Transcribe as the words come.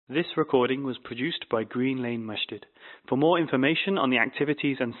This recording was produced by Green Lane Masjid. For more information on the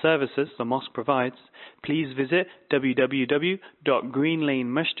activities and services the mosque provides, please visit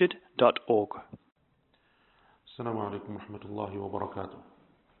www.greenlanemasjid.org. Assalamu alaikum wa rahmatullahi wa barakatuh.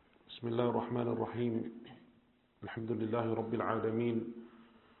 Bismillah ar-Rahman ar-Rahim. Alhamdulillahi Rabbil Alameen.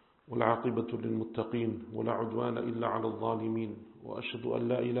 والعاقبة للمتقين ولا عدوان إلا على الظالمين وأشهد أن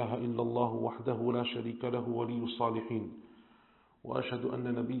لا إله إلا الله وحده لا شريك له ولي الصالحين وأشهد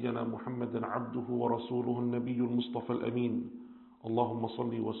أن نبينا محمدا عبده ورسوله النبي المصطفى الأمين اللهم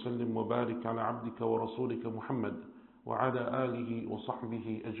صل وسلم وبارك على عبدك ورسولك محمد وعلى آله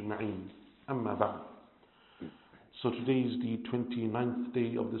وصحبه أجمعين أما بعد. So today is the 29th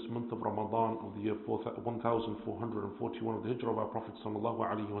day of this month of Ramadan of the year 1441 of the Hijrah of our Prophet sallallahu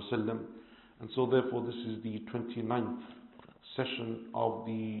alaihi wasallam, and so therefore this is the 29th session of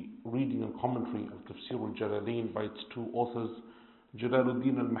the reading and commentary of Tafsir al-Jalalain by its two authors,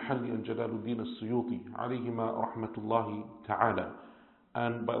 Jalaluddin al-Mahalli and Jalaluddin al-Suyuti alayhima rahmatullahi ta'ala.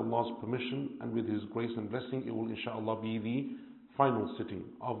 And by Allah's permission and with His grace and blessing, it will inshallah be the final sitting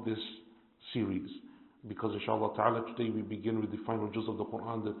of this series. Because inshallah ta'ala today we begin with the final juz of the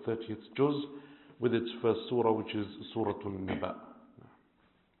Quran, the 30th juz, with its first surah, which is Surah An-Naba.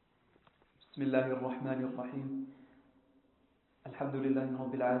 Bismillahir Rahmanir Rahim. Alhamdulillahi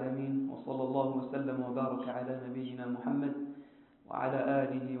Rabbil Alameen. Wa sallallahu wa sallam wa baraka ala nabiyyina Muhammad wa ala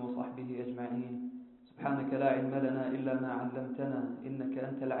alihi wa sahbihi ajma'in. Subhanaka la ilma lana illa ma 'allamtana innaka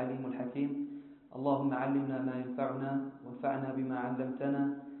antal alimul hakim. Allahumma 'allimna ma yanfa'una wanfa'na bima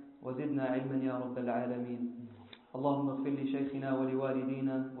 'allamtana وزدنا علما يا رب العالمين. اللهم اغفر لشيخنا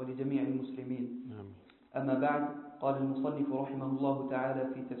ولوالدينا ولجميع المسلمين. أما بعد، قال المصنف رحمه الله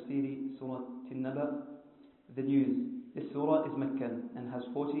تعالى في تفسير سورة النبأ. The news. This surah is Meccan and has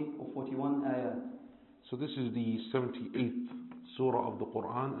 40 or 41 ayat. So this is the 78th surah of the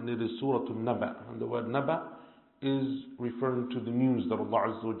Quran, and it is Surah An-Naba. And the word Naba is referring to the news that Allah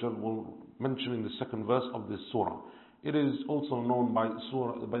Azza wa Jal will mention in the second verse of this surah. It is also known by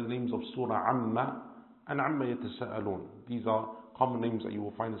the names of Surah Amma and Amma Yatasa'alun. These are common names that you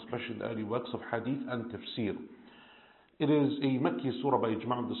will find especially in the early works of Hadith and Tafsir. It is a Makki surah by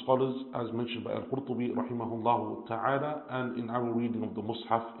Ijma' of the scholars, as mentioned by Al-Qurtubi rahimahullah ta'ala, and in our reading of the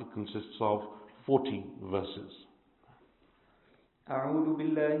Mus'haf it consists of 40 verses. أعوذ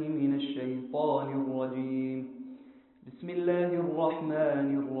بالله من الشيطان الرجيم. بسم الله الرحمن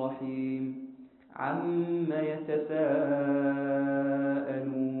الرحيم. عَمَّ يَتَسَاءَلُونَ.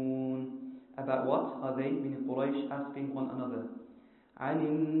 About what are they, meaning Quraysh, asking one another? عَنِ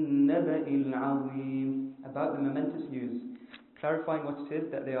النَّبَإِ الْعَظِيمِ. About the momentous news, clarifying what it is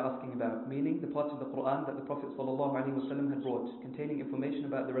that they are asking about, meaning the parts of the Quran that the Prophet ﷺ had brought, containing information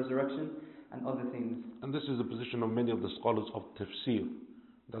about the resurrection and other things. And this is the position of many of the scholars of Tafsir,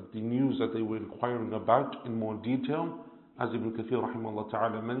 that the news that they were inquiring about in more detail, as Ibn Kathir rahimahullah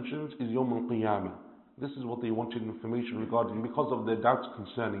ta'ala mentions, is Yawm al-Qiyamah. This is what they wanted information regarding because of their doubts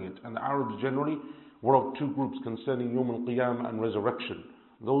concerning it. And the Arabs generally were of two groups concerning Yawm al-Qiyamah and resurrection.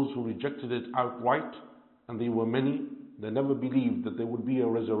 Those who rejected it outright, and they were many, they never believed that there would be a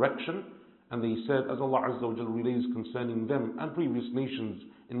resurrection, and they said, as Allah Azza wa Jalla relays concerning them and previous nations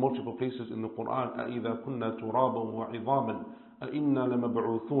in multiple places in the Quran, أَإِذَا كُنَّا تُرَابًا وَعِظَامًا أَإِنَّا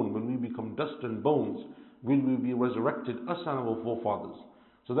لَمَبْعُوثُونَ. When we become dust and bones, will we be resurrected, us and our forefathers?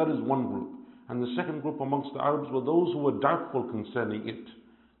 So that is one group. And the second group amongst the Arabs were those who were doubtful concerning it,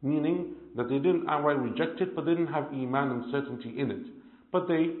 meaning that they didn't outright reject it, but they didn't have iman and certainty in it. But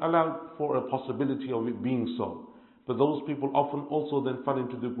they allowed for a possibility of it being so. But those people often also then fell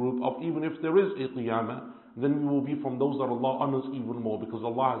into the group of, even if there is a qiyamah, then we will be from those that Allah honors even more, because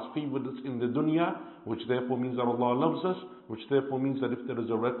Allah has favored us in the dunya, which therefore means that Allah loves us, which therefore means that if there is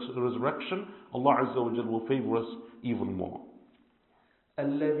a resurrection, Allah Azza wa Jalla will favor us even more.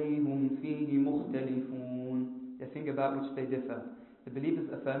 الَّذِي هُمْ فِيهِ مُخْتَلِفُونَ. The thing about which they differ. The believers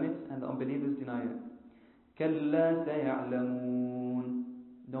affirm it and the unbelievers deny it. كَلَّا سَيَعْلَمُونَ.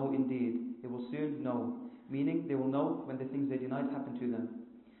 No, indeed, they will soon know. Meaning, they will know when the things they denied happen to them.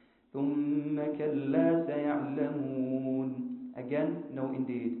 ثُمَّ كَلَّا سَيَعْلَمُونَ. Again, no,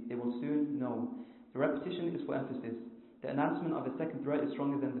 indeed, they will soon know. The repetition is for emphasis. The announcement of the second threat is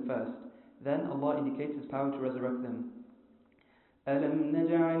stronger than the first. Then Allah indicates His power to resurrect them. أَلَمْ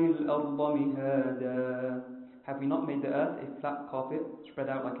نَجْعَلِ الْأَرْضَ مِهَادًا. Have we not made the earth a flat carpet spread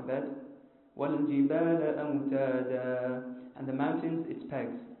out like a bed? وَالْجِبَالَ أَوْتَادًا. And the mountains its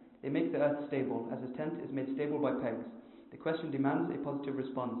pegs. They make the earth stable, as a tent is made stable by pegs. The question demands a positive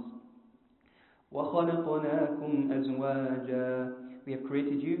response. وَخَلَقْنَاكُمْ أَزْوَاجًا. We have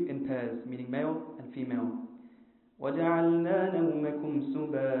created you in pairs, meaning male and female. وَجَعَلْنَا نَوْمَكُمْ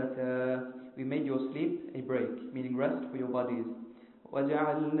سُبَاتًا. We made your sleep a break, meaning rest for your bodies.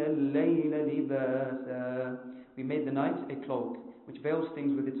 وَجَعَلْنَا اللَّيْلَ لِبَاسًا. We made the night a cloak, which veils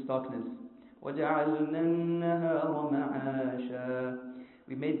things with its darkness. وَجَعَلْنَا النَّهَارَ مَعَاشًا.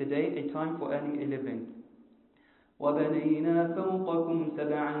 We made the day a time for earning a living. وَبَنَيْنَا فَوْقَكُمْ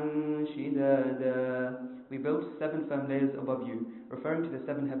سَبْعًا شِدَادًا. We built 7 firm layers above you, referring to the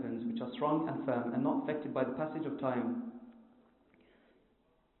 7 heavens, which are strong and firm and not affected by the passage of time.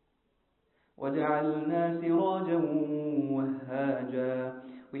 وَجَعَلْنَا سِرَاجًا وَهَّاجًا.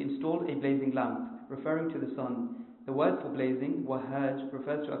 We installed a blazing lamp, referring to the sun. The word for blazing, wahaj,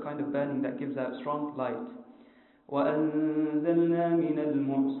 refers to a kind of burning that gives out strong light. وَأَنزَلْنَا مِنَ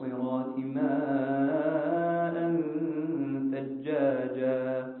الْمُعْصِرَاتِ مَاءً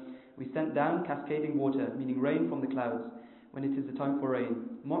ثَجَّاجًا. We sent down cascading water, meaning rain from the clouds, when it is the time for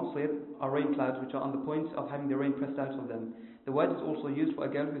rain. Mu'sir are rain clouds which are on the point of having the rain pressed out of them. The word is also used for a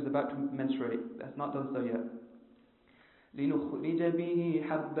girl who is about to menstruate, has not done so yet. لِنُخْرِجَ بِهِ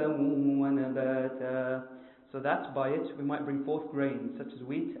حَبًّا وَنَبَاتًا. So that by it we might bring forth grain, such as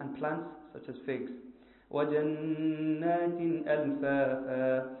wheat, and plants, such as figs. وَجَنَّاتٍ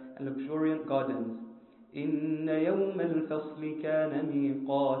أَلْفَافًا. And luxuriant gardens. إِنَّ يَوْمَ الْفَصْلِ كَانَ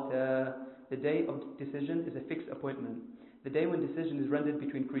مِيقَاتًا. The day of decision is a fixed appointment. The day when decision is rendered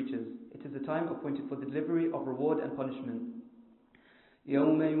between creatures. It is the time appointed for the delivery of reward and punishment.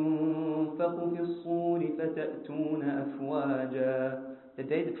 يَوْمَ يُنفَخُ فِي الصُّورِ فَتَأْتُونَ أَفْوَاجًا. The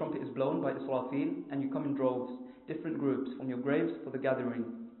day the trumpet is blown by Israfil, and you come in droves, different groups, from your graves for the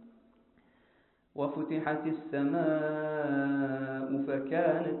gathering. وَفُتِحَتِ السَّمَاءُ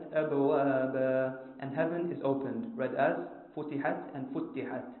فَكَانَتْ أَبْوَابًا. And heaven is opened, read as فُتِحَتْ and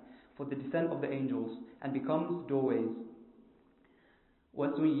فُتِحَتْ, for the descent of the angels, and becomes doorways.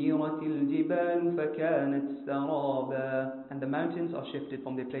 وَسُيِّرَتِ الْجِبَالُ فَكَانَتْ سَرَابًا. And the mountains are shifted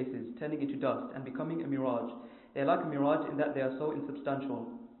from their places, turning into dust and becoming a mirage. They are like a mirage in that they are so insubstantial.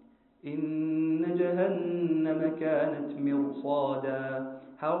 إِنَّ جَهَنَّمَ كَانَتْ مِرْصَادًا.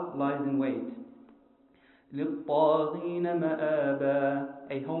 Hell lies in wait. لِلطَّاغِينَ مَآبًا.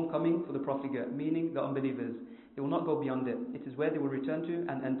 A homecoming for the profligate, meaning the unbelievers. They will not go beyond it. It is where they will return to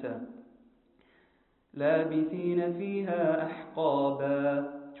and enter. لَابِثِينَ فِيهَا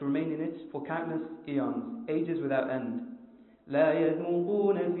أَحْقَابًا. To remain in it for countless eons, ages without end. لَا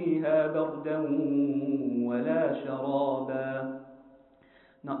يَذُوقُونَ فِيهَا بَرْدًا وَلَا شَرَابًا.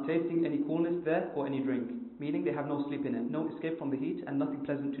 Not tasting any coolness there or any drink, meaning they have no sleep in it, no escape from the heat, and nothing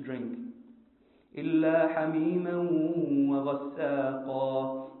pleasant to drink. إِلَّا حَمِيمًا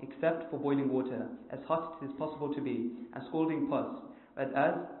وَغَسَّاقًا. Except for boiling water, as hot as it is possible to be, and scalding pus, read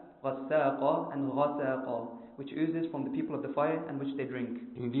as غَسَّاقًا and غَسَاقًا, which oozes from the people of the fire and which they drink.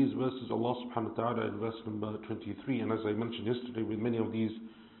 In these verses, Allah subhanahu wa ta'ala in verse number 23, and as I mentioned yesterday with many of these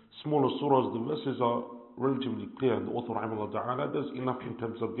smaller surahs, the verses are relatively clear, and the author rahimahullah ta'ala does enough in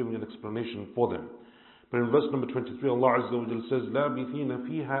terms of giving an explanation for them. But in verse number 23, Allah Azza wa Jalla says, لَابِثِينَ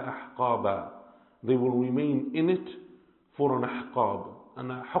فِيهَا أَحْقَابًا. They will remain in it for an ahqab. And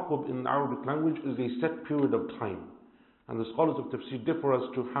a haqab in Arabic language is a set period of time. And the scholars of tafsir differ as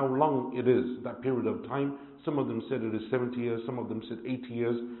to how long it is, that period of time. Some of them said it is 70 years, some of them said 80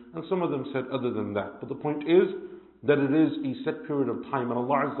 years, and some of them said other than that. But the point is that it is a set period of time, and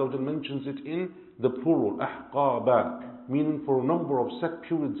Allah Azza wa Jalla mentions it in the plural, ahqaba, meaning for a number of set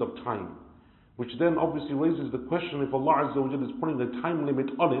periods of time. Which then obviously raises the question, if Allah Azza wa Jalla is putting a time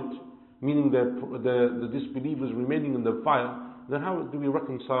limit on it, meaning that the disbelievers remaining in the fire, then how do we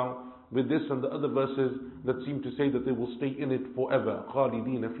reconcile with this and the other verses that seem to say that they will stay in it forever?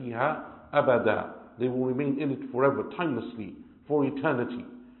 خَالِدِينَ فِيهَا أَبَدًا. They will remain in it forever, timelessly, for eternity.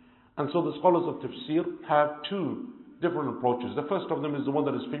 And so the scholars of tafsir have 2 different approaches. The first of them is the one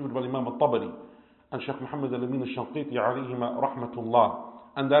that is favored by Imam al-Tabari and Shaykh Muhammad al-Amin al-Shanqiti alayhima rahmatullah.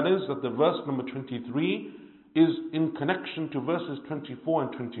 And that is that the verse number 23 is in connection to verses 24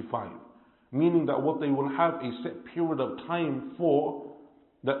 and 25. Meaning that what they will have a set period of time for,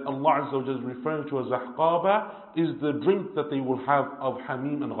 that Allah Azza wa Jalla is referring to as ahqaba, is the drink that they will have of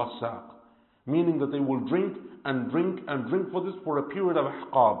hamim and ghassaq. Meaning that they will drink and drink and drink for this for a period of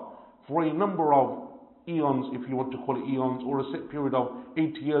ahqab, for a number of eons, if you want to call it eons, or a set period of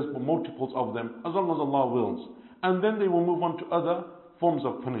 80 years, but multiples of them, as long as Allah wills. And then they will move on to other forms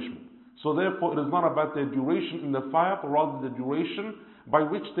of punishment. So therefore it is not about their duration in the fire, but rather the duration by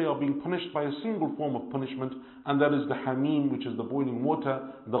which they are being punished by a single form of punishment, and that is the hamim, which is the boiling water,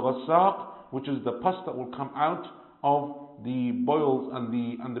 the ghassaq, which is the pus that will come out of the boils and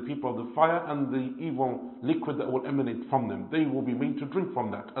the people of the fire, and the evil liquid that will emanate from them. They will be made to drink from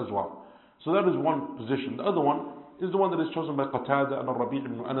that as well. So that is one position. The other one This is the one that is chosen by Qatada and Rabi'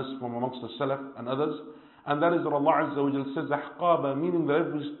 ibn Anas from amongst the Salaf and others. And that is that Allah Azza wa Jal says, Ahqaba, meaning that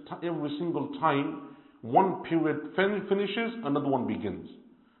every single time one period finishes, another one begins.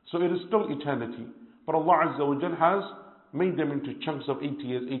 So it is still eternity. But Allah Azza wa Jal has made them into chunks of 80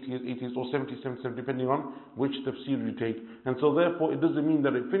 years, 80 years, 80 years, or 70, 70, depending on which tafsir you take. And so therefore it doesn't mean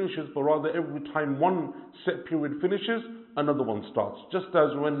that it finishes, but rather every time one set period finishes, another one starts. Just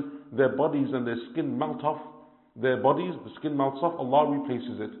as when their bodies and their skin melt off, the skin melts off, Allah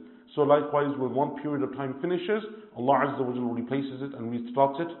replaces it. So likewise, when one period of time finishes, Allah Azza wa Jalla replaces it and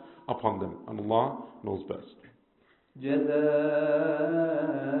restarts it upon them. And Allah knows best.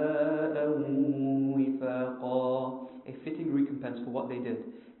 A fitting recompense for what they did.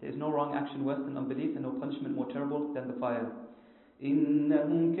 There is no wrong action worse than unbelief, and no punishment more terrible than the fire.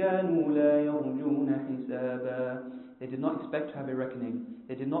 إِنَّهُمْ كَانُوا لَا يَرْجُونَ حِسَابًا. They did not expect to have a reckoning.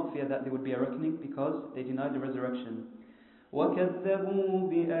 They did not fear that there would be a reckoning because they denied the resurrection. وَكَذَّبُوا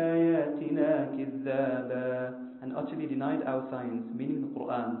بِآيَاتِنَا كِذَّابًا. And utterly denied our signs, meaning the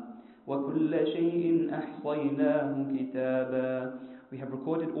Quran. وَكُلَّ شَيْءٍ أَحْصَيْنَاهُ كِتَابًا. We have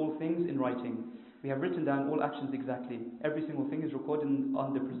recorded all things in writing. We have written down all actions exactly. Every single thing is recorded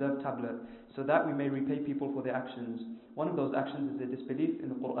on the preserved tablet, so that we may repay people for their actions. One of those actions is their disbelief in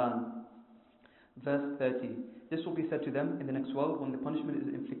the Quran. Verse 30. This will be said to them in the next world when the punishment is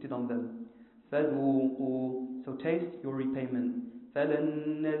inflicted on them. فَذُوقُوا. So taste your repayment.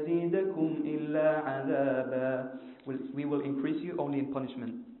 فَلَن نَّزِيدَكُمْ إِلَّا عَذَابًا. We will increase you only in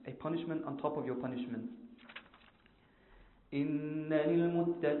punishment. A punishment on top of your punishment. إِنَّ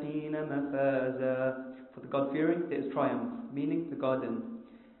لِلْمُتَّقِينَ مَفَازًا. For the God-fearing there is triumph, meaning the garden.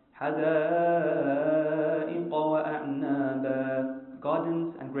 حَدَائِقَ وَأَعْنَابًا.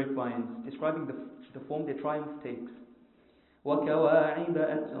 Gardens and grapevines, describing the form their triumph takes. وَكَوَاعِبَ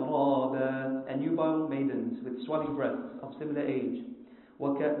أَتْرَابًا. And nubile maidens with swelling breasts of similar age.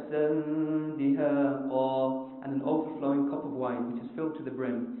 وَكَأْسًا دِهَاقًا. And an overflowing cup of wine which is filled to the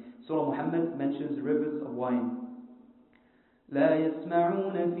brim. Surah Muhammad mentions rivers of wine. لا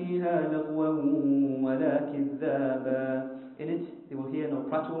يسمعون فيها لغوا ولا كذابا. In it they will hear no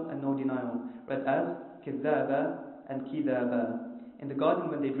prattle and no denial, read as كذابا and كذابا. In the garden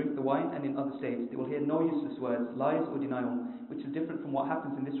when they drink the wine and in other states, they will hear no useless words, lies or denial, which is different from what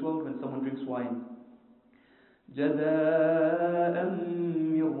happens in this world when someone drinks wine. جزاء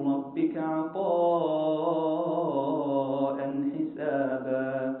من ربك عطاء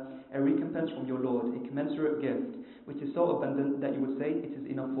حسابا. A recompense from your Lord, a commensurate gift, which is so abundant that you would say, it is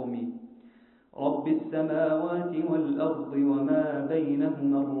enough for me. رب السماوات والأرض وما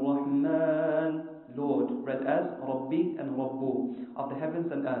بينهما الرحمن. Lord, read as Rabbi and Rabbu, of the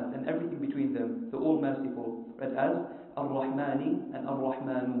heavens and earth and everything between them, the All-Merciful, read as Ar-Rahmani and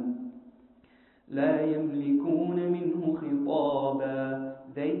Ar-Rahmanu. لا يملكون منه خطابا.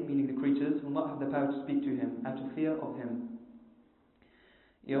 They, meaning the creatures, will not have the power to speak to him out of fear of him.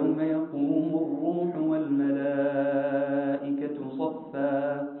 يوم يقوم الروح والملائكة صفا.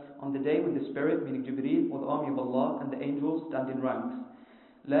 On the day when the Spirit, meaning Jibreel, or the army of Allah, and the angels stand in ranks.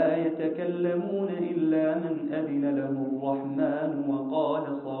 لا يتكلمون إلا من أذن له الرحمن وقال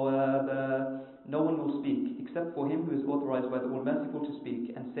صوابا. No one will speak except for him who is authorized by the All-Merciful to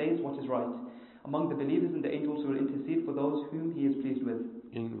speak and says what is right. Among the believers and the angels who will intercede for those whom He is pleased with.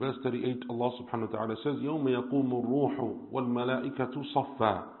 In verse 38, Allah subhanahu wa ta'ala says, يَوْمَ يَقُومُ الرُّوحُ وَالْمَلَائِكَةُ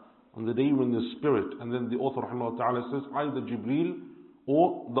صَفًّا. On the day when the Spirit, and then the author rahimahullah ta'ala says, either Jibreel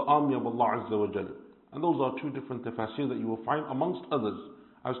or the army of Allah Azza wa Jal. And those are two different tafasir that you will find amongst others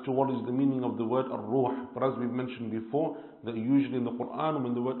as to what is the meaning of the word ar-ruh. But as we've mentioned before, that usually in the Quran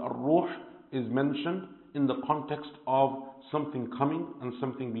when the word ar-ruh is mentioned in the context of something coming and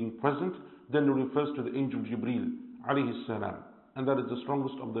something being present, then it refers to the angel Jibreel alayhi salam. And that is the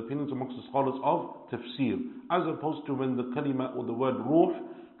strongest of the opinions amongst the scholars of tafsir, as opposed to when the kalima or the word ruh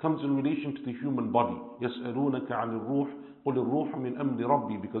comes in relation to the human body. يَسْأَلُونَكَ عَنِ الرُّوحِ قُلِ الرُّوحُ مِنْ أَمْرِ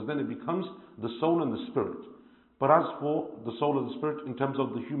رَبِّي. Because then it becomes the soul and the spirit. But as for the soul and the spirit in terms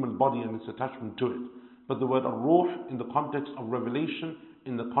of the human body and its attachment to it. But the word ar-ruh in the context of revelation,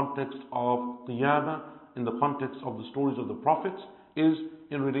 in the context of qiyamah, in the context of the stories of the prophets, is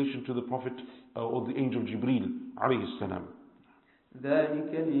in relation to the prophet or the angel Jibreel alayhi salam.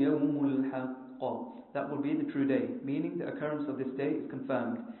 ذَلِكَ الْيَوْمُ الْحَقُّ. That will be the true day, meaning the occurrence of this day is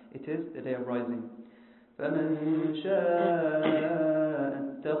confirmed. It is the day of rising. فَمَنْ شَاءَ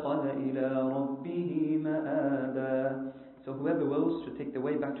اتَّخَذَ إِلَىٰ رَبِّهِ مَآبًا. So whoever wills should take the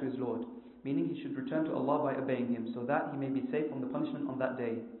way back to his Lord, meaning he should return to Allah by obeying Him, so that he may be safe from the punishment on that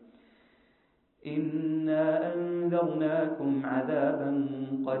day. إِنَّا أَنذَرْنَاكُمْ عَذَابًا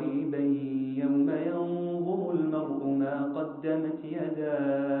قَرِيبًا يَوْمَ يَنظُرُ المرء ما قدمت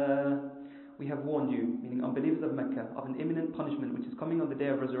يداه. We have warned you, meaning unbelievers of Mecca, of an imminent punishment which is coming on the day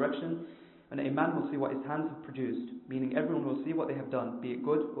of resurrection, and a man will see what his hands have produced, meaning everyone will see what they have done, be it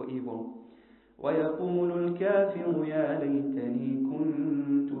good or evil. وَيَقُولُ الْكَافِرُ يَا لَيْتَنِي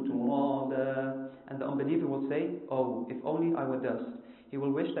كُنْتُ تُرَابًا. And the unbeliever will say, oh, if only I were dust. He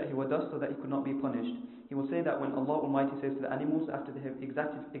will wish that he were dust so that he could not be punished. He will say that when Allah Almighty says to the animals after they have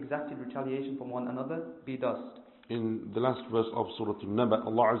exacted retaliation from one another, be dust. In the last verse of Surah Al-Naba,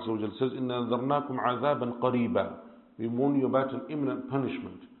 Allah Azza wa Jal says, إِنَّا نَذَرْنَاكُمْ عَذَابًا قَرِيبًا. We warn you about an imminent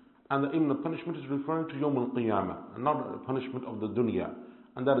punishment. And the imminent punishment is referring to Yawm al-Qiyamah, and not a punishment of the dunya.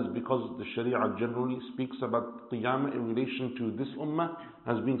 And that is because the Sharia generally speaks about Qiyamah in relation to this ummah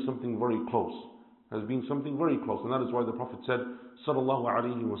as being something very close. Has been something very close. And that is why the Prophet said, Sallallahu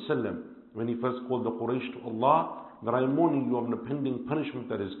Alaihi Wasallam, when he first called the Quraysh to Allah, that I am warning you of an impending punishment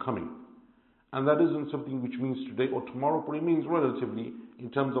that is coming. And that isn't something which means today or tomorrow, but it means relatively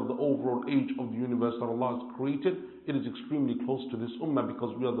in terms of the overall age of the universe that Allah has created. It is extremely close to this ummah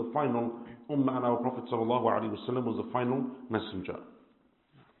because we are the final ummah and our Prophet Sallallahu Alaihi Wasallam was the final messenger.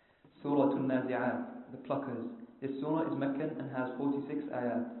 Surah Al-Nazi'at, the pluckers. This surah is Meccan and has 46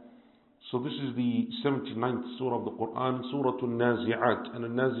 ayat. So this is the 79th surah of the Quran, Surah Al-Nazi'at. And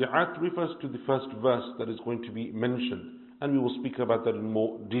Al-Nazi'at refers to the first verse that is going to be mentioned. And we will speak about that in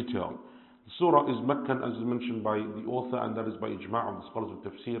more detail. The surah is Meccan as is mentioned by the author, and that is by ijma' of the scholars of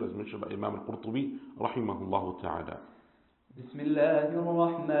tafsir as mentioned by Imam al-Qurtubi, rahimahullah ta'ala. Bismillahir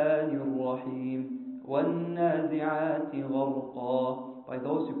Rahmanir Rahim. وَالنَّازِعَاتِ غَرْقًا. By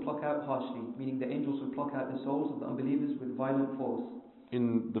those who pluck out harshly, meaning the angels who pluck out the souls of the unbelievers with violent force.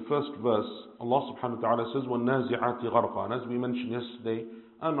 In the first verse, Allah subhanahu wa ta'ala says, وَالنَّازِعَاتِ غَرْقًا. And as we mentioned yesterday,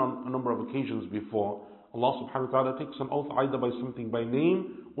 and on a number of occasions before, Allah subhanahu wa ta'ala takes an oath either by something by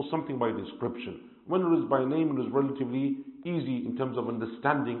name or something by description. When it is by name, it is relatively easy in terms of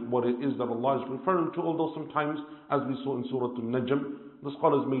understanding what it is that Allah is referring to, although sometimes, as we saw in Surah Al-Najm, the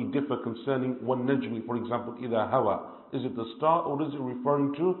scholars may differ concerning وَالنَّجْمِ, for example, إِذَا هَوَى. Is it the star or is it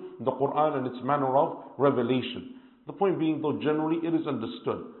referring to the Quran and its manner of revelation? The point being, though, generally it is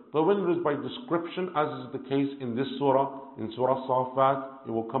understood. But when it is by description, as is the case in this surah, in Surah Safat,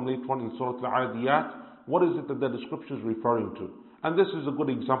 it will come later on in Surah Al-Adiyat, what is it that the description is referring to? And this is a good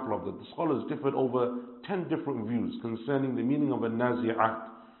example of that. The scholars differed over 10 different views concerning the meaning of a nazi'at,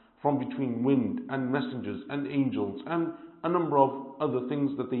 from between wind and messengers and angels and a number of other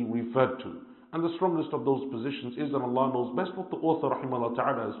things that they referred to. And the strongest of those positions is that Allah knows best what the author rahimahullah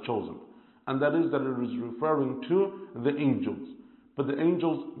ta'ala has chosen. And that is that it is referring to the angels. But the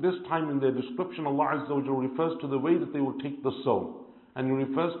angels, this time in their description, Allah Azza wa Jalla refers to the way that they will take the soul. And He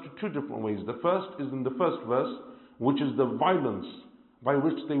refers to two different ways. The first is in the first verse, which is the violence by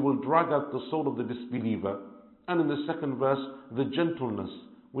which they will drag out the soul of the disbeliever. And in the second verse, the gentleness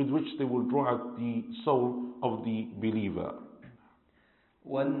with which they will draw out the soul of the believer.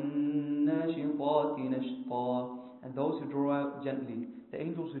 وَالنَّاشِطَاتِ نَشْطًا. And those who draw out gently, the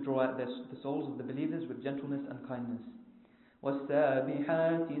angels who draw out the souls of the believers with gentleness and kindness.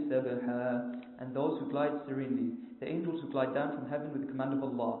 وَالسَّابِحَاتِ سَبْحًا. And those who glide serenely, the angels who glide down from heaven with the command of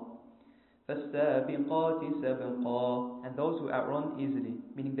Allah. فَالسَّابِقَاتِ سَبْقًا. And those who outrun easily,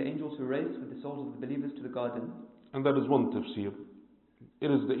 meaning the angels who race with the souls of the believers to the garden. And that is one tafsir.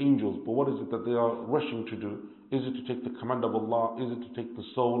 It is the angels, but what is it that they are rushing to do? Is it to take the command of Allah? Is it to take the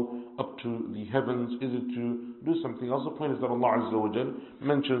soul up to the heavens? Is it to do something else? The point is that Allah Azza wa Jal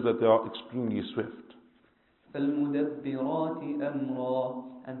mentions that they are extremely swift. فَالْمُدَبِّرَاتِ أَمْرًا.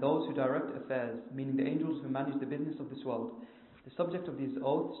 And those who direct affairs, meaning the angels who manage the business of this world. The subject of these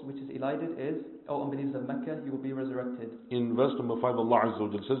oaths, which is elided, is, O unbelievers of Mecca, you will be resurrected. In verse number 5, Allah Azza wa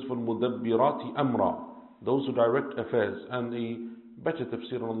Jal says, فَالْمُدَبِّرَاتِ أَمْرًا. Those who direct affairs. And the better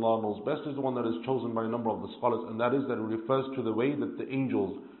tafsir Allah knows best is the one that is chosen by a number of the scholars, and that is that it refers to the way that the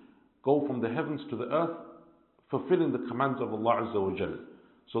angels go from the heavens to the earth, fulfilling the commands of Allah Azza wa Jal.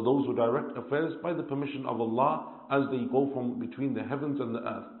 So those who direct affairs by the permission of Allah as they go from between the heavens and the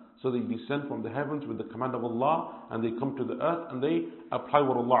earth. So they descend from the heavens with the command of Allah and they come to the earth and they apply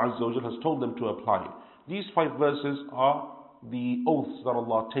what Allah Azza wa Jal has told them to apply. These 5 verses are the oaths that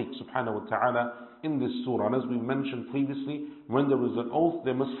Allah takes subhanahu wa ta'ala in this surah. And as we mentioned previously, when there is an oath,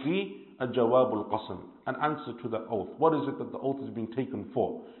 there must be a jawab al-qasam, an answer to that oath. What is it that the oath is being taken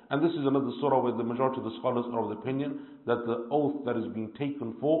for? And this is another surah where the majority of the scholars are of the opinion that the oath that is being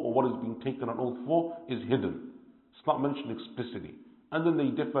taken for, or what is being taken an oath for, is hidden. It's not mentioned explicitly. And then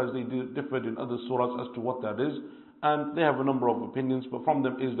they differ as they differed in other surahs as to what that is. And they have a number of opinions, but from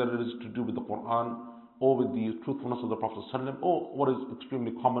them is that it is to do with the Quran, or with the truthfulness of the Prophet ﷺ, or what is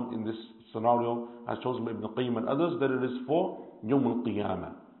extremely common in this scenario, as chosen by Ibn Qayyim and others, that it is for Yawm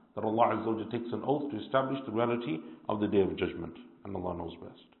al-Qiyamah, that Allah Azza wa Jalla takes an oath to establish the reality of the Day of Judgment, and Allah knows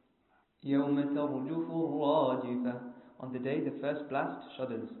best. يوم ترجف الراجفة. On the day the first blast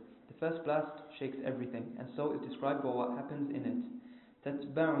shudders. The first blast shakes everything, and so is described by what happens in it.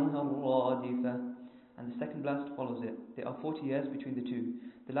 تتبعها الرادفة. And the second blast follows it. There are 40 years between the two.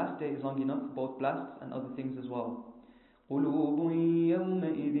 The last day is long enough for both blasts and other things as well. قلوب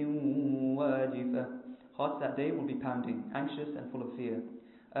يومئذ واجفة. Hearts that day will be pounding, anxious and full of fear.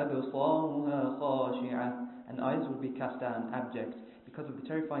 أبصارها خاشعة. And eyes will be cast down, abject, because of the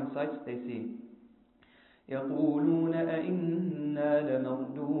terrifying sights they see. يقولون أئنا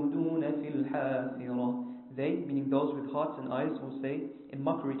لمردودون في الحافرة. They, meaning those with hearts and eyes, will say, in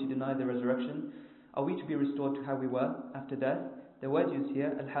mockery to deny the resurrection, are we to be restored to how we were after death? The word used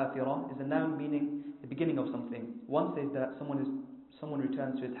here, al-hafira, is a noun meaning the beginning of something. One says that someone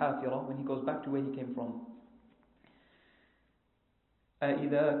returns to his hafira when he goes back to where he came from.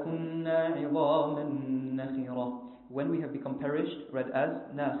 أَإِذَا كُنَّا عِظَامًا نَخِرًا. When we have become perished, read as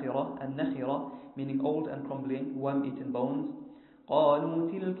nakhira, and nakhira, meaning old and crumbling, worm-eaten bones.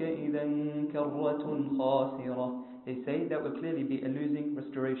 قَالُوا تِلْكَ إِذًا كَرَّةٌ خَاسِرَةٌ. They say that will clearly be a losing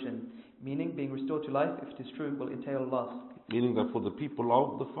restoration, meaning being restored to life, if it is true, will entail loss. Meaning that for the people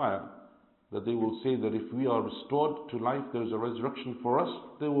of the fire, that they will say that if we are restored to life, there is a resurrection for us,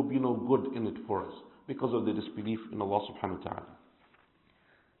 there will be no good in it for us, because of the disbelief in Allah subhanahu wa ta'ala.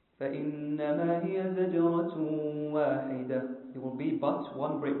 فَإِنَّمَا هِيَ زَجْرَةٌ وَاحِدَةٌ. It will be but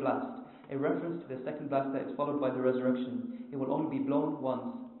one great blast, a reference to the second blast that is followed by the resurrection. It will only be blown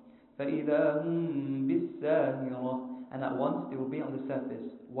once. فَإِذَا هُمْ بِالسَّاهِرَةِ. And at once they will be on the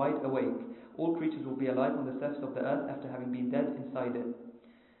surface, wide awake. All creatures will be alive on the surface of the earth after having been dead inside it.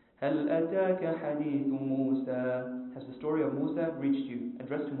 هَلْ أَتَاكَ حَدِيثُ مُوسَى. Has the story of Musa reached you?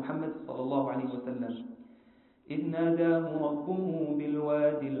 Addressed to Muhammad sallallahu alayhi wa sallam. إِذْ نَادَاهُ رَبُّهُ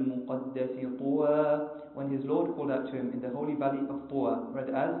بِالْوَادِ الْمُقَدَّسِ طُوًى. When his Lord called out to him in the holy valley of Tuwa, read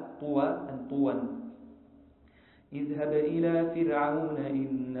as Tuwa and Tuwan. اذهب إلى فرعون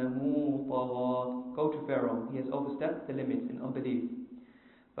إنه طغى. Go to Pharaoh, he has overstepped the limits in unbelief.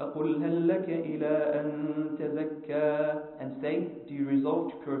 فقل هل لك إلى أن تزكى. And say, do you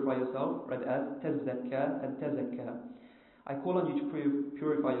resolve to purify yourself? Read as تزكى and تزكى. I call on you to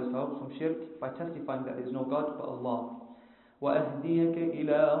purify yourself from shirk by testifying that there is no God but Allah. وأهديك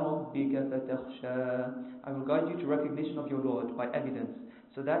إلى ربك فتخشى. I will guide you to recognition of your Lord by evidence,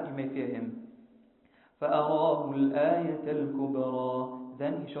 so that you may fear Him. فأراه الآية الكبرى.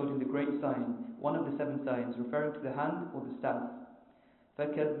 Then he showed him the great sign, one of the 7 signs, referring to the hand or the staff.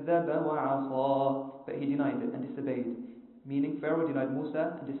 فكذب وعصى. But he denied it and disobeyed, meaning Pharaoh denied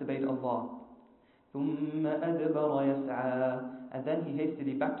Musa and disobeyed Allah. ثم أدبر يسعى. And then he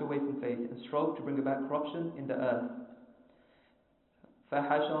hastily backed away from faith and strove to bring about corruption in the earth.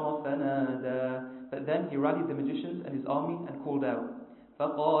 فحشر فنادى. But then he rallied the magicians and his army and called out.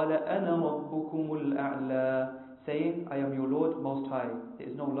 فقال أنا ربكم الأعلى. Saying, I am your Lord most high. There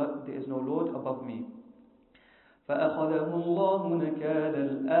is no Lord above me. فأخذه الله نكال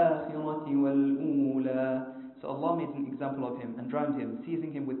الآخرة والأولى. So Allah made an example of him and drowned him,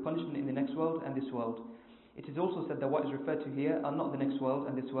 seizing him with punishment in the next world and this world. It is also said that what is referred to here are not the next world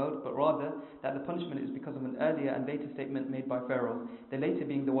and this world, but rather that the punishment is because of an earlier and later statement made by Pharaoh. The later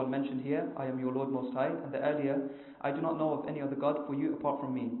being the one mentioned here, I am your Lord most high, and the earlier, I do not know of any other God for you apart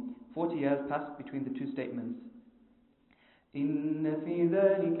from me. 40 years passed between the two statements. إِنَّ فِي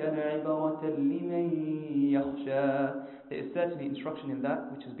ذَلِكَ لَعِبْرَةً لِمَنْ يَخْشَى. There is certainly instruction in that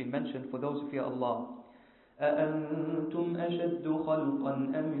which has been mentioned for those who fear Allah. أَأَنْتُمْ أَشَدُّ خَلْقًا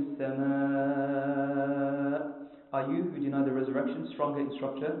أَمِ السَّمَاءِ. Are you who deny the resurrection stronger in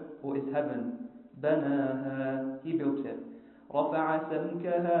structure, or is heaven? بَنَاهَا. He built it. رَفَعَ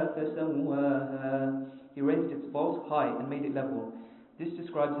سَمْكَهَا فَسَوَّاهَا. He raised its vault high and made it level. This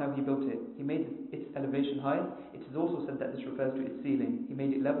describes how he built it. He made its elevation high. It is also said that this refers to its ceiling. He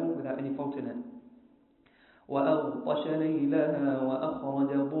made it level without any fault in it. وَأَغْطَشَ لَيْلَهَا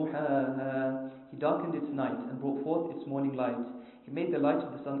وَأَخْرَجَ ضُحَاهَا. He darkened its night and brought forth its morning light. He made the light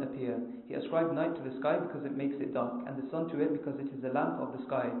of the sun appear. He ascribed night to the sky because it makes it dark, and the sun to it because it is the lamp of the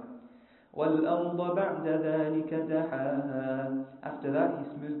sky. وَالْأَرْضَ بَعْدَ ذَلِكَ دَحَاهَا. After that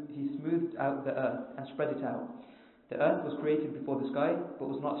he smoothed out the earth and spread it out. The earth was created before the sky, but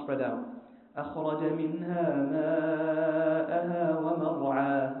was not spread out. أَخْرَجَ مِنْهَا مَاءَهَا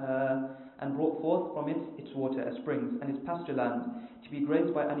وَمَرْعَاهَا. And brought forth from it its water as springs, and its pasture land, to be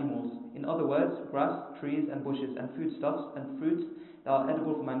grazed by animals. In other words, grass, trees and bushes, and foodstuffs and fruits that are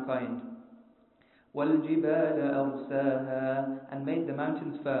edible for mankind. وَالْجِبَالَ أَرْسَاهَا, and made the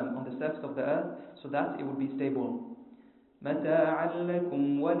mountains firm on the surface of the earth so that it would be stable. مَتَاعًا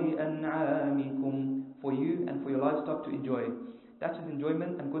لَكُمْ وَلِأَنْعَامِكُمْ, for you and for your livestock to enjoy. That is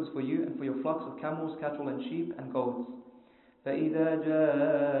enjoyment and goods for you and for your flocks of camels, cattle and sheep and goats. فَإِذَا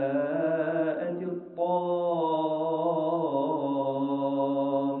جَاءَتِ الطَّامَّةُ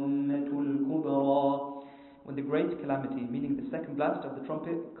الْكُبْرَى, when the great calamity, meaning the second blast of the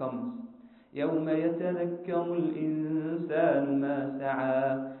trumpet, comes. يَوْمَ يَتَذَكَّرُ الْإِنسَانُ مَا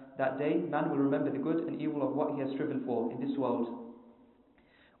سَعَى, that day man will remember the good and evil of what he has striven for in this world.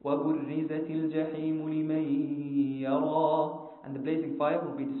 وَبُرِّزَتِ الْجَحِيمُ لِمَنْ يَرَى, and the blazing fire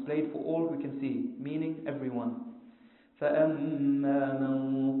will be displayed for all who can see, meaning everyone. فَأَمَّا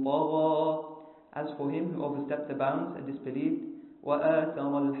مَنْ طَغَى, as for him who overstepped the bounds and disbelieved, وَآثَرَ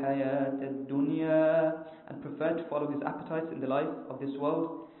الْحَيَاةَ الدُّنْيَا, and preferred to follow his appetites in the life of this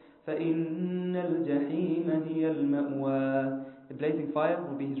world, فَإِنَّ الْجَحِيمَ هِيَ الْمَأْوَى, the blazing fire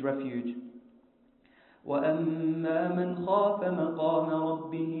will be his refuge. وَأَمَّا مَنْ خَافَ مَقَامَ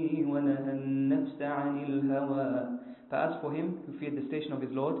رَبِّهِ وَنَهَى النَّفْسَ عَنِ الْهَوَى, but as for him who feared the station of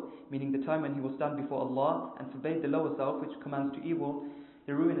his Lord, meaning the time when he will stand before Allah, and forbade the lower self which commands to evil,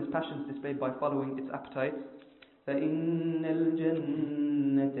 the ruinous passions displayed by following its appetites, فَإِنَّ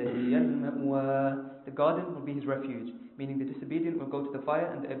الْجَنَّةَ هِيَ الْمَأْوَى, the garden will be his refuge, meaning the disobedient will go to the fire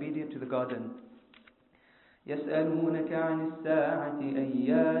and the obedient to the garden. يَسْأَلُونَكَ عَنِ السَّاعَةِ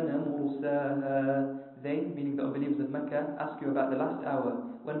أَيَّانَ مُرْسَاهَا, they, meaning the unbelievers of Mecca, ask you about the last hour,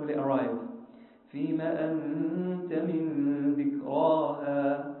 when will it arrive? فِيمَ أَنْتَ مِنْ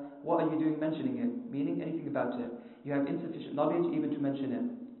ذِكْرَاهَا, what are you doing mentioning it, meaning anything about it? You have insufficient knowledge even to mention it.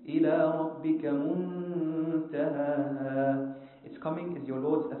 إِلَىٰ رَبِّكَ مُنْتَهَاهَا, its coming is your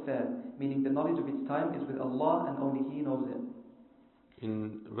Lord's affair, meaning the knowledge of its time is with Allah and only He knows it.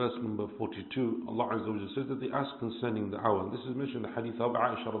 In verse number 42, Allah Azza wa Jalla says that they ask concerning the hour. This is mentioned in the hadith of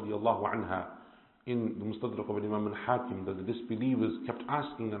Aisha radiallahu anha in the Mustadrak of Imam al-Hakim, that the disbelievers kept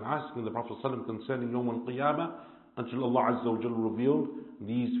asking and asking the Prophet ﷺ concerning Yawm al-Qiyamah until Allah Azza wa Jalla revealed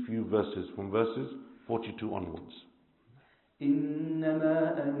these few verses, from verses 42 onwards.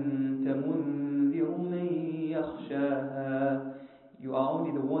 إِنَّمَا أَنْتَ مُنذِرُ مَنْ يَخْشَاهَا, you are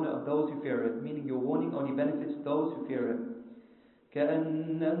only the warner of those who fear it, meaning your warning only benefits those who fear it.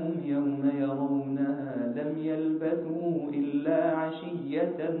 كأنهم يوم يرونها لم يلبثوا إلا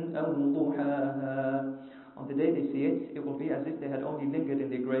عشية أو ضحاها, on the day they see it, it will be as if they had only lingered in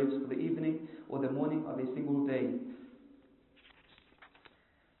their graves for the evening or the morning of a single day.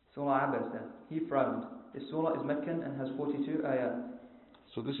 Surah Abasa, he frowned. This surah is Meccan and has 42 ayat.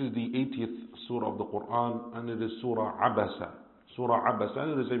 So this is the 80th surah of the Quran, and it is Surah Abasa. Surah Abasa,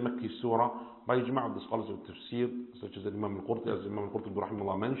 and it is a Mecca surah by ijma' of the scholars of tafsir, such as Imam al-Qurtubi, as Imam al-Qurtubi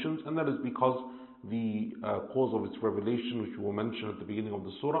rahimahullah mentions, and that is because the cause of its revelation, which we will mention at the beginning of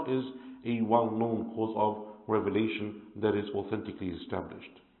the surah, is a well-known cause of revelation that is authentically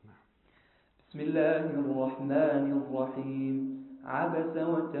established. Bismillahir-Rahmanir-Rahim. Abasa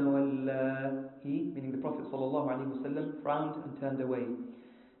wa tawalla. He, meaning the Prophet ﷺ, frowned and turned away.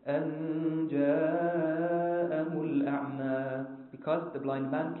 An ja'ahu al-a'ma, because the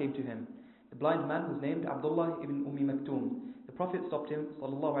blind man came to him. The blind man was named Abdullah ibn Maktum. The Prophet stopped him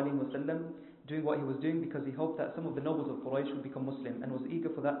ﷺ doing what he was doing because he hoped that some of the nobles of Quraysh would become Muslim and was eager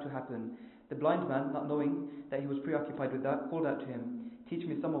for that to happen. The blind man, not knowing that he was preoccupied with that, called out to him, "Teach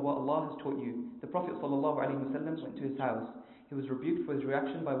me some of what Allah has taught you." The Prophet ﷺ went to his house. He was rebuked for his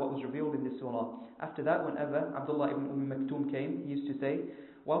reaction by what was revealed in this surah. After that, whenever Abdullah ibn Maktum came, he used to say,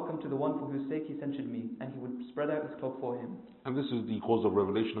 "Welcome to the one for whose sake he censured me," and he would spread out his cloak for him. And this is the cause of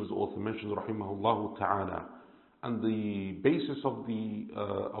revelation, as the author mentions, rahimahullah ta'ala. And the basis of the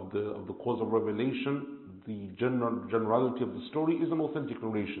cause of revelation, the generality of the story, is an authentic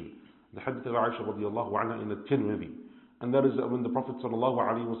narration. The hadith of Aisha radiallahu anha in the Tirmidhi. And that is that when the Prophet sallallahu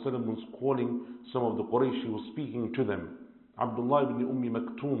alaihi wasallam was calling some of the Quraysh, he was speaking to them. Abdullah ibn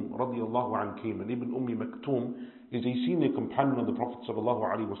Maktum radiallahu anhu came, and Ibn Maktum is a senior companion of the Prophet sallallahu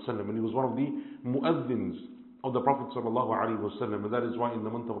alaihi wasallam, and he was one of the mu'adhins of the Prophet sallallahu alaihi wasallam. And that is why in the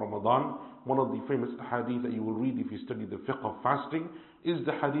month of Ramadan, one of the famous hadith that you will read if you study the fiqh of fasting is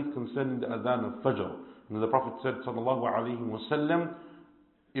the hadith concerning the adhan of Fajr. And the Prophet said sallallahu alaihi wasallam,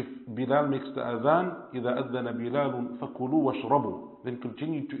 if Bilal makes the adhan, إِذَا أَذَّنَ بِلَالٌ فَكُلُوا وَاشْرَبُوا, then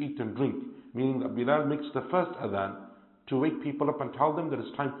continue to eat and drink. Meaning that Bilal makes the first adhan to wake people up and tell them that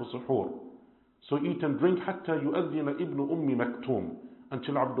it's time for suhoor. So eat and drink حتى يؤذن ابن Maktum,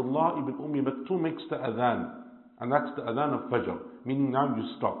 until Abdullah ibn Maktum makes the adhan. And that's the adhan of Fajr, meaning now you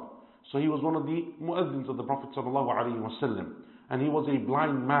stop. So he was one of the mu'adhins of the Prophet sallallahu alaihi wasallam, and he was a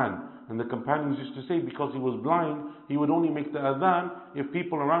blind man. And the companions used to say, because he was blind, he would only make the adhan if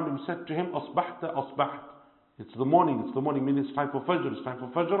people around him said to him, Asbahta, Asbaht. It's the morning, meaning it's time for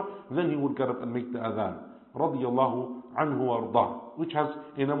Fajr, then he would get up and make the adhan. Radiyallahu anhu ardah, which has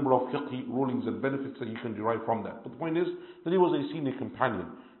a number of fiqh rulings and benefits that you can derive from that. But the point is that he was a senior companion.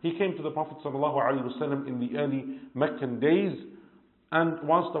 He came to the Prophet ﷺ in the early Meccan days, and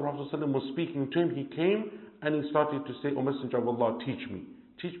whilst the Prophet ﷺ was speaking to him, he came and he started to say, O Messenger of Allah, teach me.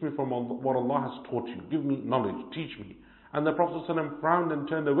 Teach me from what Allah has taught you. Give me knowledge. Teach me. And the Prophet ﷺ frowned and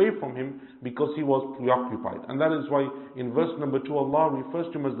turned away from him because he was preoccupied. And that is why in verse number 2, Allah refers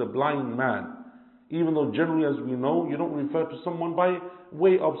to him as the blind man. Even though generally, as we know, you don't refer to someone by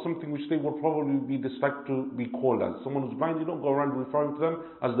way of something which they would probably be disliked to be called as. Someone who's blind, you don't go around referring to them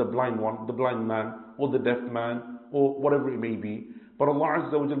as the blind one, the blind man, or the deaf man, or whatever it may be. But Allah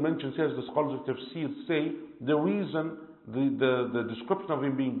Azza wa Jal mentions here, as the scholars of Tafsir say, the reason, the description of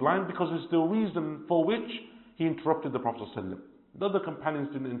him being blind, because it's the reason for which he interrupted the Prophet ﷺ. The other companions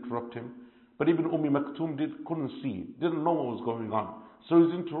didn't interrupt him, but Ibn Maktoum couldn't see, didn't know what was going on. So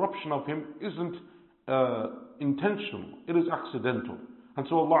his interruption of him isn't intentional, it is accidental. And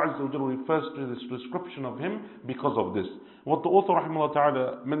so Allah Azza wa Jalla refers to this description of him because of this. What the author rahimahullah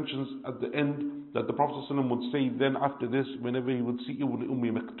ta'ala mentions at the end, that the Prophet ﷺ would say then after this, whenever he would see Ibn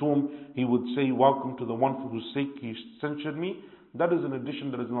Maktoum, he would say, welcome to the one for whose sake he censured me. That is an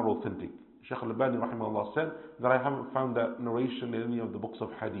addition that is not authentic. Shaykh al-Albani rahimahullah said that I haven't found that narration in any of the books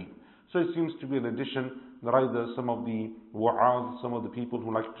of hadith. So it seems to be an addition that either some of the wa'az, some of the people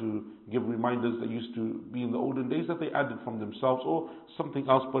who like to give reminders that used to be in the olden days, that they added from themselves, or something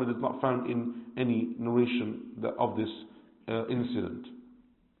else, but it is not found in any narration of this incident.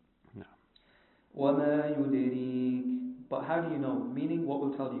 Yeah. وَمَا يُدْرِيكَ, but how do you know? Meaning, what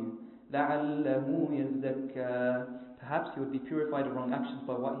will tell you? لَعَلَّهُ يَزَّكَّى, perhaps he would be purified of wrong actions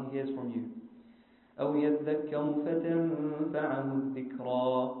by what he hears from you. أو يذكر فتنفعه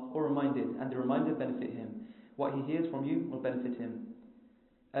الذكرى, or reminded, and the reminder benefit him. What he hears from you will benefit him.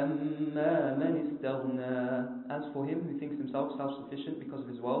 أما من استغنى, as for him who thinks himself self-sufficient because of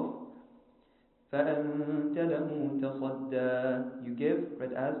his wealth, فأنت له تصدى, you give,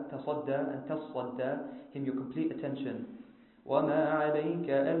 read as تصدى and تصدى, him your complete attention. وما عليك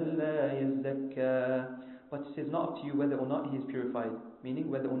ألا يزكى, but it is not up to you whether or not he is purified, meaning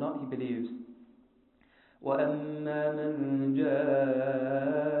whether or not he believes. وَأَمَّا مَنْ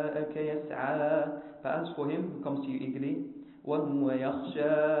جَاءَكَ يَسْعَى, but as for him who comes to you eagerly, وَهُوَ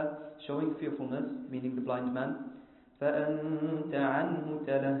يَخْشَى, showing fearfulness, meaning the blind man, فَأَنْتَ عَنْهُ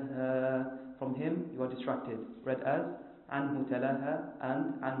تَلَهَّى, from him you are distracted, read as عَنْهُ تَلَهَّى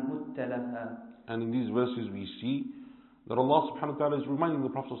and عَنْهُ تَلَهَّى. And in these verses we see that Allah subhanahu wa ta'ala is reminding the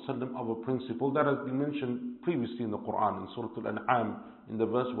Prophet ﷺ of a principle that has been mentioned previously in the Quran, in Surah Al-An'am, in the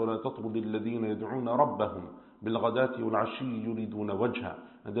verse وَلَا تَطْرُدِ الَّذِينَ يَدْعُونَ رَبَّهُمْ بِالْغَدَاةِ وَالْعَشِيِّ يُرِيدُونَ وَجْهَهُ.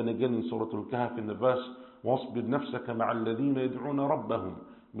 And then again in Surah Al-Kahf, in the verse وَاصْبِرْ نَفْسَكَ مَعَ الَّذِينَ يَدْعُونَ رَبَّهُمْ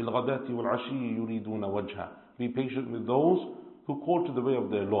بِالْغَدَاةِ وَالْعَشِيِّ يُرِيدُونَ وَجْهَهُ. Be patient with those who call to the way of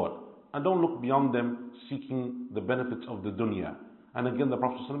their Lord, and don't look beyond them seeking the benefits of the dunya. And again the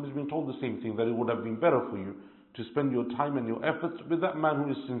Prophet ﷺ has been told the same thing, that it would have been better for you to spend your time and your efforts with that man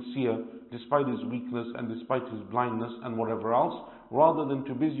who is sincere despite his weakness and despite his blindness and whatever else, rather than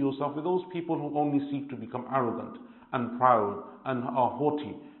to busy yourself with those people who only seek to become arrogant and proud and are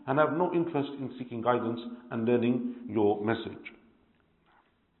haughty and have no interest in seeking guidance and learning your message.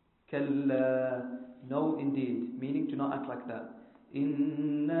 كلا, no indeed, meaning do not act like that.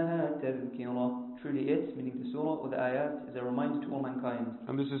 إنها تذكرة, truly it, meaning the surah or the ayat, is a reminder to all mankind.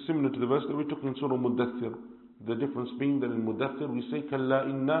 And this is similar to the verse that we took in Surah Muddathir. The difference being that in Muddathir we say كلا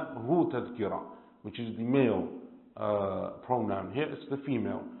إنه تذكرة, which is the male pronoun. Here it's the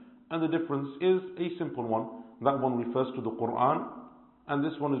female. And the difference is a simple one. That one refers to the Quran, and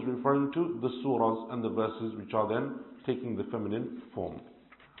this one is referring to the surahs and the verses which are then taking the feminine form.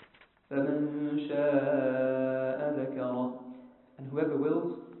 فَمَنْ شَاءَ ذَكَرَهُ, and whoever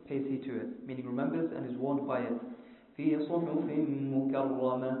wills pays heed to it, meaning remembers and is warned by it. فِي صُحُفٍ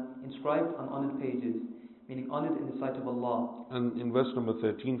مُكَرَّمَةٍ, inscribed on honored pages, meaning honored in the sight of Allah. And in verse number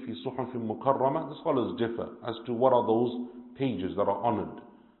 13, فِي صُحُفٍ مُكَرَّمَةٍ, the scholars differ as to what are those pages that are honored.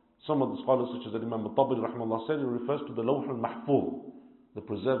 Some of the scholars, such as Imam al-Tabari rahimahullah, said it refers to the Lawh al-Mahfuz, the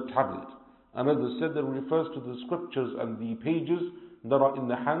preserved tablet. And others said that it refers to the scriptures and the pages that are in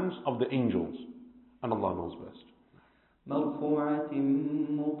the hands of the angels. And Allah knows best. مَرْفُوعَةٍ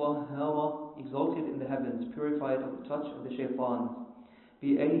مُطَهَّرَةٍ, exalted in the heavens, purified of the touch of the shaitans.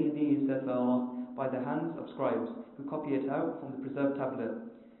 بِأَيْدِي سَفَرَةٍ, by the hands of scribes, who copy it out from the preserved tablet.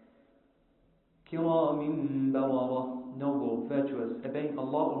 كِرَامٍ بَرَرَةٍ, noble, virtuous, obeying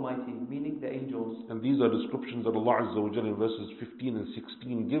Allah Almighty, meaning the angels. And these are descriptions that Allah Azza wa Jalla in verses 15 and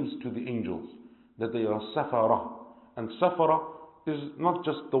 16 gives to the angels, that they are safara. And safara is not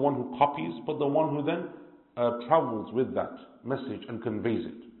just the one who copies, but the one who then travels with that message and conveys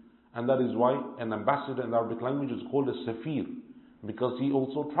it. And that is why an ambassador in the Arabic language is called a safir, because he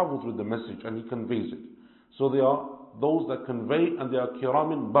also travels with the message and he conveys it. So they are those that convey, and they are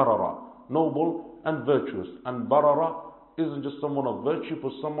kiramin barara, noble and virtuous. And barara isn't just someone of virtue,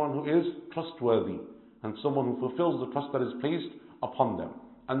 but someone who is trustworthy and someone who fulfills the trust that is placed upon them.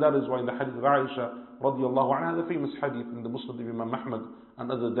 And that is why in the hadith of Aisha radiallahu anha, the famous hadith in the Musnad of Imam Ahmad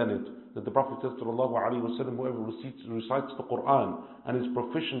and other than it, that the Prophet says sallallahu alayhi wa sallam, whoever recites the Quran and is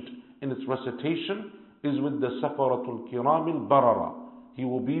proficient in its recitation is with the safaratul kiramil barara. He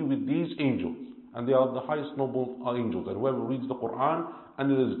will be with these angels, and they are the highest noble angels. And whoever reads the Quran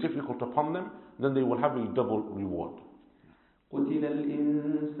and it is difficult upon them, then they will have a double reward. قُتِلَ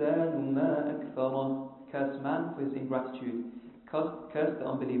الْإِنسَانُ مَا أَكْفَرَهُ. Curse man for his ingratitude. Curse the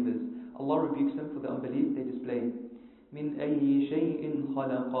unbelievers. Allah rebukes them for the unbelief they display. مِنْ أَيِّ شَيْءٍ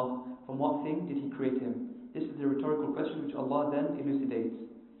خَلَقَهُ. From what thing did he create him? This is a rhetorical question which Allah then elucidates.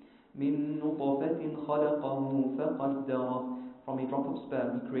 مِنْ نُطْفَةٍ خَلَقَهُ فَقَدَّرَهُ. From a drop of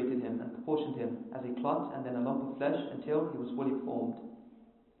sperm he created him and proportioned him as a clot and then a lump of flesh until he was fully formed.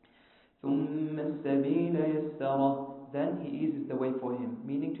 ثُمَّ السَّبِيلَ يَسَّرَهُ. Then he eases the way for him,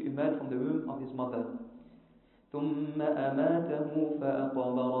 meaning to emerge from the womb of his mother. ثُمَّ أَمَاتَهُ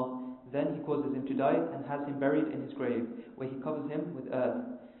فَأَقْبَرَهُ. Then he causes him to die and has him buried in his grave, where he covers him with earth.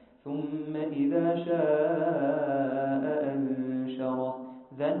 ثُمَّ إِذَا شَاءَ أَنشَرَهُ.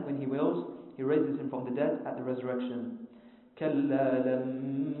 Then, when he wills, he raises him from the dead at the resurrection. كَلَّا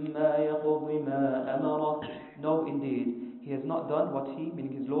لَمَّا يَقْضِ مَا أَمَرَهُ. No, indeed, he has not done what he,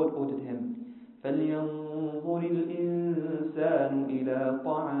 meaning his Lord, ordered him. فَلْيَنظُرِ الْإِنسَانُ إِلَى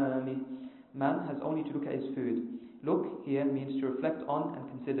طَعَامِهِ. Man has only to look at his food. Look here means to reflect on and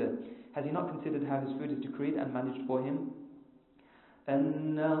consider. Has he not considered how his food is decreed and managed for him?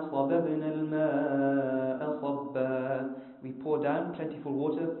 أَنَّا صَبَبْنَا الْمَاءَ صَبًّا. We pour down plentiful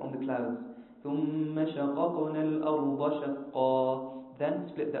water from the clouds. ثُمَّ شَقَقْنَا الْأَرْضَ شَقًّا. Then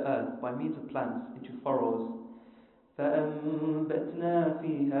split the earth by means of plants into furrows. فَأَنبَتْنَا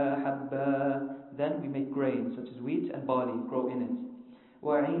فِيهَا حَبًّا. Then we make grain such as wheat and barley grow in it.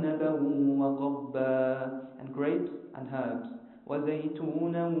 وَعِنَبًا وَقَضْبًا. And grapes and herbs.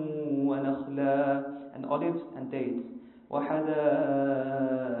 وَزَيْتُونًا وَنَخْلًا. And olives and dates.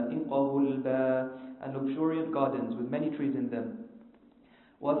 وَحَدَائِقَ غُلْبًا. And luxuriant gardens with many trees in them.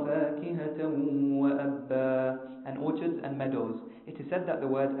 وَفَاكِهَةً وَأَبًّا. And orchards and meadows. It is said that the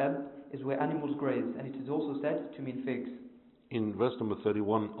word ab is where animals graze, and it is also said to mean figs. In verse number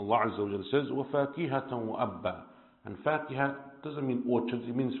 31, Allah Azza wa Jalla says, وَفَاكِهَةً وَأَبًّا. And fakihah doesn't mean orchards,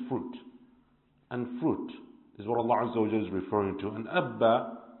 it means fruit. And fruit is what Allah Azza wa Jalla is referring to. And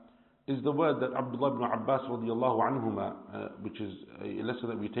abba is the word that Abdullah ibn Abbas radiallahu anhuma, which is a lesson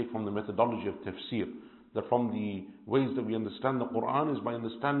that we take from the methodology of tafsir, that from the ways that we understand the Quran is by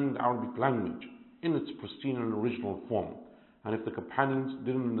understanding the Arabic language in its pristine and original form. And if the companions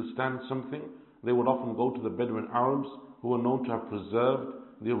didn't understand something, they would often go to the Bedouin Arabs who were known to have preserved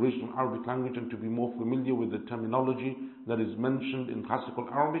the original Arabic language and to be more familiar with the terminology that is mentioned in classical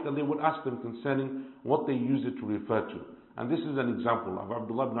Arabic, and they would ask them concerning what they use it to refer to. And this is an example of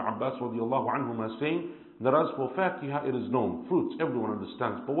Abdullah ibn Abbas radiallahu anhuma saying that as for fakiha, it is known, fruits, everyone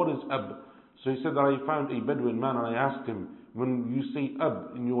understands. But what is ab? So he said that I found a Bedouin man and I asked him, when you say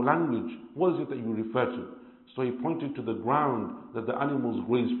ab in your language, what is it that you refer to? So he pointed to the ground that the animals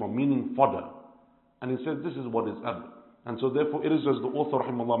graze from, meaning fodder. And he said, this is what is ab. And so therefore it is as the author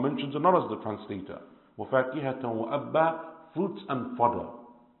rahimahullah mentions and not as the translator. وَفَاكِهَةً وَأَبَّا. Fruits and fodder.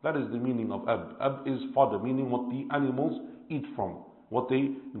 That is the meaning of ab. Ab is fodder, meaning what the animals eat from, what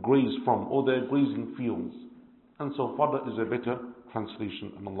they graze from, or their grazing fields. And so fodder is a better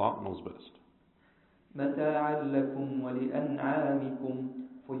translation, and Allah knows best. مَتَاعًا لَكُمْ وَلِأَنْعَامِكُمْ.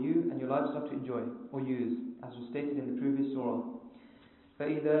 For you and your livestock to enjoy or use, as was stated in the previous surah.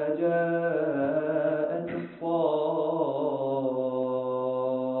 فَإِذَا جَاءَتِ الصَّاخَّةُ.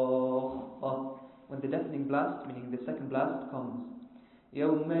 When the deafening blast, meaning the second blast, comes.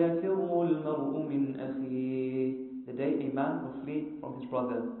 يَوْمَ يَفِرُّ الْمَرْءُ مِنْ أَخِيهِ. The day a man will flee from his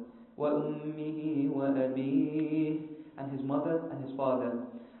brother. وَأُمِّهِ وَأَبِيهِ. And his mother and his father.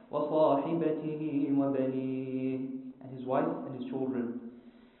 وَصَاحِبَتِهِ وَبَنِيهِ. And his wife and his children.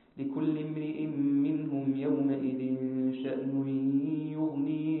 لِكُلِّ امْرِئٍ مِّنْهُمْ يَوْمَئِذٍ شَأْنٌ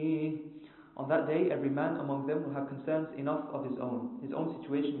يُغْنِيهِ. On that day, every man among them will have concerns enough of his own. His own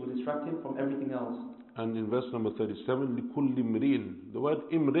situation will distract him from everything else. And in verse number 37, لِكُلِّ امْرِئٍ. The word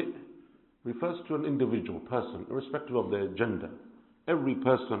imri' refers to an individual person, irrespective of their gender. Every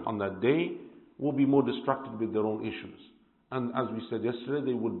person on that day will be more distracted with their own issues. And as we said yesterday,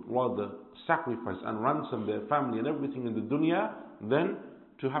 they would rather sacrifice and ransom their family and everything in the dunya than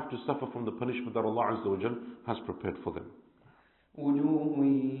to have to suffer from the punishment that Allah Azza wa Jal has prepared for them. وجوه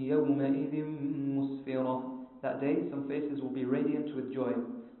يومئذ مسفرة. That day some faces will be radiant with joy.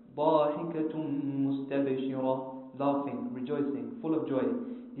 ضاحكة مستبشرة. Laughing, rejoicing, full of joy.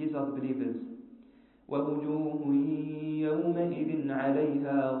 These are the believers. ووجوه يومئذ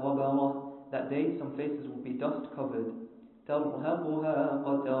عليها غبرة. That day some faces will be dust covered. ترهقها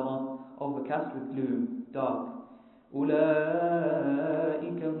قترة. Overcast with gloom, dark.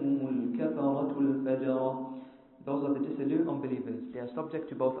 أولئك هم الكفرة الفجرة. Those are the dissolute unbelievers. They are subject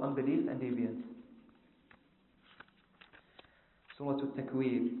to both unbelief and deviance. Surah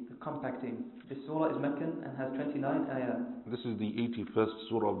Al-Takwir, the compacting. This surah is Meccan and has 29 ayat. This is the 81st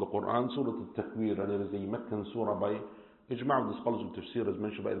surah of the Quran, Surah Al-Takwir, and it is a Meccan surah by Ijma' of the scholars of Tafsir, as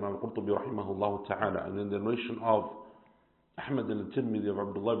mentioned by Imam Qurtubi rahimahullah ta'ala. And in the narration of Ahmad al-Tirmidhi of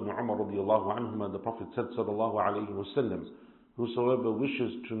Abdullah ibn Umar radiyallahu anhuma, the Prophet said sallallahu alayhi wa sallam, whosoever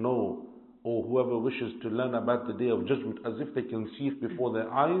wishes to know or whoever wishes to learn about the Day of Judgment as if they can see it before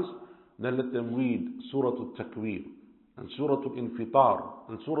their eyes, then let them read Surah Al-Takwir and Surah Al-Infitar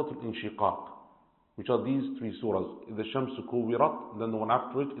and Surah Al-Inshiqaq, which are these three surahs. The Shamsu Kuwirat, then the one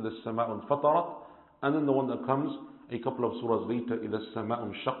after it, the Sama'un Fatarat, and then the one that comes a couple of surahs later, the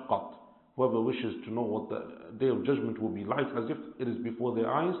Sama'un Shaqqat. Whoever wishes to know what the Day of Judgment will be like as if it is before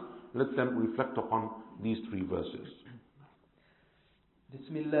their eyes, let them reflect upon these three verses.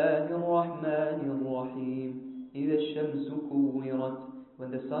 بسم الله الرحمن الرحيم. إذا الشمس كورت.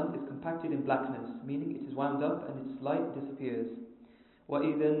 When the sun is compacted in blackness, meaning it is wound up and its light disappears.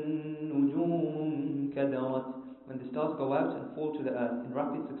 وإذا النجوم كدرت. When the stars go out and fall to the earth in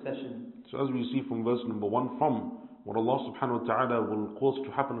rapid succession. So as we see from verse number 1, from what Allah subhanahu wa ta'ala will cause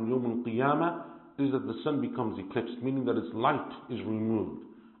to happen on Yawm al-Qiyamah is that the sun becomes eclipsed, meaning that its light is removed.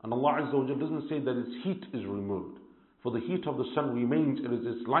 And Allah Azza wa Jalla doesn't say that its heat is removed. For the heat of the sun remains, it is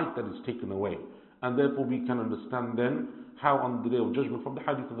its light that is taken away. And therefore we can understand then how on the Day of Judgment from the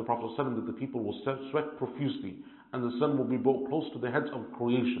hadith of the Prophet ﷺ that the people will sweat profusely and the sun will be brought close to the heads of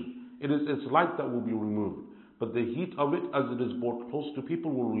creation. It is its light that will be removed. But the heat of it as it is brought close to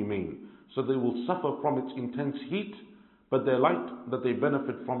people will remain. So they will suffer from its intense heat, but their light that they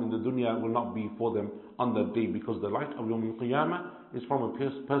benefit from in the dunya will not be for them on that day, because the light of Yawm al-Qiyamah is from a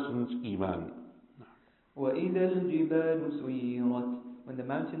person's iman. وَإِذَا الْجِبَالُ سُيِّرَتْ. When the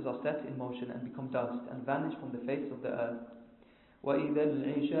mountains are set in motion and become dust and vanish from the face of the earth. وَإِذَا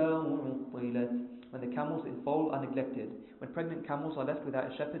الْعِشَارُ عُطِّلَتْ. When the camels in foal are neglected. When pregnant camels are left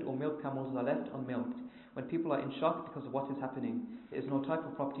without a shepherd, or milk camels are left unmilked. When people are in shock because of what is happening. There is no type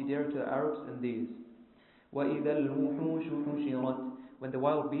of property dearer to the Arabs than these. وَإِذَا الْوُحُوشُ حُشِرَتْ. When the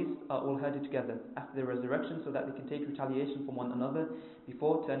wild beasts are all herded together after the resurrection, so that they can take retaliation from one another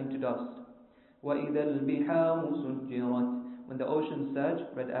before turning to dust. وَإِذَا الْبِحَارُ سُجِّرَتْ. When the oceans surge,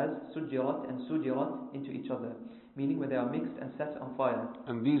 read as سُجِّرَتْ and سُجِرَتْ, into each other, meaning when they are mixed and set on fire.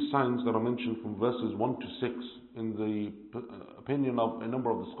 And these signs that are mentioned from verses 1 to 6, in the opinion of a number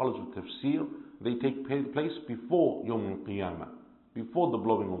of the scholars of Tafsir, they take place before Yawm al-Qiyamah, before the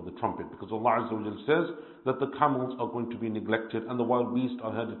blowing of the trumpet, because Allah Azza wa Jalla says that the camels are going to be neglected and the wild beasts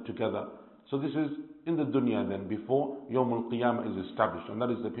are herded together. So this is in the dunya then, before Yawm al-Qiyamah is established. And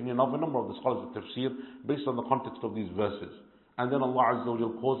that is the opinion of a number of the scholars of Tafsir based on the context of these verses. And then Allah Azza wa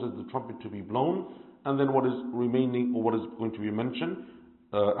Jalla causes the trumpet to be blown, and then what is remaining, or what is going to be mentioned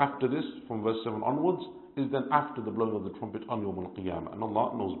after this, from verse 7 onwards, is then after the blowing of the trumpet on Yawm al-Qiyamah. And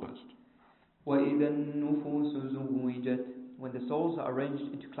Allah knows best. وَإِذَا النُّفُوسُ زُوِّجَتْ. When the souls are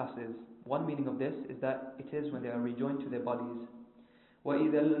arranged into classes. One meaning of this is that it is when they are rejoined to their bodies.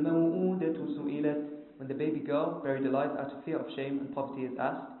 وَإِذَا الْمَوْءُودَةُ سُئِلَتْ. When the baby girl, buried alive out of fear of shame and poverty, is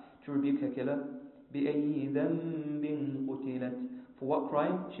asked to rebuke her killer. بِأَيِّ ذَنْبٍ قُتِلَتْ. For what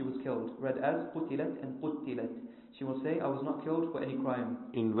crime she was killed. Read as قُتِلَتْ and قُتِلَتْ. She will say, I was not killed for any crime.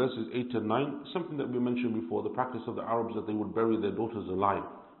 In verses 8 and 9, something that we mentioned before, the practice of the Arabs that they would bury their daughters alive.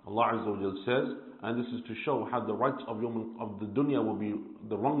 Allah Azza wa Jalla says, and this is to show how the rights of the dunya will be,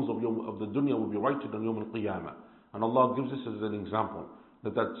 the wrongs of the dunya will be righted on Yawm al-Qiyamah. And Allah gives this as an example,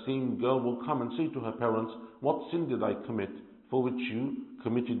 that same girl will come and say to her parents, what sin did I commit for which you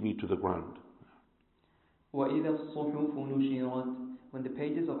committed me to the ground? وَإِذَا الصُّحُفُ نُشِرَتْ. When the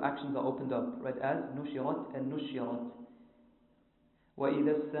pages of actions are opened up, read as نُشِرَتْ and نُشِرَتْ.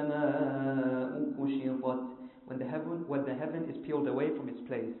 وَإِذَا السَّمَاءُ كُشِطَتْ. When the heaven is peeled away from its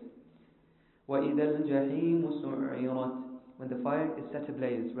place. وَإِذَا الْجَحِيمُ سُعِّرَتْ. When the fire is set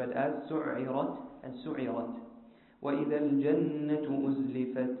ablaze, read as سُعِّرَتْ and سُعِّرَتْ. وَإِذَا الْجَنَّةُ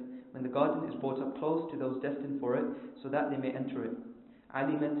أُزْلِفَتْ. When the garden is brought up close to those destined for it, so that they may enter it.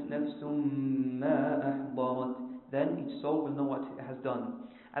 عَلِمَتْ نَفْسٌ مَا أَحْضَرَتْ. Then each soul will know what it has done.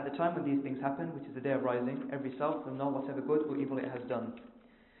 At the time when these things happen, which is the day of rising, every self will know whatever good or evil it has done.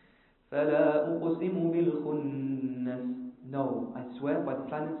 فَلَا أُقْسِمُ بِالْخُنَّسِ. No, I swear by the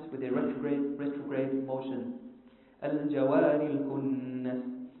planets with a retrograde motion. الْجَوَارِ الْكُنَّسِ.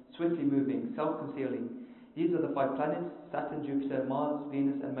 Swiftly moving, self-concealing. These are the 5 planets: Saturn, Jupiter, Mars,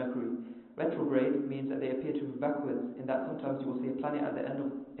 Venus and Mercury. Retrograde means that they appear to move backwards, in that sometimes you will see a planet at the end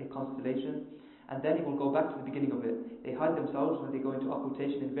of a constellation, and then it will go back to the beginning of it. They hide themselves when they go into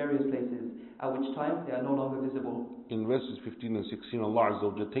occultation in various places, at which time they are no longer visible. In verses 15 and 16, Allah Azza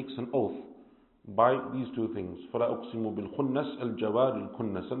wa Jalla takes an oath by these 2 things. فَلَا أُقْسِمُ بِالْخُنَّسِ الْجَوَارِ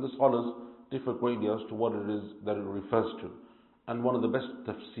الْكُنَّسِ. And the scholars differ greatly as to what it is that it refers to. And one of the best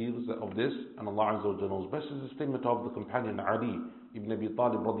tafsirs of this, and Allah Azza wa Jalla knows best, is the statement of the companion Ali ibn Abi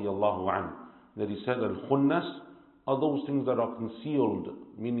Talib radiyallahu anhu, that he said, Al-Khunnas are those things that are concealed,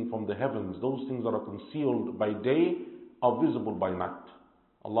 meaning from the heavens, those things that are concealed by day are visible by night.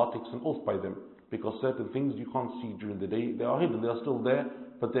 Allah takes an oath by them, because certain things you can't see during the day, they are hidden, they are still there,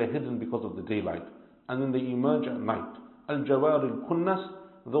 but they are hidden because of the daylight. And then they emerge at night. Al-Jawar al-Kunnas,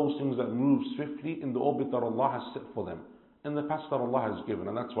 those things that move swiftly in the orbit that Allah has set for them, in the path that Allah has given.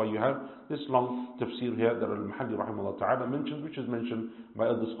 And that's why you have this long tafsir here that Al-Mahalli rahimahullah ta'ala mentions, which is mentioned by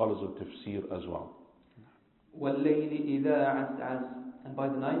other scholars of tafsir as well. وَاللَّيْلِ إِذَا عَسْعَسْ. And by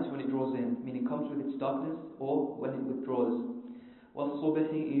the night when it draws in, meaning comes with its darkness, or when it withdraws.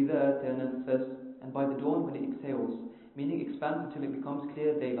 وَالصُّبْحِ إِذَا تَنَفَّسْ. And by the dawn when it exhales, meaning expands until it becomes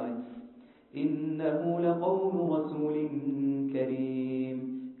clear daylight. إِنَّهُ لَقَوْلُ رَسُولٍ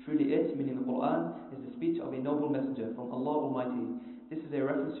كَرِيمٍ. Truly it, meaning the Quran, is the speech of a noble messenger from Allah Almighty. This is a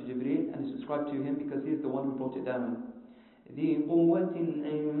reference to Jibreel and is ascribed to him because he is the one who brought it down. ذِي قُوَّةٍ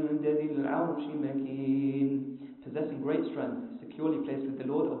عِنْدَ ذِي الْعَرْشِ مَكِينٍ. Possessing great strength, securely placed with the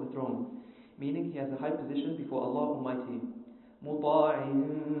Lord of the throne, meaning he has a high position before Allah Almighty. مُطَاعٍ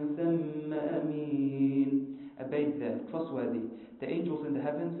ثَمَّ أَمِينٍ. Obeyed there, trustworthy. The angels in the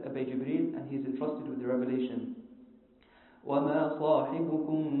heavens obey Jibreel and he is entrusted with the revelation. وَمَا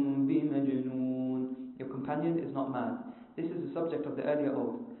صَاحِبُكُمْ بِمَجْنُونَ. Your companion is not mad. This is the subject of the earlier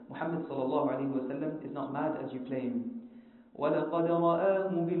oath. Muhammad sallallahu alaihi wasallam is not mad as you claim. وَلَقَدْ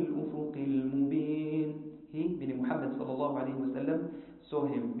رَآهُ بِالْأُفُقِ الْمُبِينِ. He, meaning Muhammad sallallahu alaihi wasallam, saw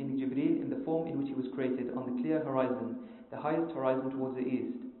him, meaning Jibreel, in the form in which he was created, on the clear horizon, the highest horizon towards the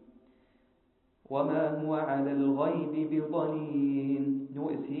east. وَمَا هُوَ عَلَى الْغَيْبِ بِضَنِينٍ.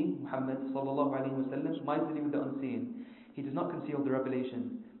 Nor is he, Muhammad sallallahu alaihi wasallam, miserly with the unseen. He does not conceal the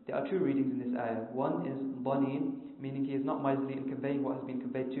revelation. There are 2 readings in this ayah. One is ضَنِين, meaning he is not miserly in conveying what has been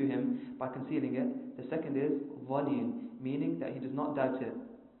conveyed to him by concealing it. The second is ظَنِين, meaning that he does not doubt it.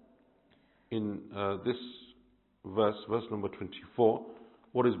 In this verse number 24,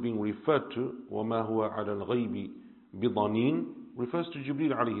 what is being referred to, وَمَا هُوَ عَلَى الْغَيْبِ بِضَنِينٍ, refers to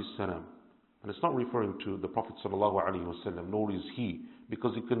Jibreel alayhi salam. And it's not referring to the Prophet sallallahu alaihi wasallam, nor is he,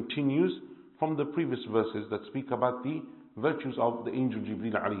 because it continues from the previous verses that speak about the virtues of the angel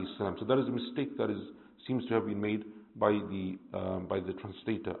Jibreel alayhi salam. So that is a mistake that seems to have been made by the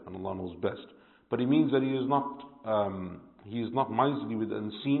translator, and Allah knows best. But it means that he is not miserly with the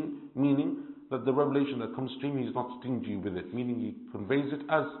unseen, meaning that the revelation that comes to him, he is not stingy with it, meaning he conveys it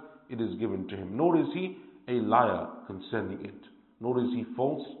as it is given to him. Nor is he a liar concerning it, nor is he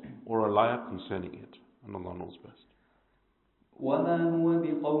false or a liar concerning it, and Allah knows best. وَمَا هُوَ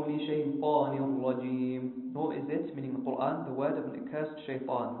بِقَوْلِ شَيْطَانٍ رَجِيمٍ. Nor is it, meaning the Quran, the word of an accursed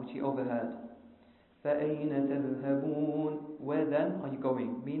shaitan, which he overheard. فَأَيْنَ تَذْهَبُونَ. Where then are you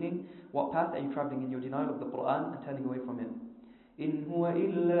going? Meaning, what path are you travelling in your denial of the Quran and turning away from it? إِنْ هُوَ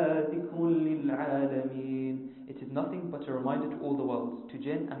إِلَّا ذِكْرٌ لِلْعَالَمِينَ. It is nothing but a reminder to all the worlds, to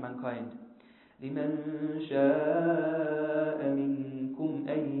jinn and mankind. لِمَنْ شَاءَ مِنْكُمْ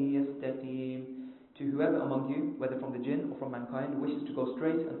أَنْ يَسْتَقِيمَ. To whoever among you, whether from the jinn or from mankind, wishes to go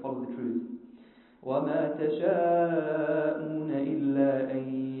straight and follow the truth. وَمَا تَشَاءُونَ إِلَّا أَن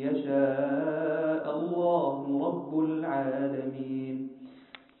يَشَاءَ اللَّهُ رَبُّ الْعَالَمِينَ.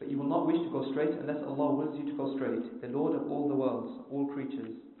 But you will not wish to go straight unless Allah wills you to go straight, the Lord of all the worlds, all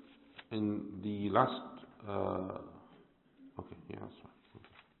creatures. In the last... okay, yeah, that's right.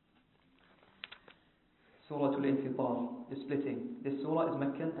 Surah Al-Infitar, the splitting. This surah is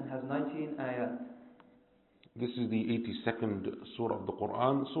Meccan and has 19 ayat. This is the 82nd surah of the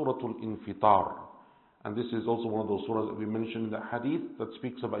Quran, Surah Al-Infitar. And this is also one of those surahs that we mentioned in the hadith that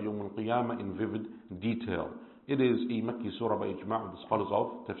speaks about Yawm al-Qiyamah in vivid detail. It is a Makki surah by ijma' of the scholars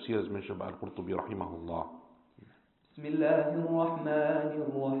of tafsir, as mentioned by Al-Qurtubi rahimahullah. بسم الله الرحمن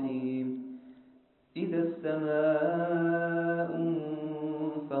الرحيم إذا السماء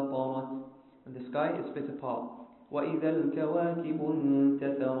انفطرت when the sky is split apart وإذا الكواكب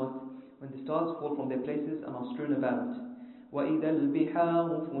انتثرت when the stars fall from their places and are strewn about وإذا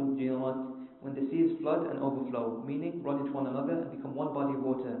البحار فجرت when the seas flood and overflow, meaning run into one another and become one body of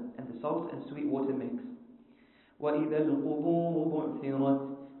water, and the salt and sweet water mix. وَإِذَا الْقُبُورُ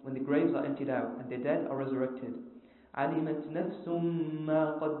بُعْثِرَتْ when the graves are emptied out and the dead are resurrected. عَلِمَتْ نَفْسٌ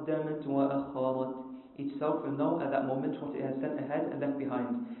مَا قَدَّمَتْ وَأَخَّرَتْ each self will know at that moment what it has sent ahead and left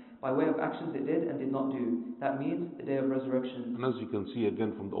behind, by way of actions it did and did not do. That means the day of resurrection. And as you can see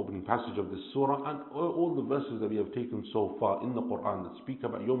again from the opening passage of this surah, and all the verses that we have taken so far in the Quran that speak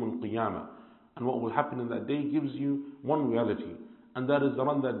about Yawm al-Qiyamah, and what will happen in that day gives you one reality, and that is that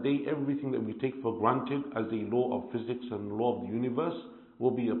on that day everything that we take for granted as a law of physics and law of the universe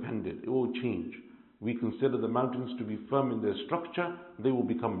will be appended, it will change. We consider the mountains to be firm in their structure, they will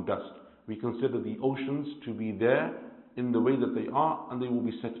become dust. We consider the oceans to be there in the way that they are, and they will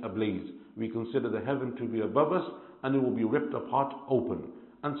be set ablaze. We consider the heaven to be above us, and it will be ripped apart open,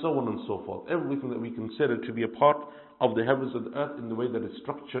 and so on and so forth. Everything that we consider to be a part of the heavens and the earth in the way that its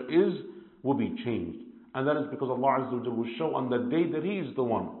structure is, will be changed. And that is because Allah Azza wa Jalla will show on that day that He is the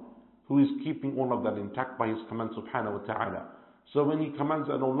one who is keeping all of that intact by His command subhanahu wa ta'ala. So when He commands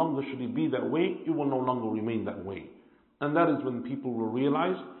that no longer should it be that way, it will no longer remain that way. And that is when people will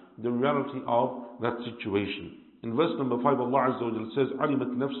realize the reality of that situation. In verse number 5, Allah Azza wa Jalla says,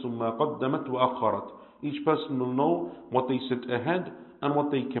 عَلِمَتْ نَفْسٌ مَا قَدَّمَتْ وَأَخَّرَتْ each person will know what they sent ahead and what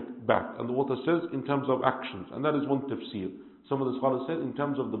they kept back. And the author says in terms of actions, and that is one tafsir. Some of the scholars said in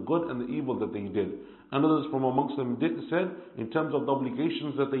terms of the good and the evil that they did. And others from amongst them said in terms of the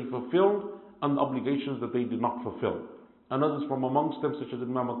obligations that they fulfilled and the obligations that they did not fulfill. And others from amongst them, such as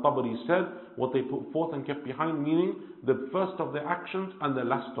Imam al-Tabari said, what they put forth and kept behind, meaning the first of their actions and the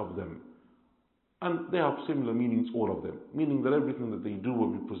last of them. And they have similar meanings, all of them. Meaning that everything that they do will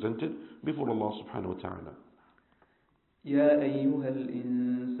be presented before Allah subhanahu wa ta'ala. يا أيها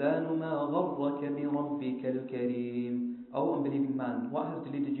الإنسان ما غرك بربك الكريم O unbelieving man, what has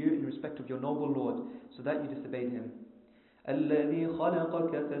deluded you in respect of your noble Lord, so that you disobeyed Him? الذي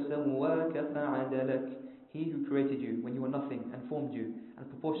خلقك فسواك فعدلك He who created you when you were nothing and formed you and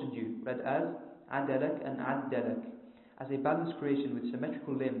proportioned you, read as عدلك and عدلك, as a balanced creation with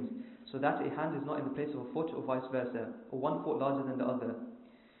symmetrical limbs, so that a hand is not in the place of a foot or vice versa, or one foot larger than the other.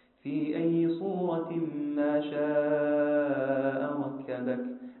 في أي صورة ما شاء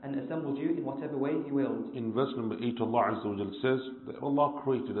ركبك and assembled you in whatever way He willed. In verse number 8, Allah Azza wa Jalla says that Allah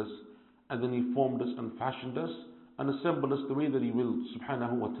created us and then He formed us and fashioned us and assembled us the way that He willed,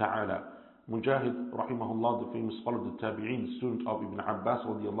 subhanahu wa ta'ala. Mujahid, rahimahullah, the famous scholar of the Tabi'een, student of Ibn Abbas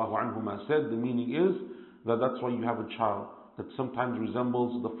radiallahu anhuma, said the meaning is that that's why you have a child that sometimes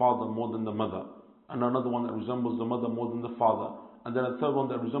resembles the father more than the mother, and another one that resembles the mother more than the father, and then a third one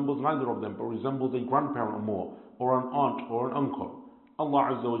that resembles neither of them but resembles a grandparent more, or an aunt or an uncle.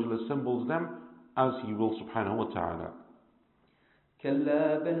 Allah Azza wa Jalla assembles them as He will, subhanahu wa ta'ala.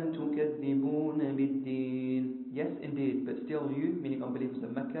 كلا بل تكذبون بالدين Yes, indeed, but still you, meaning unbelievers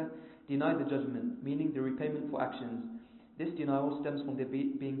of Mecca, deny the judgment, meaning the repayment for actions. This denial stems from their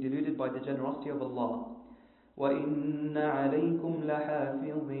being deluded by the generosity of Allah. وَإِنَّ عَلَيْكُمْ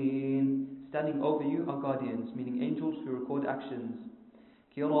لَحَافِظِينَ Standing over you are guardians, meaning angels who record actions.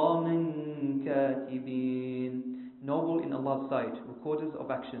 كِرَامًا كَاتِبِينَ Noble in Allah's sight, recorders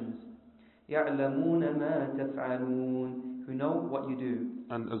of actions. يَعْلَمُونَ مَا تَفْعَلُونَ Who know what you do.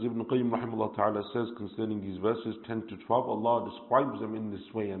 And as Ibn Qayyim rahimahullah ta'ala says concerning these verses 10 to 12, Allah describes them in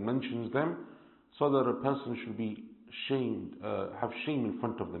this way and mentions them so that a person should be shamed, have shame in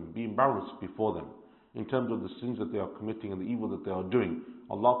front of them, be embarrassed before them in terms of the sins that they are committing and the evil that they are doing.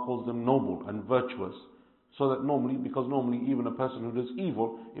 Allah calls them noble and virtuous, so that because normally even a person who does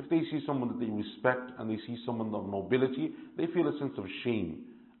evil, if they see someone that they respect and they see someone of nobility, they feel a sense of shame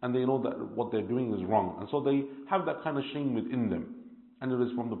and they know that what they're doing is wrong, and so they have that kind of shame within them. And it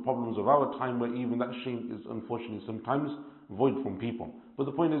is from the problems of our time where even that shame is unfortunately sometimes void from people. But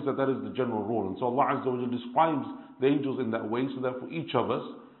the point is that is the general rule, and so Allah Azza wa Jalla describes the angels in that way, so that for each of us,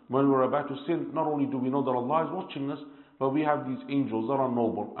 when we're about to sin, not only do we know that Allah is watching us, but we have these angels that are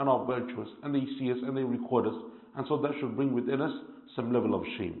noble and are virtuous, and they see us and they record us, and so that should bring within us some level of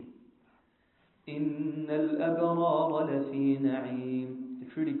shame. إِنَّ الْأَبْرَارَ لَفِي نَعِيمٍ The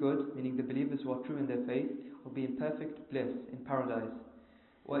truly good, meaning the believers who are true in their faith, will be in perfect bliss in paradise.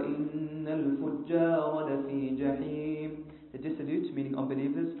 وَإِنَّ الْفُجَّارَ لَفِي جَحِيمٍ. The dissolute, meaning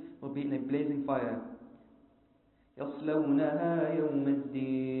unbelievers, will be in a blazing fire. يَصْلَوْنَهَا يَوْمَ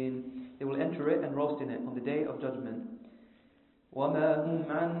الدِّينِ. They will enter it and roast in it on the day of judgment. وَمَا هُمْ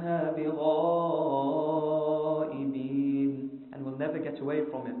عَنْهَا بِغَائِبِينَ. And will never get away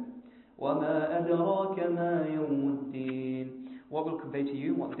from it. وَمَا أَدْرَاكَ مَا يَوْمُ الدِّينِ. What will convey to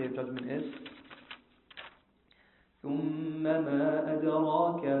you what the day of judgment is? ثُمَّ مَا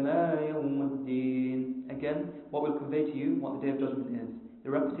أَدْرَاكَ مَا يَوْمُ الدِّينِ. Again, what will convey to you what the day of judgment is? The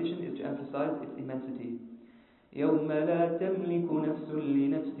repetition is to emphasize its immensity. يَوْمَ لَا تَمْلِكُ نَفْسٌ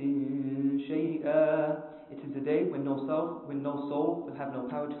لِنَفْسٍ شَيْئًا. It is the day when no soul will have no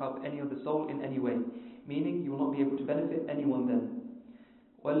power to help any other soul in any way, meaning you will not be able to benefit anyone then.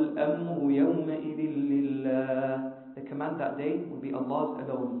 وَالْأَمْرُ يَوْمَئِذٍ لِلَّهِ. The command that day will be Allah's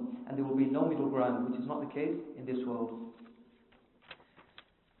alone, and there will be no middle ground, which is not the case in this world.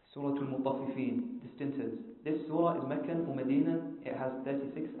 Surah Al-Mutaffifin, the stinters. This surah is Meccan or Medinan. It has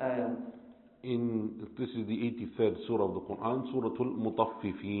 36 ayahs. This is the 83rd surah of the Quran, Surah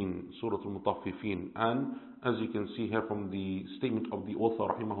Al-Mutaffifin, Surah Al-Mutaffifin. And as you can see here from the statement of the author,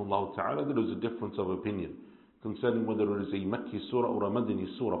 rahimahullah ta'ala, there is a difference of opinion concerning whether it is a Makki surah or a Madani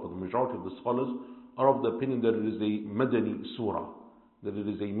surah. But the majority of the scholars are of the opinion that it is a Madani surah. That it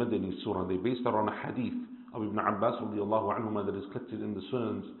is a Madani surah. They based it on a hadith of Ibn Abbas radiallahu anhuma that is collected in the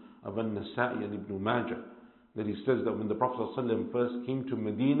Sunans of An-Nasa'i and Ibn Majah. That he says that when the Prophet ﷺ first came to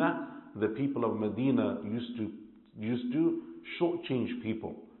Medina, the people of Medina used to shortchange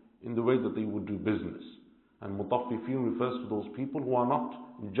people in the way that they would do business. And Mutaffifin refers to those people who are not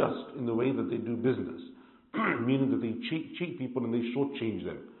just in the way that they do business, meaning that they cheat people and they shortchange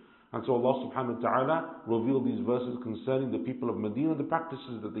them. And so Allah subhanahu wa ta'ala revealed these verses concerning the people of Medina, the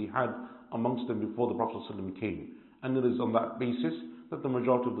practices that they had amongst them before the Prophet ﷺ came. And it is on that basis that the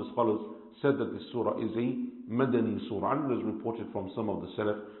majority of the scholars said that this surah is a Madani surah. And it is reported from some of the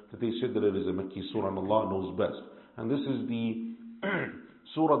Salaf that they said that it is a Makki surah and Allah knows best. And this is the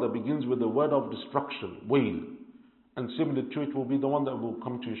surah that begins with the word of destruction, wail. And similar to it will be the one that will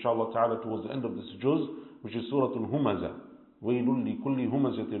come to inshallah ta'ala towards the end of this juz, which is Surah Al-Humaza. Wailul li kulli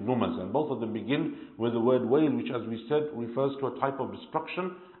humazatin lumaza. And both of them begin with the word wail, which as we said refers to a type of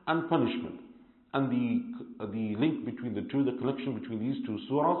destruction and punishment. And the link between the two, the connection between these two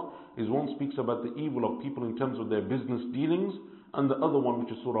surahs, is one speaks about the evil of people in terms of their business dealings, and the other one,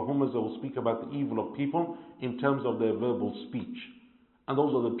 which is Surah Humaza, will speak about the evil of people in terms of their verbal speech. And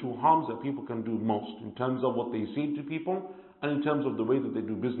those are the two harms that people can do most, in terms of what they say to people, and in terms of the way that they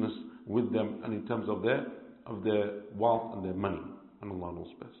do business with them, and in terms of their wealth and their money. And Allah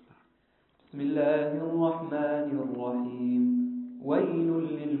knows best. Bismillahir-Rahmanir-Rahim. Wailul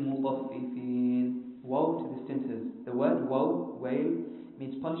lil-Mutaffifin. Woe to the stinters. The word woe, wail,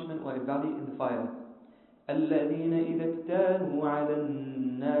 means punishment or a valley in the fire. الَّذِينَ إِذَا اكْتَالُوا عَلَى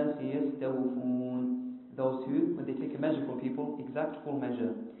النَّاسِ يَسْتَوْفُونَ. Those who, when they take a measure from people, exact full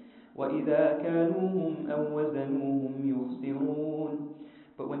measure. وَإِذَا كَالُوهُمْ أَوْ وَزَنُوهُمْ يُخْسِرُونَ.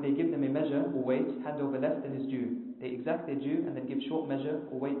 But when they give them a measure or weight, hand over less than is due. They exact their due and then give short measure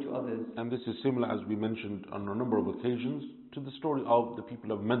or weight to others. And this is similar, as we mentioned on a number of occasions, to the story of the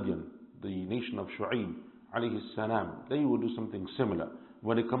people of Madian, the nation of Shu'aib alayhi salam. They will do something similar.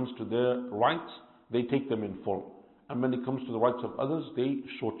 When it comes to their rights, they take them in full. And when it comes to the rights of others, they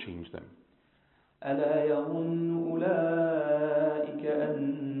shortchange them. أَلَا يَظُنُّ أُولَٰئِكَ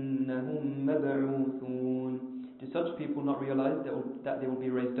أَنَّهُمْ مَبْعُوثُونَ. Do such people not realize that they will be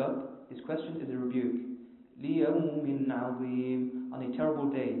raised up? This question is a rebuke. لِيَوْمٍ عَظِيمٍ. On a terrible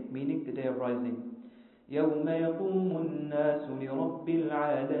day, meaning the day of rising. يَوْمَ يَقُومُ النَّاسُ لِرَبِّ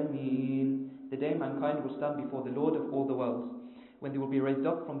الْعَالَمِينَ. The day mankind will stand before the Lord of all the worlds, when they will be raised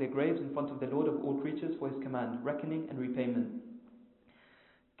up from their graves in front of the Lord of all creatures for His command, reckoning and repayment.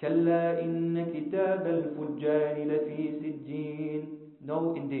 كَلَّا إِنَّ كِتَابَ الْفُجَّارِ لَفِي سِجِّينٍ.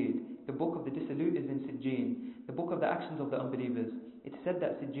 No, indeed, the book of the dissolute is in Sijjin, the book of the actions of the unbelievers. It is said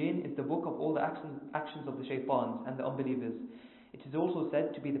that Sijjin is the book of all the actions of the shaitans and the unbelievers. It is also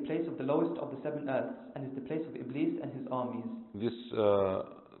said to be the place of the lowest of the seven earths, and is the place of Iblis and his armies. This,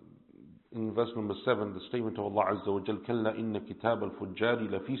 in verse number 7, the statement of Allah Azza wa Jal, كَلَّا إِنَّ كِتَابَ الْفُجَّارِ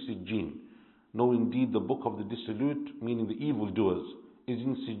لَفِي سِجِّينٍ. No, indeed, the book of the dissolute, meaning the evildoers, is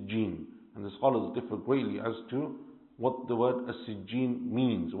in Sijjin. And the scholars differ greatly as to what the word as-Sijjin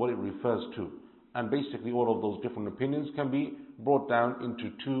means, what it refers to. And basically all of those different opinions can be brought down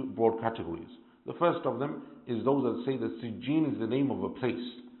into two broad categories. The first of them is those that say that Sijjin is the name of a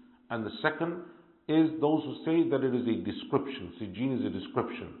place. And the second is those who say that it is a description. Sijjin is a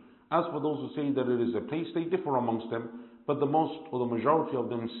description. As for those who say that it is a place, they differ amongst them. but the most or the majority of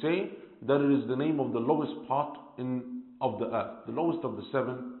them say that it is the name of the lowest part of the earth, the lowest of the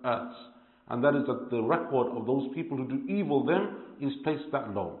 7 earths. And that is that the record of those people who do evil then is placed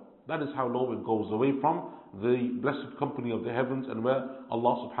that low. That is how low it goes, away from the blessed company of the heavens, and where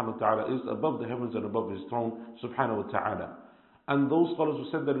Allah subhanahu wa ta'ala is above the heavens and above His throne subhanahu wa ta'ala. And those scholars who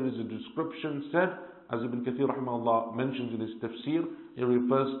said that it is a description said, as Ibn Kathir rahimahullah mentions in his tafsir, it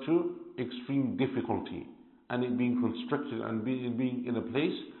refers to extreme difficulty and it being constricted and being in a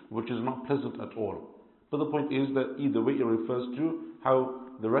place which is not pleasant at all. But the point is that either way it refers to how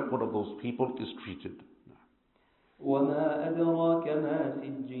the record of those people is treated. وَمَا أَدْرَاكَ مَا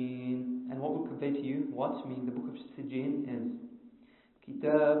سِجِّينٌ. And what will convey to you what, meaning the book of Sijjin, is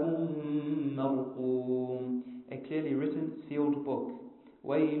كِتَابٌ مَرْقُومٌ, a clearly written, sealed book.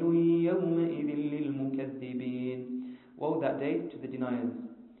 وَيْلٌ يَوْمَئِذٍ لِلْمُكَذِّبِينَ. Woe that day to the deniers.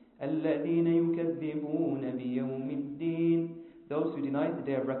 الَّذِينَ يُكَذِّبُونَ بِيَوْمِ الدِّينِ, those who deny the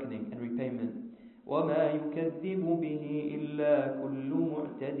day of reckoning and repayment. وَمَا يُكَذِّبُ بِهِ إِلَّا كُلُّ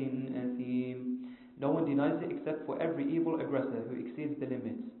مُعْتَدٍ أَثِيمٍ. No one denies it except for every evil aggressor who exceeds the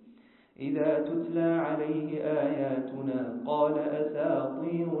limits. إِذَا تُتْلَى عَلَيْهِ آيَاتُنَا قَالَ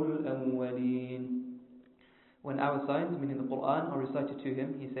أَسَاطِيرُ الْأَوَّلِينَ. When our signs, meaning the Quran, are recited to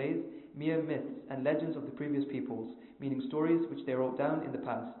him, he says, mere myths and legends of the previous peoples, meaning stories which they wrote down in the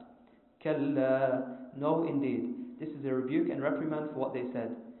past. كَلَّا, no indeed, this is a rebuke and reprimand for what they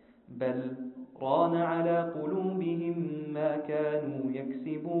said. بَلْ رَانَ عَلَى قُلُوبِهِمْ مَا كَانُوا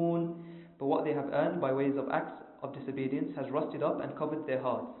يَكْسِبُونَ. But what they have earned by ways of acts of disobedience has rusted up and covered their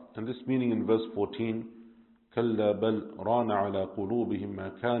hearts. And this meaning in verse 14, كَلَّا بَلْ رَانَ عَلَى قُلُوبِهِمْ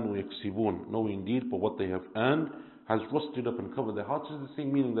مَا كَانُوا يَكْسِبُونَ. No indeed, but what they have earned has rusted up and covered their hearts. Is the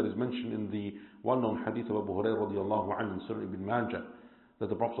same meaning that is mentioned in the well-known hadith of Abu Hurairah radiallahu anhu in Sunan Ibn Majah, that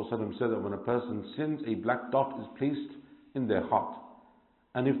the Prophet ﷺ said that when a person sins, a black dot is placed in their heart.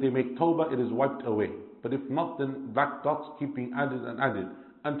 And if they make tawbah, it is wiped away. But if not, then black dots keep being added and added,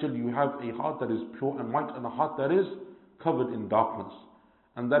 until you have a heart that is pure and white and a heart that is covered in darkness.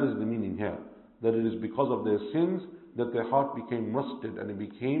 And that is the meaning here, that it is because of their sins that their heart became rusted and it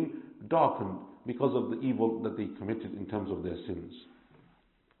became darkened because of the evil that they committed in terms of their sins.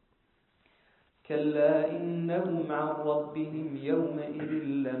 كَلَّا إِنَّهُمْ عَنْ رَبِّهِمْ يَوْمَئِذٍ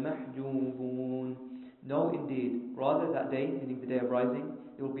لَمَحْجُوبُونَ. No indeed, rather that day, meaning the day of rising,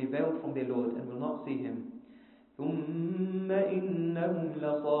 they will be veiled from their Lord and will not see Him. ثُمَّ إِنَّهُمْ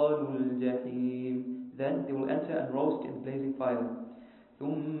لَصَالُو الْجَحِيمِ. Then they will enter and roast in the blazing fire.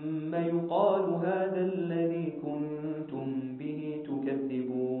 ثُمَّ يُقَالُ هَذَا الَّذِي كُنْتُمْ بِهِ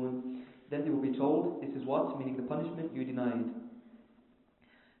تُكَذِّبُونَ. Then they will be told, this is what, meaning the punishment you denied.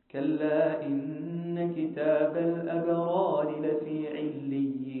 كَلَّا إِنَّ كِتَابَ الْأَبْرَارِ لَفِي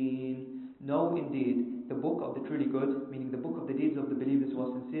عِلِّيِّينَ. No, indeed, the book of the truly good, meaning the book of the deeds of the believers who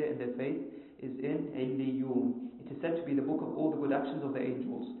are sincere in their faith, is in Illiyun. It is said to be the book of all the good actions of the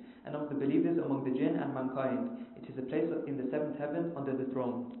angels, and of the believers among the jinn and mankind. It is a place in the 7th heaven under the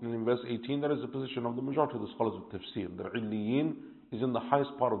throne. And in verse 18, that is the position of the majority of the scholars of tafsir. The Illiyin is in the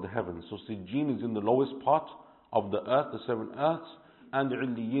highest part of the heavens. So Sijjin is in the lowest part of the earth, the 7 earths, and the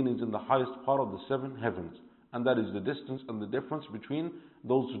Illiyin is in the highest part of the 7 heavens. And that is the distance and the difference between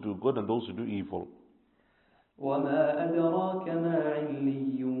those who do good and those who do evil. وَمَا أَدْرَاكَ مَا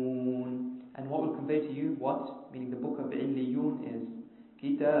عِلِّيُّونَ. And what will convey to you what, meaning the book of Illiyun, is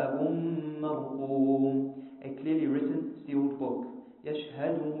كِتَابٌ مَرْقُومٌ, a clearly written, sealed book.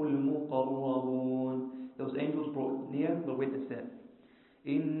 يَشْهَدُهُ الْمُقَرَّبُونَ. Those angels brought near will witness it.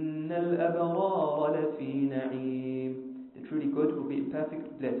 إِنَّ الْأَبْرَارَ لَفِي نَعِيمٍ. The truly good will be in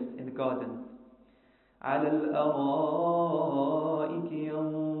perfect bliss in the garden. عَلَى الْأَرَائِكِ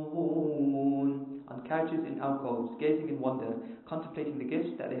يَنظُرُونَ. On couches in alcoves, gazing in wonder, contemplating the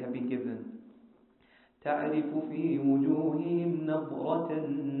gifts that they have been given. تَعْرِفُ فِي وُجُوهِهِمْ نَظْرَةَ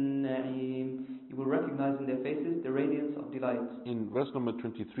النَّعِيمِ. You will recognize in their faces the radiance of delight. In verse number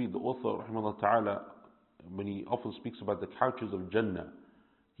 23, the author, rahimahullah ta'ala, when he often speaks about the couches of Jannah,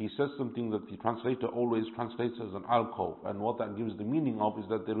 he says something that the translator always translates as an alcove. And what that gives the meaning of is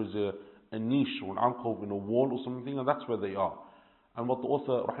that there is a niche or an alcove in a wall or something, and that's where they are. And what the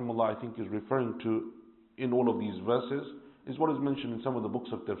author, rahimahullah, I think is referring to in all of these verses is what is mentioned in some of the books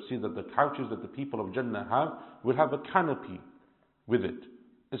of tafsir, that the couches that the people of Jannah have will have a canopy with it.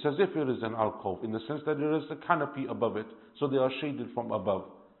 It's as if it is an alcove, in the sense that there is a canopy above it, so they are shaded from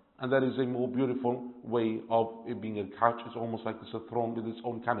above. And that is a more beautiful way of it being a couch. It's almost like it's a throne with its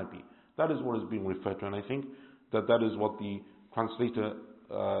own canopy. That is what is being referred to, and I think that that is what the translator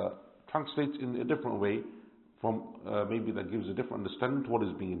translates in a different way, from maybe that gives a different understanding to what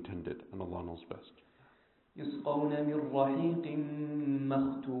is being intended, and Allah knows best. يسقون من رحيق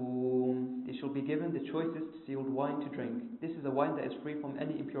مختوم. They shall be given the choicest sealed wine to drink. This is a wine that is free from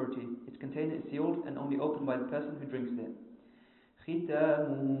any impurity. Its container is sealed and only opened by the person who drinks it.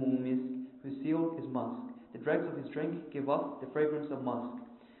 ختامه مسك, whose seal is musk. The dregs of his drink give off the fragrance of musk.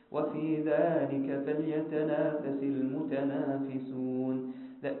 وفي ذلك فليتنافس المتنافسون.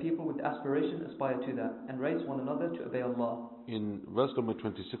 Let people with aspiration aspire to that and race one another to obey Allah. In verse number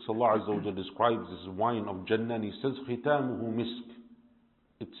 26, Allah Azza wa Jalla describes this wine of Jannah and He says, ختامه مسك.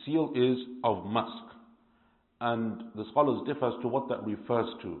 Its seal is of musk. And the scholars differ as to what that refers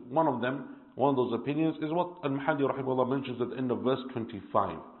to. One of those opinions is what Al-Mahdi rahimahullah mentions at the end of verse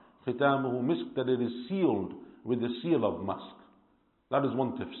 25. ختامه مسك, that it is sealed with the seal of musk. That is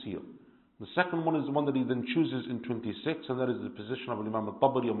one tafsir. The second one is the one that he then chooses in 26, and that is the position of Imam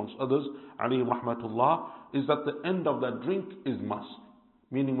al-Tabari amongst others, alayhi rahmatullah, is that the end of that drink is musk.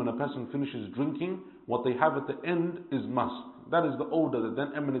 Meaning when a person finishes drinking, what they have at the end is musk. That is the odor that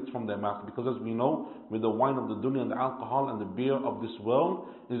then emanates from their mouth. Because as we know, with the wine of the dunya and the alcohol and the beer of this world,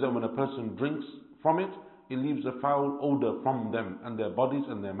 is that when a person drinks from it, it leaves a foul odor from them and their bodies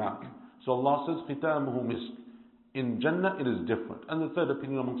and their mouth. So Allah says, ختامه مسك. In Jannah it is different. And the third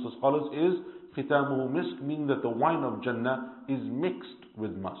opinion amongst the scholars is ختامه مسك, meaning that the wine of Jannah is mixed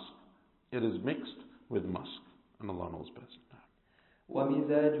with musk. It is mixed with musk. And Allah knows best.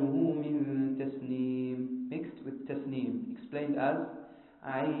 ومزاجه من تسنيم, mixed with tasneem, explained as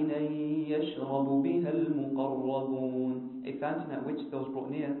عينا يشرب بها المقربون, a fountain at which those brought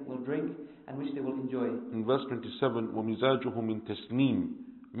near will drink and which they will enjoy. In verse 27, ومزاجه من تسنيم,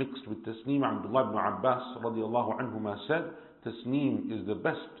 mixed with tasneem, Abdullah ibn Abbas radiallahu anhuma said, tasneem is the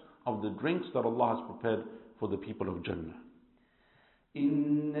best of the drinks that Allah has prepared for the people of Jannah.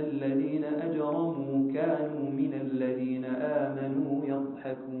 إن الذين أجرموا كانوا من الذين آمنوا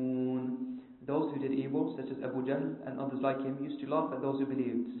يضحكون. Those who did evil, such as Abu Jahl and others like him, used to laugh at those who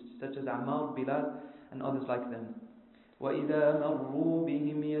believed, such as Ammar, Bilal and others like them. وإذا مروا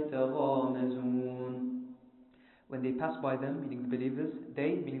بهم يتغامزون. When they passed by them, meaning the believers,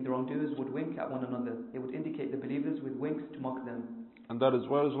 they, meaning the wrongdoers, would wink at one another. They would indicate the believers with winks to mock them. And that as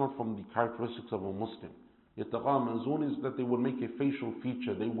well is not from the characteristics of a Muslim. Yataghamazun is that they would make a facial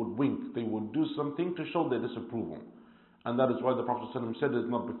feature, they would wink, they would do something to show their disapproval. And that is why the Prophet ﷺ said it is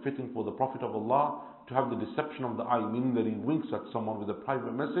not befitting for the Prophet of Allah to have the deception of the eye, meaning that he winks at someone with a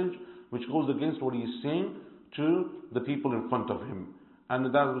private message which goes against what he is saying to the people in front of him. And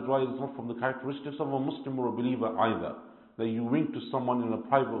that is why it is not from the characteristics of a Muslim or a believer either, that you wink to someone in a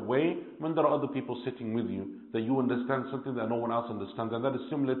private way when there are other people sitting with you, that you understand something that no one else understands. And that is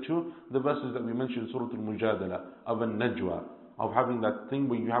similar to the verses that we mentioned in Surah Al-Mujadala of An-Najwa, of having that thing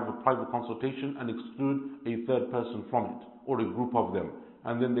where you have a private consultation and exclude a third person from it, or a group of them,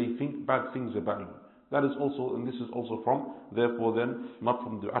 and then they think bad things about you. That is also, and this is also from, therefore then, not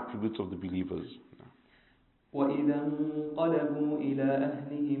from the attributes of the believers. وَإِذَا انقَلَبُوا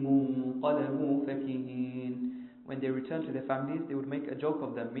إِلَىٰ أَهْلِهِمُ انقَلَبُوا فَكِهِينَ. When they returned to their families, they would make a joke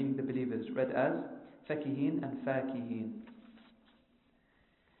of them, meaning the believers, read as فَكِهِينَ and فَاكِهِينَ.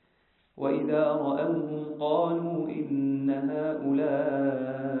 وَإِذَا رَأَوْهُمْ قَالُوا إِنَّ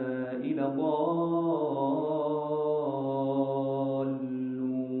هَؤُلَاءِ لَضَالُّونَ.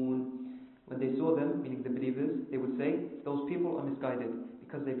 When they saw them, meaning the believers, they would say, those people are misguided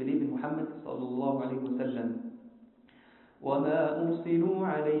because they believe in Muhammad sallallahu alayhi wa sallam. وَمَا أُرْسِلُوا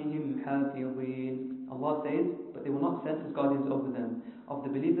عَلَيْهِمْ حَافِظِينَ. Allah says, but they were not sent as guardians over them, of the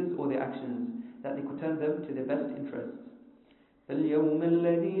believers or their actions, that they could turn them to their best interests. فَالْيَوْمَ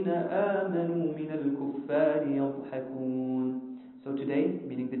الَّذِينَ آمَنُوا مِنَ الْكُفَّارِ يَضْحَكُونَ. So today,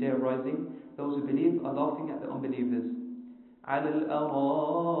 meaning the day of rising, those who believe are laughing at the unbelievers. عَلَى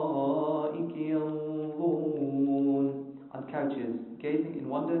الْأَرَائِكِ يَنظُرُونَ. On couches, gazing in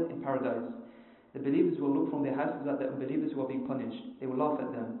wonder in paradise. The believers will look from their houses at the unbelievers who are being punished. They will laugh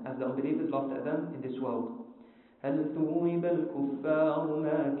at them, as the unbelievers laughed at them in this world. هَلْ ثُوِبَ الْكُفَّارُ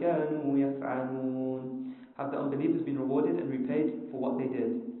مَا كَانُوا يَفْعَلُونَ. Have the unbelievers been rewarded and repaid for what they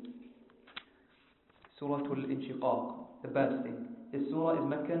did? Surah Al-Inshiqaq, the bursting. This surah is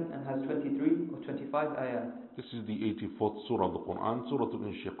Meccan and has 23 or 25 ayat. This is the 84th surah of the Quran, Surah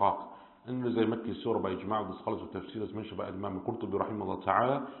Al-Inshiqaq. And it is a Meccan surah by Ijma' of the scholars of tafsir, as mentioned by Imam Al-Qurtubi rahimahullah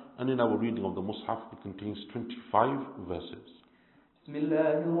ta'ala. And in our reading of the Mus'haf, it contains 25 verses. بسم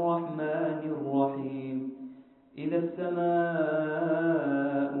الله الرحمن الرحيم. إذا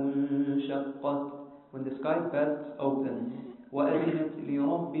السماء انشقت. When the sky bursts open. وأذنت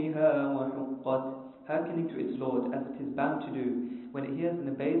لربها وحقت. Hearkening to its Lord as it is bound to do, when it hears and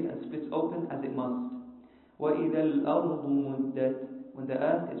obeys and splits open as it must. وإذا الأرض مدت. When the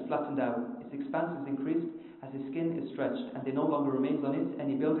earth is flattened out, its its expanse is increased as his skin is stretched, and there no longer remains on it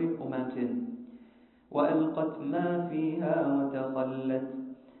any building or mountain. وَأَلْقَتْ مَا فِيهَا وَتَخَلَّتْ,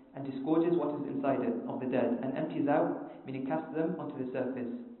 and disgorges what is inside it of the dead, and empties out, meaning casts them onto the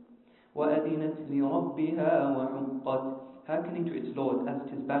surface. وَأَذِنَتْ لِرَبِّهَا وَحُقَّتْ, hearkening to its Lord as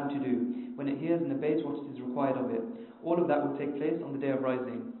it is bound to do, when it hears and obeys what is required of it. All of that will take place on the day of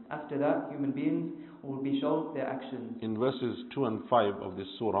rising. After that, human beings will be shown their actions. In verses 2 and 5 of this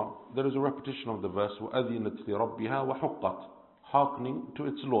surah, there is a repetition of the verse, وَأَذِنَتْ لِرَبِّهَا وَحُقَّتْ, hearkening to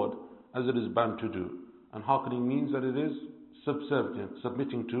its Lord as it is bound to do. And hearkening means that it is subservient,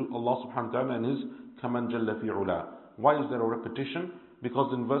 submitting to Allah subhanahu wa ta'ala and His command Jalla fi ula. Why is there a repetition?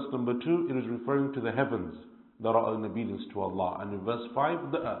 Because in verse number 2, it is referring to the heavens that are in obedience to Allah. And in verse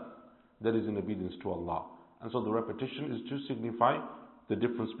 5, the earth that is in obedience to Allah. And so the repetition is to signify the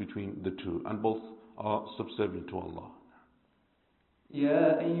difference between the two. And both are subservient to Allah.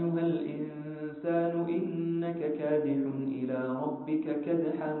 يا أيها الإنسان إنك كادح إلى ربك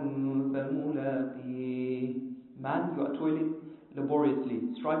كدحا فملاقيه. Man, you are toiling laboriously,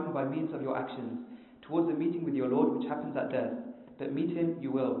 striving by means of your actions towards the meeting with your Lord which happens at death. But meet Him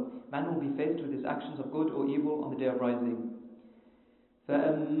you will. Man will be faced with his actions of good or evil on the day of rising.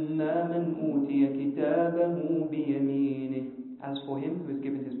 فَأَمَّا مَنْ أُوتِيَ كِتَابَهُ بِيَمِينِهِ, as for him who is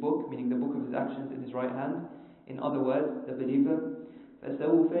given his book, meaning the book of his actions, in his right hand, in other words, the believer,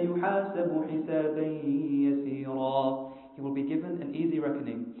 فَسَوْفَ يُحَاسَبُ حِسَابًا يَسِيرًا, he will be given an easy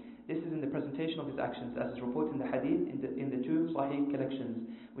reckoning. This is in the presentation of his actions, as is reported in the hadith in the two Sahih collections,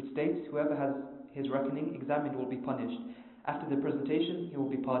 which states whoever has his reckoning examined will be punished. After the presentation, he will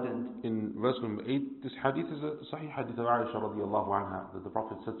be pardoned. In verse number 8, this hadith is a Sahih hadith of Aisha radiallahu anha, that the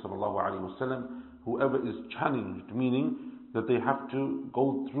Prophet said sallallahu alayhi wasallam, whoever is challenged, meaning that they have to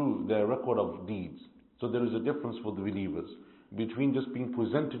go through their record of deeds. So there is a difference for the believers between just being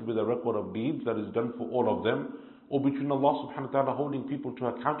presented with a record of deeds that is done for all of them, or between Allah subhanahu wa ta'ala holding people to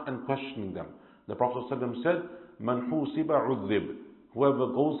account and questioning them. The Prophet ﷺ said, "Man husiba udhib," whoever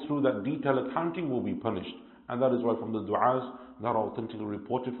goes through that detailed accounting will be punished. And that is why from the du'as that are authentically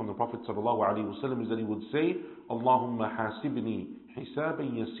reported from the Prophet ﷺ is that he would say, "Allahumma hasibni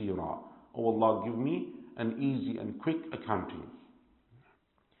hisaban yasira." Oh Allah, give me an easy and quick accounting.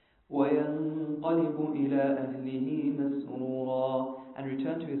 وَيَنْقَلِبُ إِلَىٰ أَهْلِهِ مَسْرُورًا, and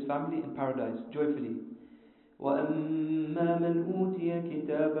return to his family in paradise joyfully. وَأَمَّا مَنْ أُوتِيَ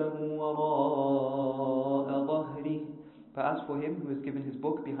كِتَابَهُ وَرَاءَ ظَهْرِهِ, but as for him who is given his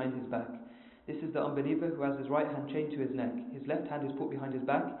book behind his back, this is the unbeliever who has his right hand chained to his neck, his left hand is put behind his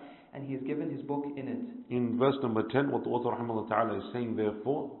back, and he is given his book in it. In verse number 10, what the author rahimahullah ta'ala is saying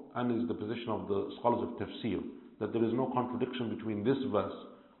therefore, and is the position of the scholars of tafsir, that there is no contradiction between this verse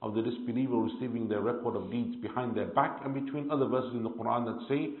of the disbeliever receiving their record of deeds behind their back, and between other verses in the Quran that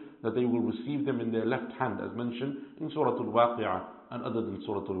say that they will receive them in their left hand, as mentioned in Surah Al-Waqi'ah and other than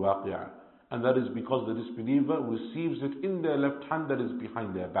Surah Al-Waqi'ah. And that is because the disbeliever receives it in their left hand that is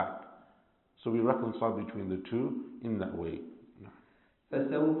behind their back. So we reconcile between the two in that way.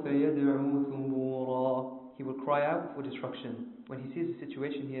 فَسَوْفَ يَدْعُو ثُبُورًا, he will cry out for destruction. When he sees the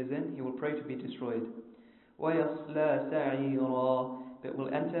situation he is in, he will pray to be destroyed. وَيَصْلَى سَعِيرًا, but will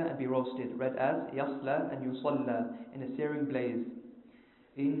enter and be roasted, read as يَصْلَى and يُصَلَّى, in a searing blaze.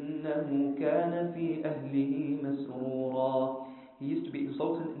 إِنَّهُ كَانَ فِي أَهْلِهِ مَسْرُورًا, he used to be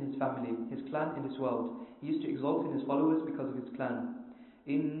exultant in his family, his clan in this world. He used to exult in his followers because of his clan.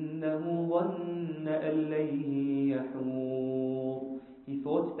 إِنَّهُ ظَنَّ أَن لَّن يَحُورَ, he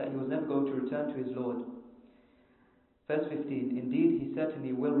thought that he was never going to return to his Lord. Verse 15, indeed he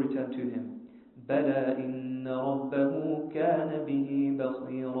certainly will return to him. بَلَى إِنَّ رَبَّهُ كَانَ بِهِ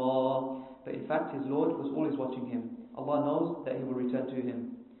بَصِيرًا, but in fact his Lord was always watching him. Allah knows that he will return to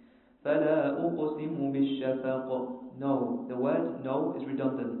him. فَلَا أُقْسِمُ بِالشَّفَقِ, no, the word no is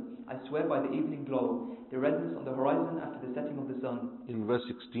redundant. I swear by the evening glow, the redness on the horizon after the setting of the sun. In verse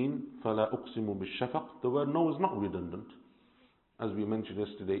 16, فَلَا أُقْسِمُ بِالشَّفَقِ, the word no is not redundant. As we mentioned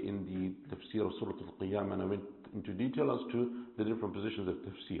yesterday in the tafsir of Surah Al-Qiyamah, and I went into detail as to the different positions of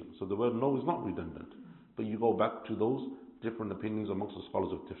tafsir. So the word no is not redundant. But you go back to those different opinions amongst the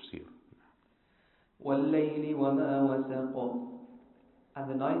scholars of tafsir. وَاللَّيْلِ وَمَا وَسَقَ, and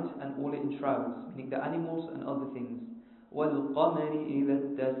the night and all it enshrouds, meaning the animals and other things. وَالْقَمَرِ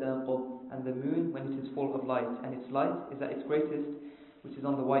إِذَا اتَّسَقَ, and the moon when it is full of light, and its light is at its greatest, which is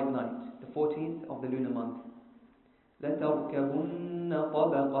on the white night, the 14th of the lunar month. لَتَرْكَبُنَّ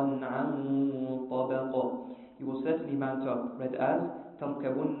طَبَقًا عَنْ طَبَقٍ, you will certainly mount up, read as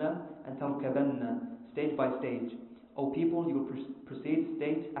تَرْكَبُنَّ and تَرْكَبَنَّ, stage by stage. O people, you will proceed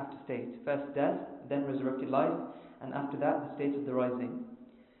state after state, first death, then resurrected life, and after that the state of the rising.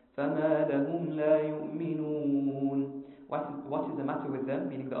 فما لهم لا يؤمنون. What is the matter with them,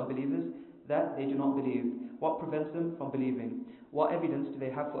 meaning the unbelievers? That they do not believe. What prevents them from believing? What evidence do they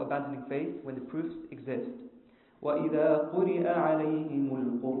have for abandoning faith when the proofs exist? وَإِذَا قُرِئَ عَلَيْهِمُ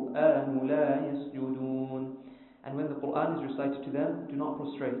الْقُرْآنُ لَا يَسْجُدُونَ. And when the Qur'an is recited to them, do not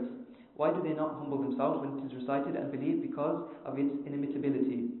prostrate. Why do they not humble themselves when it is recited and believe? Because of its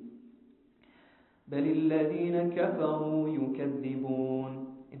inimitability. بَلِ الَّذِينَ كَفَرُوا يُكَذِّبُونَ.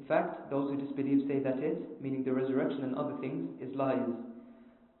 In fact, those who disbelieve say that it, meaning the resurrection and other things, is lies.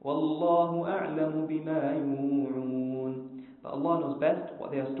 وَاللَّهُ أَعْلَمُ بِمَا يُوعُونَ. But Allah knows best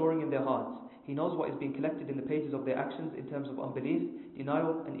what they are storing in their hearts. He knows what is being collected in the pages of their actions in terms of unbelief,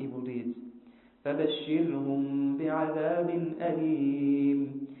 denial and evil deeds. فَبَشِّرْهُمْ بِعَذَابٍ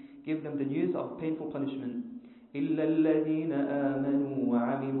أَلِيمٍ. Give them the news of painful punishment. إِلَّا الَّذِينَ آمَنُوا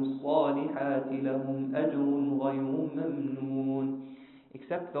وَعَمِلُوا الصَّالِحَاتِ لَهُمْ أَجْرٌ غَيْرُ مَمْنُونٍ.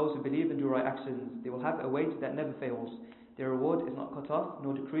 Except those who believe and do right actions, they will have a wage that never fails. Their reward is not cut off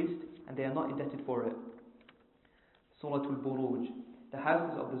nor decreased, and they are not indebted for it. Surah Al-Buruj, the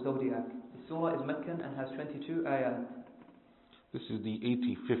houses of the zodiac. The surah is Meccan and has 22 ayat. This is the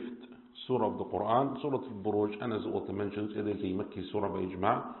 85th surah of the Quran, Surah Al-Buruj, and as the author mentions, it is a Makki surah by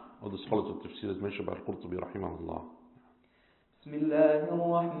ijma' of the scholars of tafsir, as mentioned by Al-Qurtubi rahimahullah. Bismillahir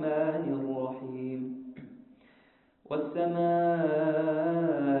Rahmanir Rahim. وَالسَّمَاءِ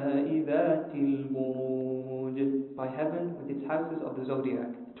ذَاتِ الْبُرُوجِ. By heaven with its houses of the zodiac,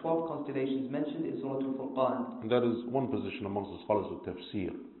 12 constellations mentioned in Surah Al-Furqan. And that is one position amongst the scholars of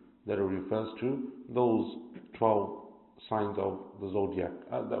tafsir, that it refers to those 12 signs of the zodiac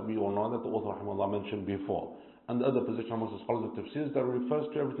that we all know, that the author rahimahullah mentioned before. And the other position amongst the scholars of tafsir is that it refers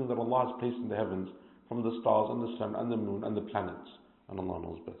to everything that Allah has placed in the heavens, from the stars and the sun and the moon and the planets. And Allah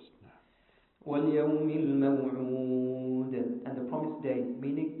knows best. وَالْيَوْمِ الْمَوْعُودِ. And the promised day,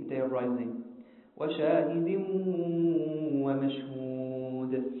 meaning the day of rising. وَشَاهِدٍ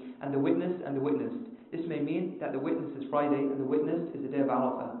وَمَشْهُودٍ. And the witness and the witnessed. This may mean that the witness is Friday and the witnessed is the day of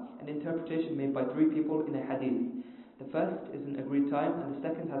Arafah. An interpretation made by 3 people in a hadith. The first is an agreed time, and the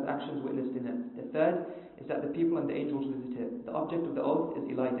second has actions witnessed in it. The third is that the people and the angels visit it. The object of the oath is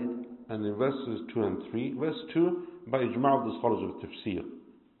elided. And in verses 2 and 3, verse 2, by ijma' of the scholars of tafsir,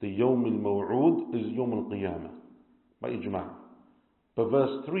 the Yawm al-Maw'ud is Yawm al-Qiyamah, by ijma'. But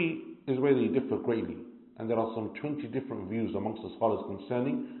verse 3 is where they differ greatly. And there are some 20 different views amongst the scholars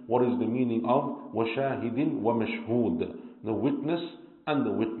concerning what is the meaning of وَشَاهِدٍ وَمَشْهُودٍ, the witness and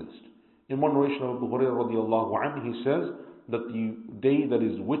the witnessed. In one narration of Abu Hurairah radiallahu anhu, he says that the day that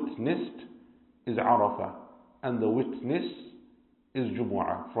is witnessed is Arafah, and the witness is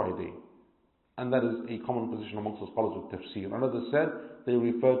Jumu'ah, Friday. And that is a common position amongst the scholars of tafsir. Another said they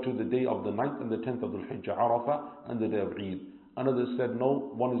refer to the day of the 9th and the 10th of the Hijjah, Arafah, and the day of Eid. Another said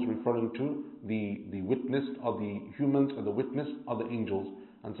no, one is referring to the witnessed are the humans and the witnessed are the angels.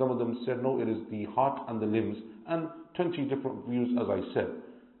 And some of them said no, it is the heart and the limbs. And 20 different views, as I said.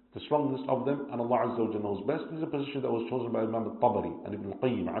 The strongest of them, and Allah Azza wa Jalla knows best, is a position that was chosen by Imam al-Tabari and Ibn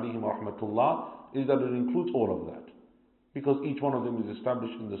al-Qayyim alayhim rahmatullah, is that it includes all of that. Because each one of them is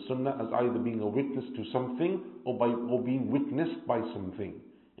established in the Sunnah as either being a witness to something or being witnessed by something,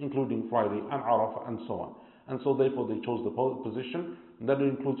 including Friday and Arafah and so on. And so therefore they chose the position that it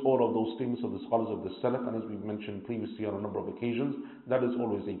includes all of those statements of the scholars of the Salaf, and as we've mentioned previously on a number of occasions, that is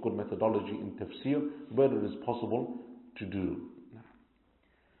always a good methodology in tafsir where it is possible to do.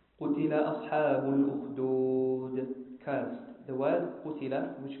 قُتِلَ أَصْحَابُ الْأُخْدُودِ. Cursed. The word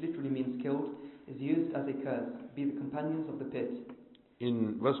قُتِلَ, which literally means killed, is used as a curse. Be the companions of the pit.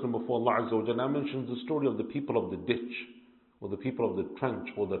 In verse number 4, Allah Azza wa Jalla mentions the story of the people of the ditch, or the people of the trench,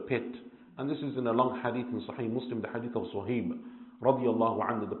 or the pit. And this is in a long hadith in Sahih Muslim, the hadith of Suhaib radiyallahu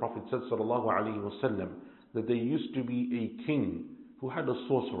anhu. The Prophet said sallallahu alayhi wa sallam that there used to be a king who had a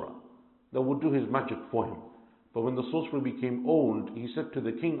sorcerer that would do his magic for him. But when the sorcerer became old, he said to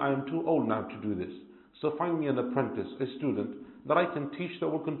the king, I am too old now to do this. So find me an apprentice, a student, that I can teach that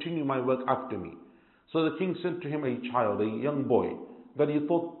will continue my work after me. So the king sent to him a child, a young boy, that he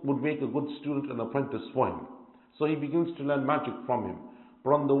thought would make a good student and apprentice for him. So he begins to learn magic from him.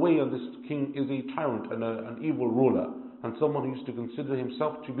 But on the way, this king is a tyrant and an evil ruler, and someone who used to consider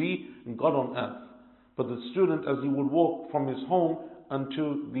himself to be God on earth. But the student, as he would walk from his home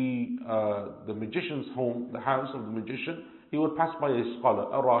unto the magician's home, the house of the magician, he would pass by a scholar,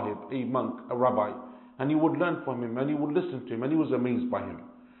 a rahib, a monk, a rabbi, and he would learn from him, and he would listen to him, and he was amazed by him.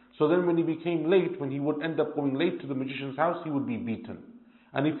 So then when he became late, when he would end up going late to the magician's house, he would be beaten.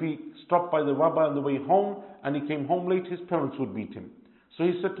 And if he stopped by the rabbi on the way home, and he came home late, his parents would beat him. So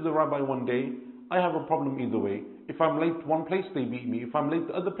he said to the rabbi one day, I have a problem either way. If I'm late to one place, they beat me. If I'm late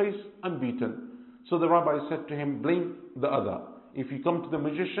to the other place, I'm beaten. So the rabbi said to him, blame the other. If you come to the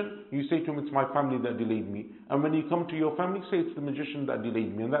magician, you say to him, it's my family that delayed me. And when you come to your family, say it's the magician that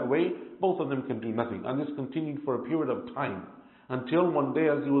delayed me. And that way, both of them can do nothing. And this continued for a period of time. Until one day,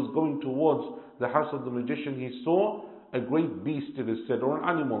 as he was going towards the house of the magician, he saw a great beast, it is said, or an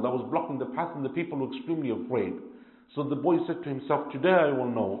animal that was blocking the path, and the people were extremely afraid. So the boy said to himself, today I will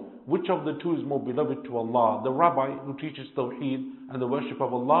know which of the two is more beloved to Allah, the rabbi who teaches Tawheed and the worship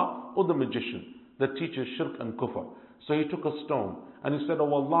of Allah, or the magician that teaches shirk and kufr. So he took a stone and he said,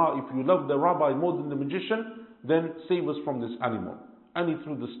 oh Allah, if you love the rabbi more than the magician, then save us from this animal. And he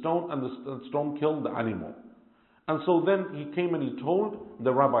threw the stone, and the stone killed the animal. And so then he came and he told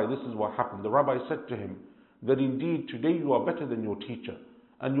the rabbi, this is what happened. The rabbi said to him that indeed today you are better than your teacher,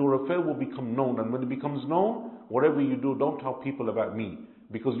 and your affair will become known. And when it becomes known, whatever you do, don't tell people about me,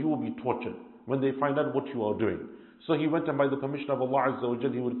 because you will be tortured when they find out what you are doing. So he went, and by the permission of Allah Azza wa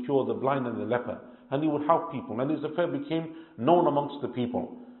Jal, he would cure the blind and the leper, and he would help people, and his affair became known amongst the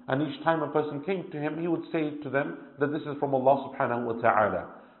people. And each time a person came to him, he would say to them that this is from Allah subhanahu wa ta'ala.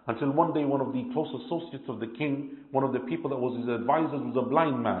 Until one day, one of the close associates of the king, one of the people that was his advisors, was a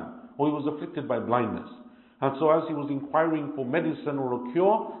blind man, or he was afflicted by blindness. And so as he was inquiring for medicine or a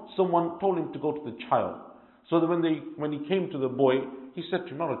cure, someone told him to go to the child. So that when he came to the boy, he said to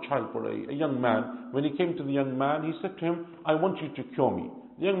him, not a child, but a young man. When he came to the young man, he said to him, I want you to cure me.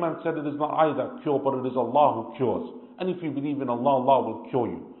 The young man said, it is not I that cure, but it is Allah who cures. And if you believe in Allah, Allah will cure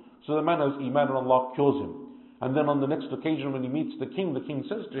you. So the man has Iman and Allah cures him. And then on the next occasion when he meets the king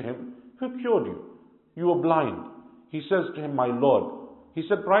says to him, who cured you? You were blind. He says to him, my Lord. He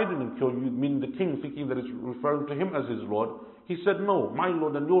said, but I didn't cure you, meaning the king, thinking that it's referring to him as his Lord. He said, no, my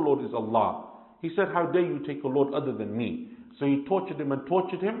Lord and your Lord is Allah. He said, how dare you take a Lord other than me? So he tortured him and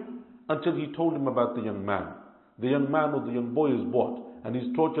tortured him until he told him about the young man. The young man or the young boy is brought, and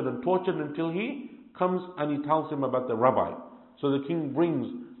he's tortured and tortured until he comes and he tells him about the rabbi. So the king brings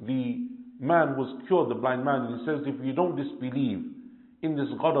the man who was cured, the blind man, and he says, if you don't disbelieve in this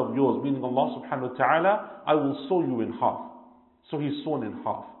God of yours, meaning Allah subhanahu wa ta'ala, I will saw you in half. So he's sawn in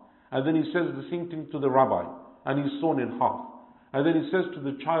half. And then he says the same thing to the rabbi, and he's sawn in half. And then he says to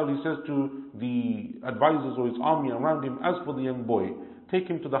the child, he says to the advisors or his army around him, as for the young boy, take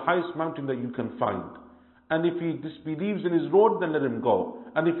him to the highest mountain that you can find. And if he disbelieves in his Lord, then let him go.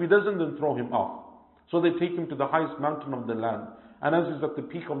 And if he doesn't, then throw him off. So they take him to the highest mountain of the land. And as he's at the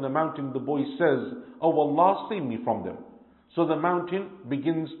peak of the mountain, the boy says, oh Allah, save me from them. So the mountain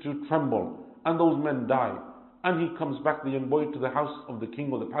begins to tremble, and those men die. And he comes back, the young boy, to the house of the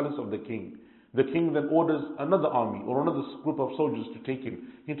king or the palace of the king. The king then orders another army or another group of soldiers to take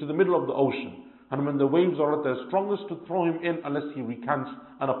him into the middle of the ocean. And when the waves are at their strongest, to throw him in unless he recants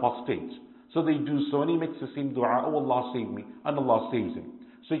and apostates. So they do so, and he makes the same dua, oh Allah save me, and Allah saves him.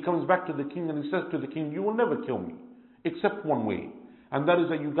 So he comes back to the king and he says to the king, you will never kill me, except one way. And that is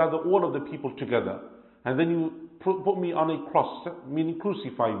that you gather all of the people together, and then you put me on a cross, meaning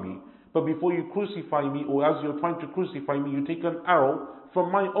crucify me. But before you crucify me, or as you're trying to crucify me, you take an arrow from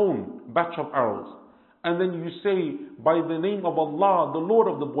my own batch of arrows. And then you say, by the name of Allah, the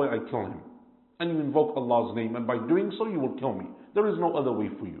Lord of the boy, I kill him. And you invoke Allah's name, and by doing so, you will kill me. There is no other way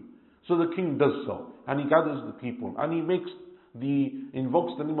for you. So the king does so, and he gathers the people, and he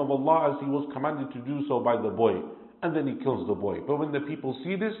invokes the name of Allah as he was commanded to do so by the boy. And then he kills the boy. But when the people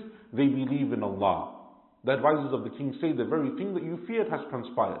see this, they believe in Allah. The advisors of the king say the very thing that you feared has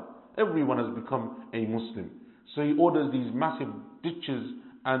transpired. Everyone has become a Muslim. So he orders these massive ditches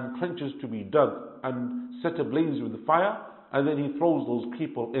and trenches to be dug and set ablaze with fire, and then he throws those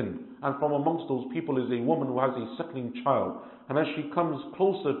people in. And from amongst those people is a woman who has a suckling child. And as she comes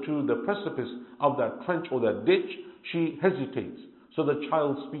closer to the precipice of that trench or that ditch, she hesitates. So the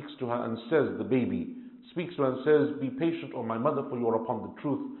child speaks to her and says, the baby speaks to her and says, be patient, O my mother, for you are upon the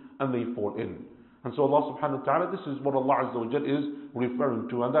truth. And they fall in. And so Allah subhanahu wa ta'ala, this is what Allah Azza wa Jal is referring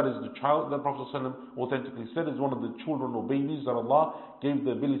to, and that is the child that Prophet ﷺ authentically said is one of the children or babies that Allah gave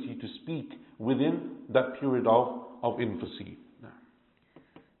the ability to speak within that period of infancy.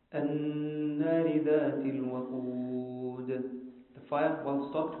 النار ذات الوقود, the fire well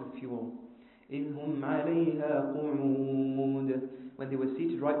stocked with fuel. إذ هم عليها قعود, when they were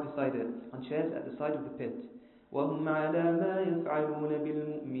seated right beside it, on chairs at the side of the pit. وهم على ما يفعلون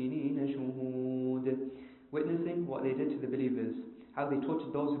بالمؤمنين شهود, witnessing what they did to the believers, how they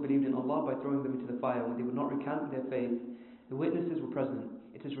tortured those who believed in Allah by throwing them into the fire when they would not recant their faith. The witnesses were present.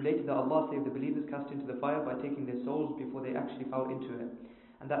 It is related that Allah saved the believers cast into the fire by taking their souls before they actually fell into it,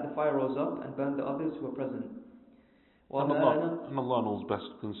 and that the fire rose up and burned the others who were present. And Allah knows best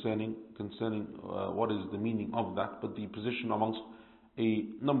concerning what is the meaning of that. But the position amongst a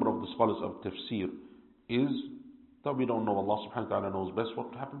number of the scholars of tafsir is that we don't know. Allah subhanahu wa ta'ala knows best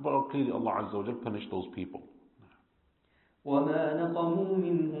what happened, but clearly Allah Azza wa Jal punished those people. وَمَا نَقَمُوا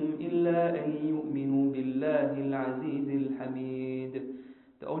مِنْهُمْ إِلَّا أَن يُؤْمِنُوا بِاللَّهِ الْعَزِيزِ الْحَمِيدِ.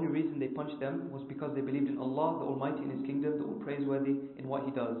 The only reason they punished them was because they believed in Allah, the Almighty, in His kingdom, the all-praiseworthy in what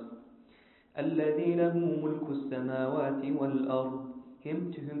He does. الَّذِي لَهُ مُلْكُ السَّمَاوَاتِ وَالْأَرْضِ.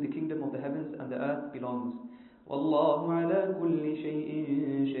 Him to whom the kingdom of the heavens and the earth belongs. وَاللَّهُ عَلَى كُلِّ شَيْءٍ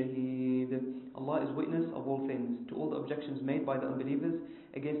شَهِيدٌ. Allah is witness of all things, to all the objections made by the unbelievers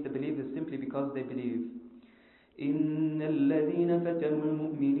against the believers simply because they believe. إن الذين فتنوا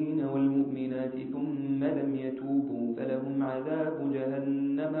المؤمنين والمؤمنات ثم لم يتوبوا فلهم عذاب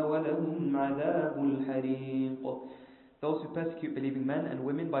جهنم ولهم عذاب الحريق. Those who persecute believing men and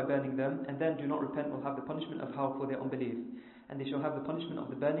women by burning them and then do not repent will have the punishment of hell for their unbelief, and they shall have the punishment of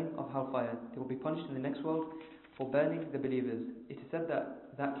the burning of hellfire. They will be punished in the next world for burning the believers. It is said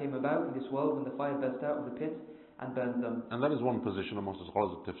that came about in this world when the fire burst out of the pit and burned them. And that is one position amongst the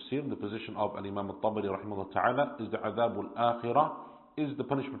scholars of tafsir. The position of Imam al-Tabari rahimahullah ta'ala is the adhab al-akhirah, is the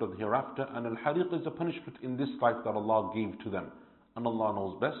punishment of the hereafter, and al-hariq is the punishment in this life that Allah gave to them. And Allah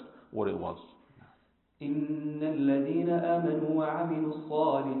knows best what it was. إن الذين آمنوا وعملوا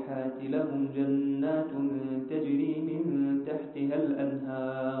الصالحات لهم جنات تجري من تحتها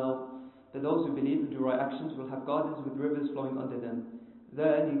الأنهار. That those who believe and do right actions will have gardens with rivers flowing under them.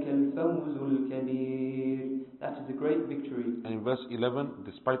 ذلك الفوز الكبير. That is a great victory. And in verse 11,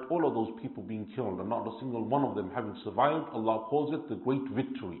 despite all of those people being killed and not a single one of them having survived, Allah calls it the great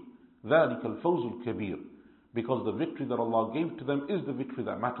victory. ذلك الفوز الكبير. Because the victory that Allah gave to them is the victory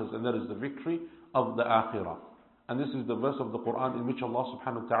that matters, and that is the victory of the akhirah. And this is the verse of the Quran in which Allah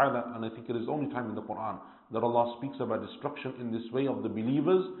subhanahu wa ta'ala, and I think it is the only time in the Quran that Allah speaks about destruction in this way of the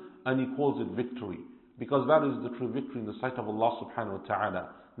believers, and He calls it victory. Because that is the true victory in the sight of Allah subhanahu wa ta'ala,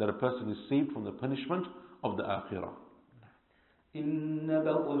 that a person is saved from the punishment of the akhirah. إِنَّ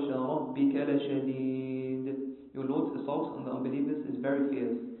بَطْشَ رَبِّكَ لَشَدِيدٌ. Your Lord's assault on the unbelievers is very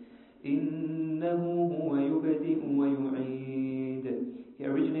fierce. إِنَّهُ هُوَ يُبْدِئُ وَيُعِيدُ. He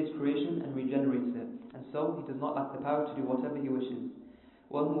originates creation and regenerates it, and so He does not lack the power to do whatever He wishes.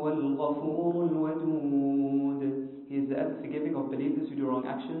 وَهُوَ الْغَفُورُ الْوَدُودُ. He is the ever forgiving of believers who do wrong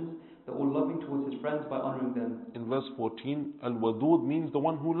actions, the all loving towards His friends by honoring them. In verse 14, Al-Wadud means the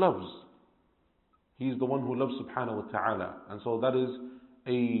one who loves. He is the one who loves subhanahu wa ta'ala. And so that is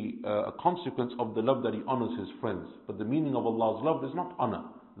a consequence of the love that He honors His friends. But the meaning of Allah's love is not honor.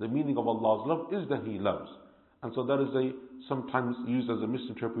 The meaning of Allah's love is that He loves. And so that is sometimes used as a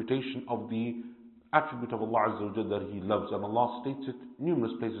misinterpretation of the attribute of Allah Azza wa Jalla that He loves. And Allah states it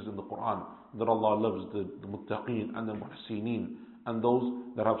numerous places in the Quran, that Allah loves the muttaqeen and the muhsineen and those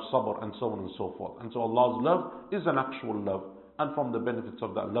that have sabr and so on and so forth. And so Allah's love is an actual love. And from the benefits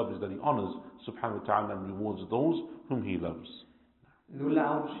of that love is that He honors subhanahu wa ta'ala and rewards those whom He loves. ذُو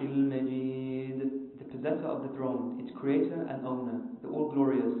الْعَرْشِ الْمَجِيدُ. The possessor of the throne, its creator and owner, the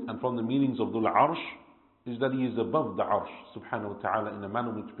all-glorious. And from the meanings of Dhul Arsh is that He is above the Arsh subhanahu wa ta'ala in a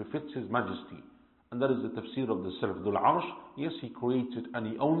manner which befits His majesty. And that is the tafsir of the self. Dhul Arsh, yes, He creates it and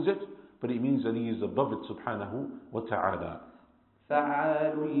He owns it, but it means that He is above it subhanahu wa ta'ala.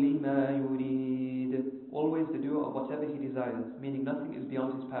 فَعَالٌ لِمَا يُرِيدُ. Always the doer of whatever He desires, meaning nothing is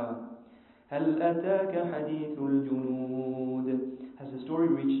beyond His power. هَلْ أَتَاكَ حَدِيثُ الْجُنُودِ. Has the story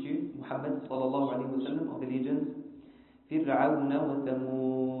reached you, Muhammad sallallahu alayhi wa sallam, of the legions? فِرْعَوْنَ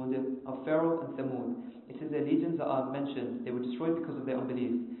وَثَمُودَ. Of Pharaoh and Thamud. It is their legions that are mentioned. They were destroyed because of their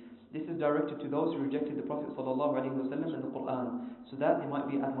unbelief. This is directed to those who rejected the Prophet sallallahu alayhi wa sallam and the Quran, so that they might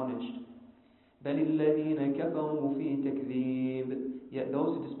be admonished. بَلِ الَّذِينَ كَفَرُوا فِي تَكْذِيبٍ. Yet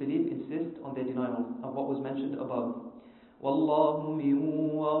those who disbelieve insist on their denial of what was mentioned above. وَاللَّهُ مِنْ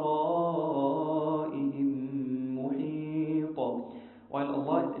وَرَائِهِمْ مُحِيطٌ. While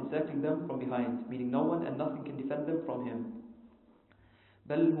Allah is encircling them from behind, meaning no one and nothing can defend them from Him.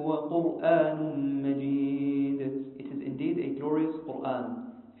 بَلْ هُوَ قُرْآنٌ مَجِيدٌ. It is indeed a glorious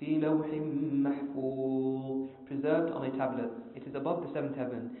Qur'an. فِي لَوْحٍ مَحْفُوظٍ. Preserved on a tablet. It is above the seventh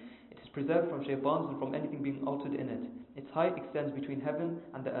heaven. It is preserved from shaitans and from anything being altered in it. Its height extends between heaven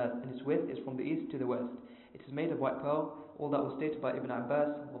and the earth, and its width is from the east to the west. It is made of white pearl. All that was stated by Ibn Abbas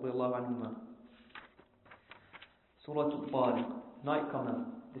radiyallahu anhuma. Surah Al-Tariq, Night Comer.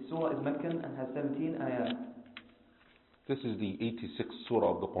 This surah is Meccan and has 17 ayat. This is the 86th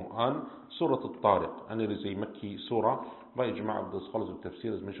surah of the Quran, Surah Al-Tariq, and it is a Makki surah by ijma' of the scholars of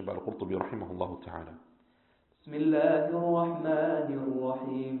tafsir, as mentioned by Al-Qurtubi rahimahullah ta'ala. بسم الله الرحمن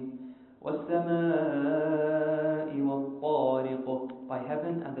الرحيم وَالسَّمَاءِ وَالطَّارِقِ, by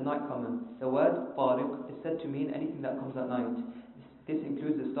heaven and the night comer. The word طارق is said to mean anything that comes at night. This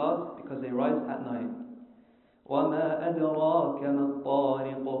includes the stars because they rise at night. وَمَا أَدْرَاكَ مَا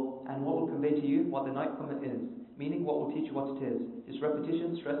الطَّارِقُ, and what will convey to you what the night comer is, meaning what will teach you what it is. This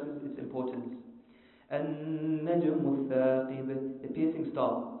repetition stresses its importance. النَّجْمُ الثَّاقِبُ, the piercing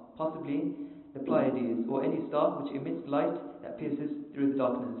star, possibly the Pleiades, or any star which emits light that pierces through the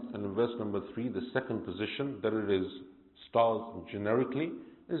darkness. And in verse number 3, the second position, that it is stars generically,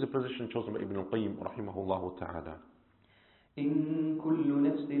 is a position chosen by Ibn al-Qayyim rahimahullah ta'ala. إِن كُلُّ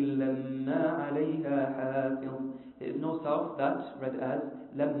نَفْسٍ لَمَّا عَلَيْهَا حَافِظٌ, there is no self that, read as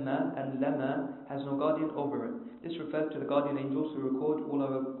lamma and lama, has no guardian over it. This refers to the guardian angels who record all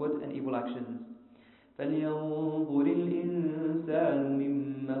our good and evil actions. فَلْيَنظُرِ الْإِنسَانُ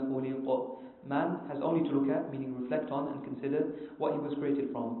مِمَّا خُلِقَ, man has only to look at, meaning reflect on and consider what he was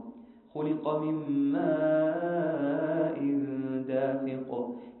created from. خُلِقَ مِن مَّاءٍ دَافِقٍ,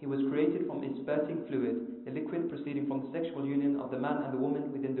 he was created from a spurting fluid, the liquid proceeding from the sexual union of the man and the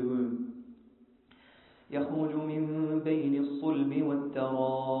woman within the womb. يَخْرُجُ مِن بَيْنِ الصُّلْبِ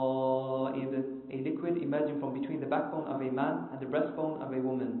وَالتَّرَائِبِ, a liquid emerging from between the backbone of a man and the breastbone of a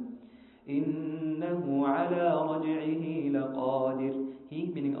woman. إِنَّهُ عَلَى رَجْعِهِ لَقَادِرٌ, he,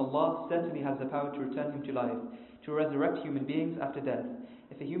 meaning Allah, certainly has the power to return him to life, to resurrect human beings after death.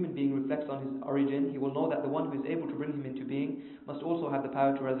 If a human being reflects on his origin, he will know that the one who is able to bring him into being must also have the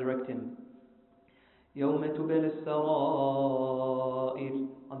power to resurrect him. يَوْمَ تُبْلَى السَّرَائِرُ,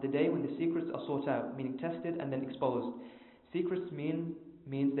 on the day when the secrets are sought out, meaning tested and then exposed. Secrets means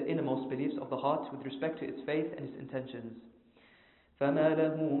the innermost beliefs of the heart with respect to its faith and its intentions. فَمَا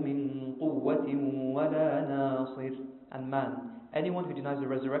لَهُ مِن قُوَّةٍ وَلَا نَاصِرٍ, and man, anyone who denies the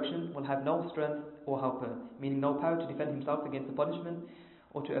resurrection will have no strength or helper, meaning no power to defend himself against the punishment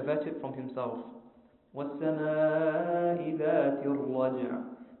or to avert it from himself. وَالسَّمَاءِ ذَاتِ الرَّجْعِ,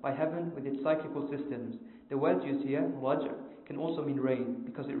 by heaven with its cyclical systems. The word used here, raj', can also mean rain,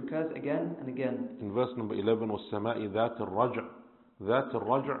 because it recurs again and again. In verse number 11, وَالسَّمَاءِ ذَاتِ الرَّجْعِ, ذات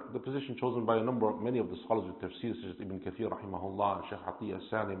الرجع, the position chosen by many of the scholars of tafsir, such as Ibn Kathir rahimahullah, Shaykh Atiyah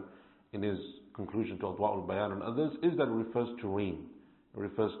Salim in his conclusion to Adwa al-Bayan and others, is that it refers to rain. It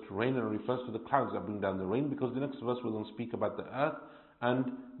refers to rain and it refers to the clouds that bring down the rain, because the next verse will then speak about the earth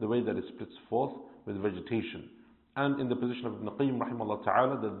and the way that it splits forth with vegetation. And in the position of Ibn Qayyim rahimahullah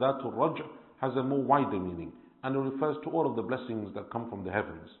ta'ala, that Dhatul Raj' has a more wider meaning, and it refers to all of the blessings that come from the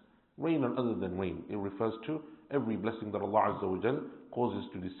heavens. Rain and other than rain. It refers to every blessing that Allah Azza wa Jal causes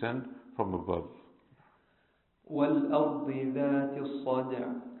to descend from above. وَالْأَرْضِ ذَاتِ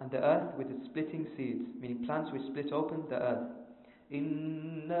الصَّدْعِ, and the earth with its splitting seeds, meaning plants which split open the earth.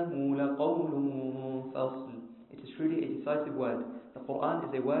 إِنَّهُ لَقَوْلٌ فَصْلٌ, it is truly a decisive word. The Quran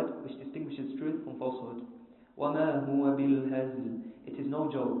is a word which distinguishes truth from falsehood. وَمَا هُوَ بِالْهَزْلِ, it is no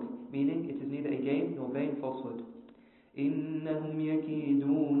joke, meaning it is neither a game nor vain falsehood. إِنَّهُمْ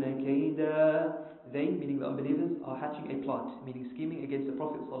يَكِيدُونَ كَيْدًا, they, meaning the unbelievers, are hatching a plot, meaning scheming against the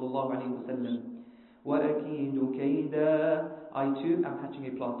Prophet ﷺ. وَأَكِيدُ كَيْدًا, I too am hatching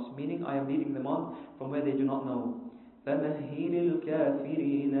a plot, meaning I am leading them on from where they do not know. فَمَهِّلِ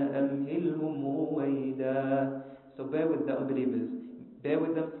الْكَافِرِينَ أَمْهِلْهُمْ رُوَيْدًا, so bear with the unbelievers, bear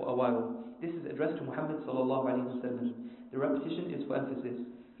with them for a while. This is addressed to Muhammad ﷺ. The repetition is for emphasis.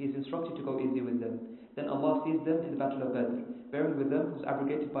 He is instructed to go easy with them. Then Allah seized them in the battle of Badr. Bearing with them was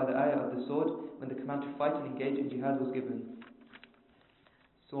abrogated by the ayah of the sword when the command to fight and engage in jihad was given.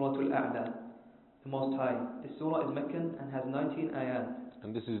 Surah Al-A'la, the Most High. This surah is Meccan and has 19 ayat.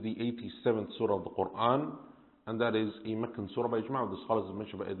 And this is the 87th surah of the Quran, and that is a Meccan surah by ijma' of the scholars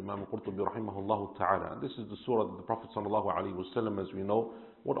mentioned by Imam Qurtubi rahimahullah ta'ala. And this is the surah that the Prophet sallallahu alaihi wasallam, as we know,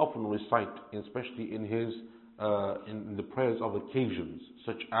 would often recite, especially in his in the prayers of occasions,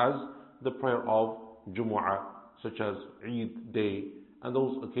 such as the prayer of Jumu'ah, such as Eid Day, and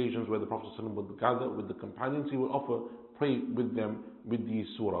those occasions where the Prophet ﷺ would gather with the companions. He would offer, pray with them with these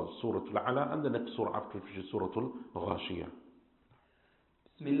surahs, Surah Al-A'la and the next surah after, which is Surah Al-Ghashiyah.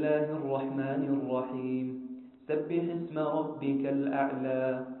 Bismillahir Rahmanir Rahim. Sabbih isma rabbikal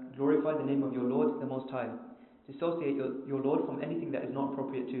a'la. Glorify the name of your Lord, the Most High. Dissociate your Lord from anything that is not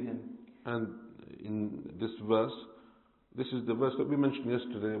appropriate to Him. And in this verse, this is the verse that we mentioned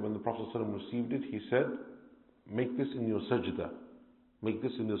yesterday when the Prophet ﷺ received it. He said, make this in your sajda. Make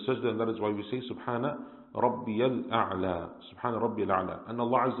this in your sajda, and that is why we say, Subhana Rabbiyal A'la. Subhana Rabbiyal A'la. And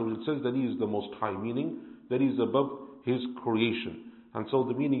Allah Azza wa Jalla says that He is the Most High, meaning that He is above His creation. And so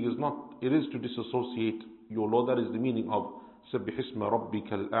the meaning is not, it is to disassociate your Lord. That is the meaning of Sabbih isma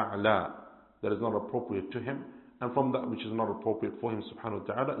Rabbikal A'la. That is not appropriate to Him. And from that which is not appropriate for him subhanahu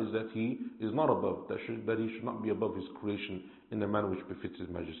wa ta'ala is that he is not above, that he should not be above his creation in a manner which befits his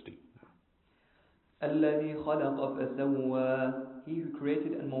majesty. الذي خلق فسوى. He who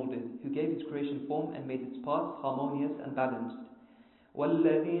created and molded, who gave his creation form and made its parts harmonious and balanced.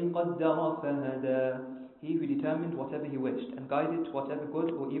 والذي قدر فهدى. He who determined whatever he wished and guided to whatever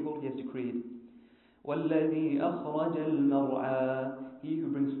good or evil he has decreed. وَالَّذِي أَخْرَجَ الْمَرْعَى. He who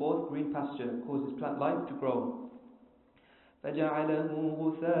brings forth green pasture, causes plant life to grow. فَجَعَلَهُ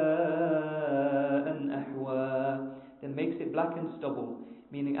غُثَاءً أَحْوَى. Then makes it black and stubble,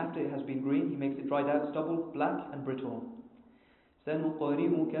 meaning after it has been green, he makes it dried out stubble, black and brittle.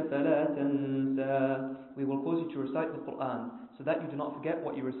 سَنُقْرِئُكَ فَلَا تَنْسَى. We will cause you to recite the Quran, so that you do not forget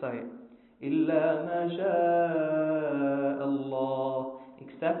what you recite. إِلَّا مَا شَاءَ اللَّهُ.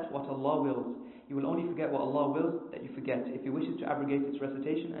 Except what Allah wills. You will only forget what Allah wills that you forget, if He wishes to abrogate its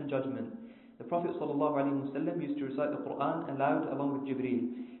recitation and judgment. The Prophet ﷺ used to recite the Quran aloud along with Jibreel,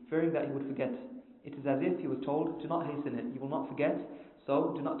 fearing that he would forget. It is as if he was told, do not hasten it, you will not forget,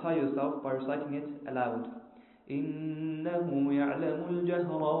 so do not tire yourself by reciting it aloud. إِنَّهُ يَعْلَمُ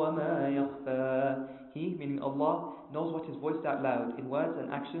الْجَهْرَ وَمَا يَخْفَى. He, meaning Allah, knows what is voiced out loud in words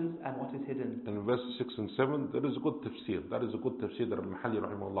and actions and what is hidden. In verses 6 and 7, there is a good tafsir. That is a good tafsir that Al-Mahalli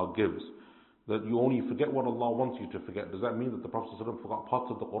rahimahullah gives. That you only forget what Allah wants you to forget. Does that mean that the Prophet ﷺ forgot parts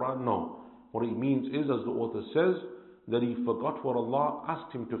of the Quran? No. What it means is, as the author says, that he forgot what Allah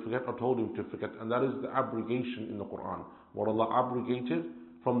asked him to forget or told him to forget. And that is the abrogation in the Quran. What Allah abrogated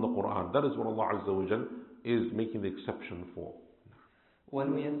from the Quran. That is what Allah Azza wa Jal is making the exception for.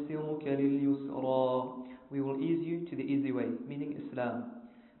 وَنُيَسِّرُكَ لِلْيُسْرَى. We will ease you to the easy way, meaning Islam.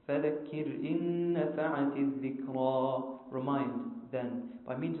 فَذَكِّرْ إِن نَفَعَتِ الذِّكْرَى. Remind, then,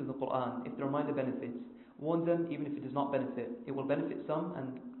 by means of the Quran, if the reminder benefits. Warn them even if it does not benefit. It will benefit some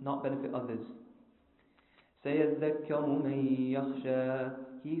and not benefit others. سَيَذَّكَّرُ مَن يَخْشَى.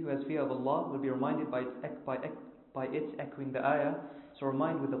 He who has fear of Allah will be reminded by its echoing the ayah. So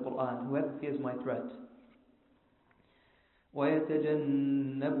remind with the Quran, whoever fears my threat.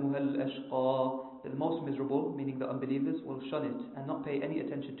 وَيَتَجَنَّبُهَا الْأَشْقَى. The most miserable, meaning the unbelievers, will shun it and not pay any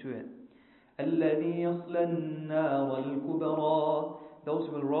attention to it. الَّذِي يَصْلَى النَّارَ الْكُبْرَى. Those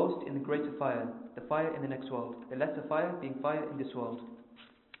who will roast in the greater fire, the fire in the next world, the lesser fire being fire in this world.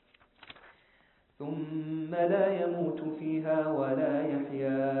 ثُمَّ لَا يَمُوتُ فِيهَا وَلَا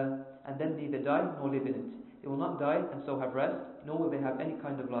يَحْيَا. And then neither die nor live in it. They will not die and so have rest, nor will they have any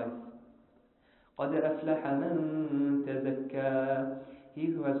kind of life. قَدْ أَفْلَحَ مَنْ تَزَكَّى. He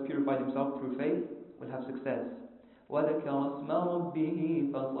who has purified himself through faith will have success. وَذَكَرَ اسْمَ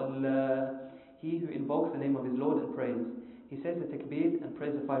رَبِّهِ فَصَلَّى. He who invokes the name of his Lord and prays. He says the takbir and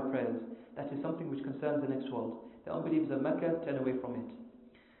prays the 5 prayers. That is something which concerns the next world. The unbelievers of Mecca turn away from it.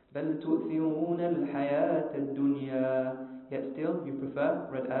 بَلْ تُؤْثِرُونَ الْحَيَاةَ الدُّنْيَا. Yet still you prefer,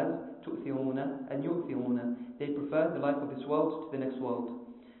 read as, تُؤْثِرُونَ and يُؤْثِرُونَ. They prefer the life of this world to the next world.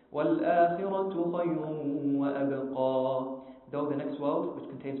 وَالْآخِرَةُ خَيْرٌ وَأَبْقَى. Though the next world, which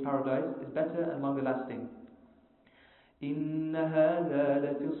contains paradise, is better and longer lasting. إِنَّ هَذَا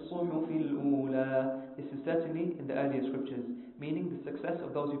لَفِي الصُّحُفِ الْأُولَى. This is certainly in the earlier scriptures, meaning the success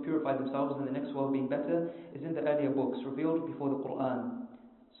of those who purify themselves in the next world being better is in the earlier books revealed before the Quran.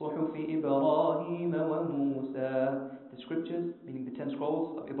 صُحُفِ إِبْرَاهِيمَ وَمُوسَى. The scriptures, meaning the 10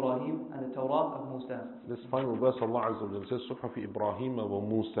 scrolls of Ibrahim and the Torah of Musa. This final verse, Allah Azza wa Jalla says, صُحُفِ إِبْرَاهِيمَ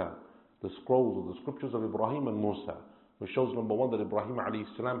وَمُوسَى. The scrolls or the scriptures of Ibrahim and Musa. Which shows, number one, that Ibrahim alayhi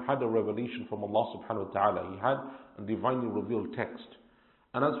salam had a revelation from Allah subhanahu wa ta'ala. He had a divinely revealed text.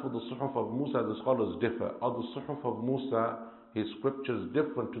 And as for the suhuf of Musa, the scholars differ. Are the suhuf of Musa, his scriptures,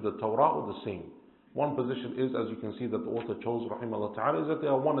 different to the Torah or the same? One position is, as you can see, that the author chose, rahimahullah ta'ala, is that they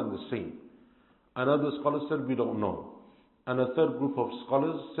are one and the same. Another scholar said, we don't know. And a third group of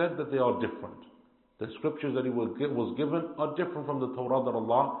scholars said that they are different. The scriptures that he was given are different from the Torah that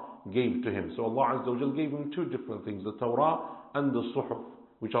Allah gave to him. So Allah Azza wa Jal gave him 2 different things, the Torah and the Suhuf,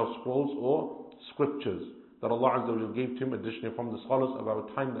 which are scrolls or scriptures that Allah Azza wa Jal gave to him. Additionally, from the scholars of our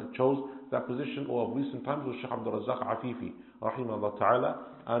time that chose that position, or of recent times, was Shaykh Abdul Razak Afifi, rahimahullah ta'ala,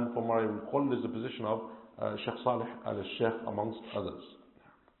 and from what I recall, is the position of Shaykh Salih al-Shaykh amongst others.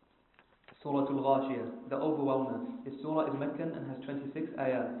 Surah Al-Ghashiyah, the Overwhelmer. This surah is Meccan and has 26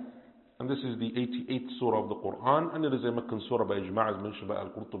 ayat. And this is the 88th surah of the Quran, and it is a Meccan surah by Ijma', as mentioned by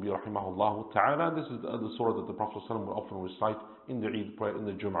Al-Qurtubi rahimahullah ta'ala. And this is the other surah that the Prophet ﷺ will often recite in the Eid prayer, in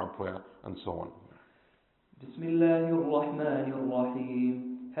the Jum'ah prayer, and so on. Bismillahir Rahmanir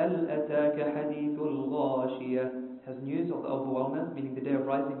Rahim. هل أتاك حديث الغاشية. Has news of the overwhelmer, meaning the day of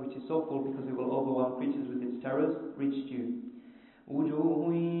rising, which is so full because it will overwhelm creatures with its terrors, reached you.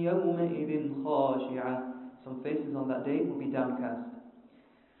 وجوه يومئذ خاشعة. Some faces on that day will be downcast.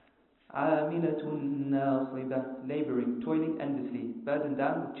 عَامِلَةٌ نَاصِبَةٌ Laboring, toiling endlessly, burdened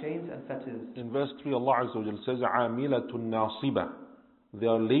down with chains and fetters. In verse 3, Allah Azza wa Jal says, عَامِلَةٌ نَاصِبَةٌ They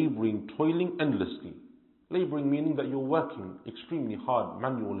are laboring, toiling endlessly. Laboring meaning that you're working extremely hard,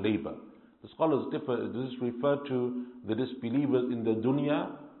 manual labor. The scholars differ. Does this refer to the disbelievers in the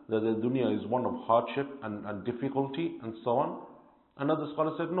dunya, that the dunya is one of hardship and difficulty and so on? Another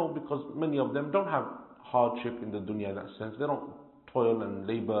scholar said no, because many of them don't have hardship in the dunya in that sense. They don't toil and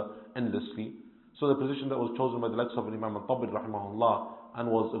labor endlessly. So the position that was chosen by the likes of Imam al-Tabari rahimahullah and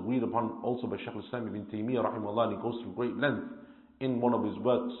was agreed upon also by Shaykh al-Islam ibn Taymiyyah rahimahullah, and he goes through great length in one of his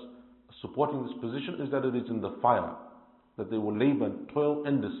works supporting this position, is that it is in the fire, that they will labor and toil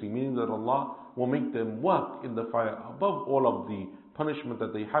endlessly, meaning that Allah will make them work in the fire above all of the punishment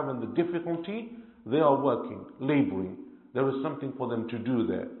that they have and the difficulty. They are working, laboring. There is something for them to do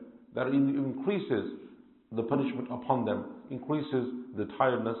there that increases the punishment upon them, increases the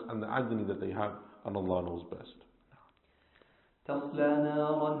tiredness and the agony that they have, and Allah knows best. تَصْلَى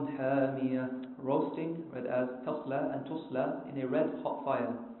نَارًا حَامِيَةً Roasting, read as tasla and tusla, in a red hot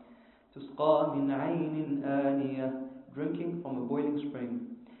fire. تُسْقَى مِنْ عَيْنٍ آنِيَةٍ Drinking from a boiling spring.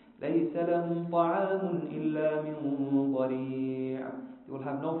 لَيْسَ لَهُمْ طَعَامٌ إِلَّا مِنْ ضَرِيعٍ They will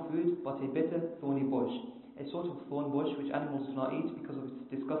have no food but a bitter, thorny bush, a sort of thorn bush which animals do not eat because of its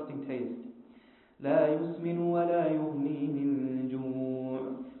disgusting taste. لَا يُسْمِنُ وَلَا يُغْنِي مِنْ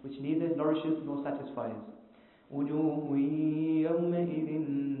جُوعٍ Which neither nourishes nor satisfies. وُجُوهٌ يَوْمَئِذٍ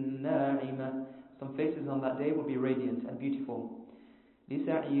نَاعِمَةٌ Some faces on that day will be radiant and beautiful.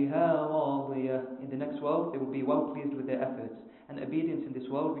 لِسَعْيِهَا رَاضِيَةٌ In the next world they will be well pleased with their efforts and obedience in this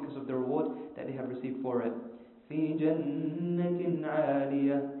world because of the reward that they have received for it. فِي جَنَّةٍ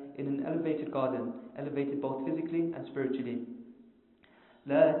عَالِيَةٍ In an elevated garden, elevated both physically and spiritually.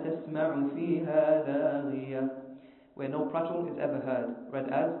 لَا تَسْمَعُ فِيهَا لَاغِيَةً Where no prattle is ever heard, read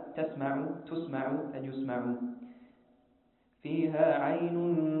as تَسْمَعُ, تُسْمَعُ and يُسْمَعُ. فِيهَا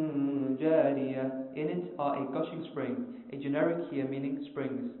عَيْنٌ جَارِيَةٌ In it are a gushing spring, a generic here meaning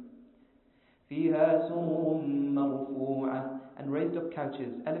springs. فِيهَا سُرُرٌ مَرْفُوعَةٌ And raised up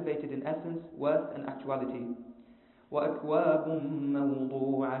couches, elevated in essence, worth and actuality. وَأَكْوَابٌ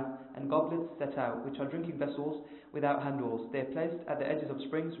مَوْضُوعَةٌ And goblets set out, which are drinking vessels without handles. They are placed at the edges of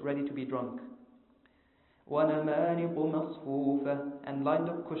springs, ready to be drunk. وَنَمَارِقُ مَصْفُوفَةٌ And lined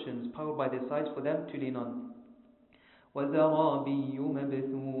up cushions piled by their sides for them to lean on. وَزَرَابِيُّ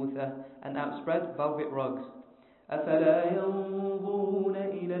مَبْثُوثَةٌ And outspread velvet rugs. أَفَلَا يَنْظُرُونَ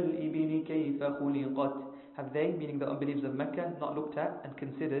إِلَى الْإِبِلِ كَيْفَ خُلِقَتْ Have they, meaning the unbelievers of Mecca, not looked at and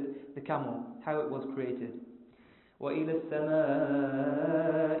considered the camel, how it was created? وَإِلَى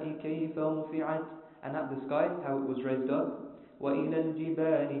السَّمَاءِ كَيْفَ رُفِعَتْ And at the sky, how it was raised up. وَإِلَى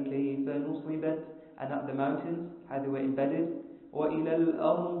الْجِبَالِ كَيْفَ نُصِبَتْ And at the mountains, how they were embedded. وَإِلَى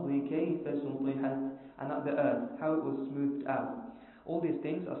الْأَرْضِ كَيْفَ سُطِحَتْ And at the earth, how it was smoothed out. All these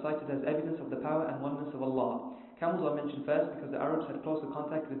things are cited as evidence of the power and oneness of Allah. Camels are mentioned first because the Arabs had closer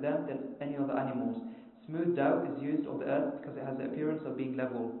contact with them than any other animals. Smoothed out is used of the earth because it has the appearance of being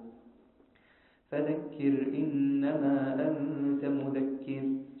level. فَذَكِّرْ إِنَّمَا أَنْتَ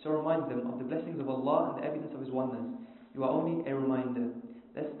مُذَكِّرٌ So remind them of the blessings of Allah and the evidence of His oneness. You are only a reminder.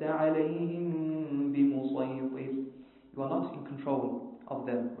 لَسْتَ عَلَيْهِمْ بِمُصَيْطِرٍ You are not in control of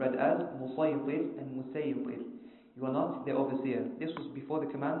them, read as مُصَيْطِرٍ and مُسَيْطِرٍ You are not their overseer. This was before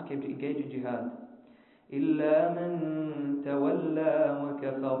the command came to engage in jihad. إِلَّا مَنْ تَوَلَّى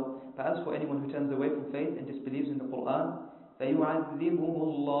وَكَفَرْ But as for anyone who turns away from faith and disbelieves in the Qur'an, فَيُعَذِّبُهُ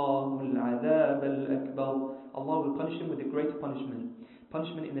اللَّهُ الْعَذَابَ الْأَكْبَرُ Allah will punish him with a greater punishment.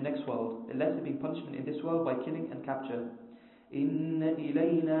 Punishment in the next world, the lesser being punishment in this world by killing and capture. إِنَّ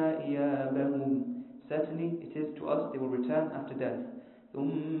إِلَيْنَا إِيَابَهُمْ Certainly it is to us they will return after death.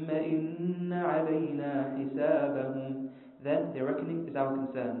 ثُمَّ إِنَّ عَلَيْنَا حِسَابَهُمْ Then their reckoning is our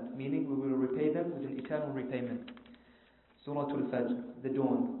concern, meaning we will repay them with an eternal repayment. Surah Al-Fajr, the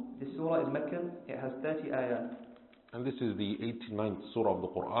dawn. This surah is Meccan, it has 30 ayat. And this is the 89th surah of the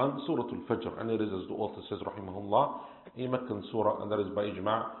Quran, Surah Al-Fajr, and it is, as the author says, rahimahullah, a Meccan surah, and that is by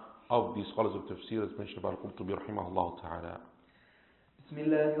ijma' of the scholars of tafsir, as mentioned by Al-Qurtubi, rahimahullah ta'ala.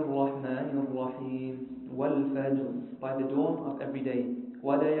 Bismillahir Rahmanir Rahim. Wal-Fajr, by the dawn of every day.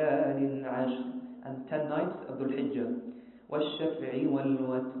 Walayalin Ashr, and 10 nights of Dhul Hijjah. Wal-Shaf'i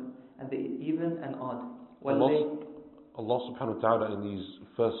wal-Watr, and the even and odd. Allah subhanahu wa ta'ala in these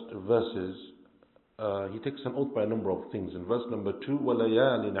first verses, He takes an oath by a number of things. In verse number 2,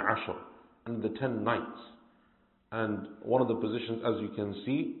 وَلَيَالٍ عَشْرٍ and the 10 nights. And one of the positions, as you can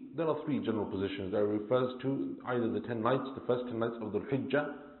see, there are 3 general positions. That refers to either the 10 nights, the first 10 nights of the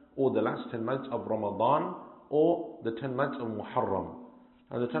Hijjah, or the last 10 nights of Ramadan, or the 10 nights of Muharram.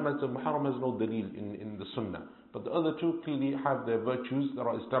 And the 10 nights of Muharram has no dalil in the Sunnah. But the other two clearly have their virtues that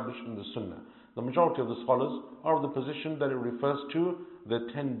are established in the Sunnah. The majority of the scholars are of the position that it refers to the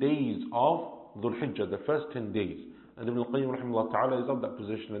 10 days of Dhul Hijjah, the first 10 days. And Ibn al-Qayyim rahimahullah ta'ala is of that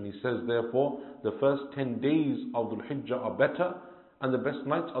position, and he says therefore the first 10 days of Dhul Hijjah are better, and the best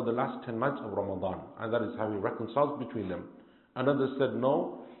nights are the last 10 nights of Ramadan. And that is how he reconciles between them. Another said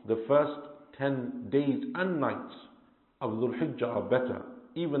no, the first 10 days and nights of Dhul Hijjah are better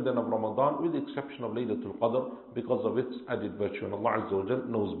even than of Ramadan, with the exception of Laylatul Qadr, because of its added virtue, and Allah Azza wa Jal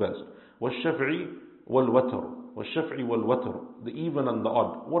knows best. وَالشَّفْعِ وَالْوَتْرِ وَالشَّفْعِ وَالْوَتْرِ, the even and the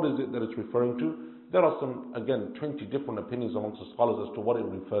odd. What is it that it's referring to? There are some, again, 20 different opinions amongst the scholars as to what it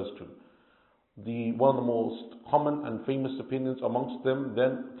refers to. One of the most common and famous opinions amongst them,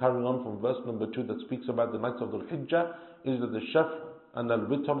 then carrying on from verse number 2 that speaks about the nights of Dhul Hijjah, is that the Shaf' and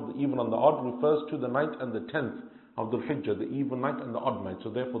al-Witr, the even and the odd, refers to the night and the 10th of Dhul Hijjah, the even night and the odd night. So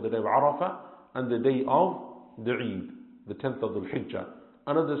therefore the day of Arafah and the day of the Eid, the 10th of Dhul Hijjah.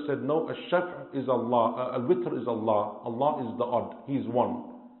 Another said no, Ash-Shaf' is Allah, Al-Witr is Allah, Allah is the odd, He is one.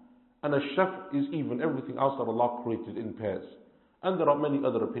 And Ash-Shaf' is even, everything else that Allah created in pairs. And there are many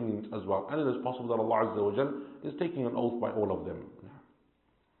other opinions as well. And it is possible that Allah Azza wa Jal is taking an oath by all of them.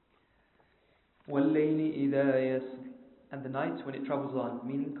 وَاللَّيْلِ إِذَا يَسْرِ, and the night when it travels on,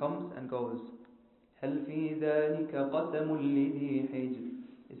 meaning comes and goes. هَلْ فِي ذَلِكَ قَسَمٌ لِذِي حِجْرٍ,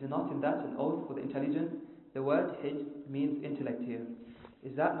 is there not in that an oath for the intelligent? The word hijr means intellect here.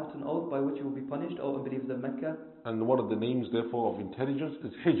 Is that not an oath by which you will be punished, O unbelievers of Mecca? And one of the names therefore of intelligence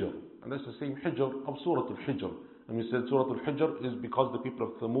is Hijr. And that's the same Hijr of Surah Al-Hijr. And we said Surah Al-Hijr is because the people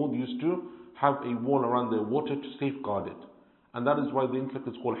of Thamud used to have a wall around their water to safeguard it. And that is why the intellect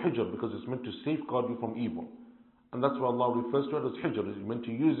is called Hijr, because it's meant to safeguard you from evil. And that's why Allah refers to it as Hijr. It's meant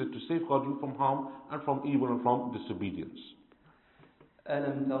to use it to safeguard you from harm and from evil and from disobedience.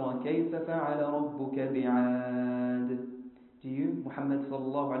 أَلَمْ تَرَ كَيْفَ فَعَلَ رَبُّكَ بِعَادٍ, do you, Muhammad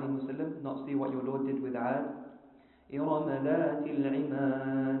sallallahu alayhi wa sallam, not see what your Lord did with Aad? إِرَمَ ذَاتِ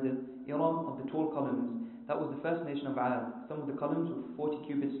الْعِمَادِ, Iram of the tall columns. That was the first nation of Aad. Some of the columns were 40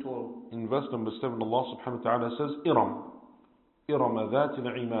 cubits tall. In verse number 7, Allah subhanahu wa ta'ala says, Iram ذات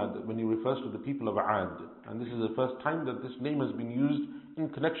العماد, when He refers to the people of Aad. And this is the first time that this name has been used in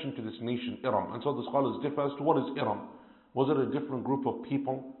connection to this nation, Iram. And so the scholars differ as to what is Iram. Was it a different group of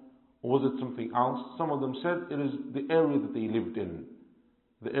people? Or was it something else? Some of them said it is the area that they lived in.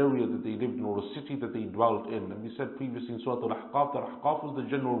 The area that they lived in, or a city that they dwelt in. And we said previously in Surah Al-Ahqaf that Ahqaf was the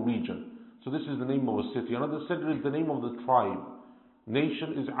general region. So this is the name of a city. Another said it is the name of the tribe.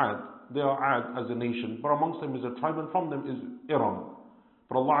 Nation is Ad. They are Ad as a nation. But amongst them is a tribe, and from them is Iram.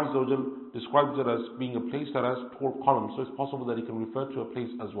 But Allah Azza wa Jal describes it as being a place that has tall columns. So it's possible that He can refer to a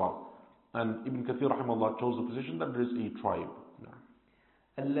place as well. And Ibn Kathir rahimahullah chose the position that it is a tribe.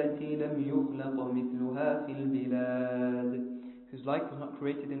 التي لم يخلق مثلها في البلاد, whose like was not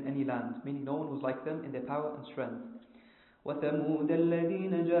created in any land, meaning no one was like them in their power and strength. وثمود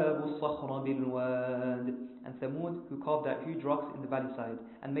الذين جابوا الصخر بالواد, and Thamud, who carved out huge rocks in the valley side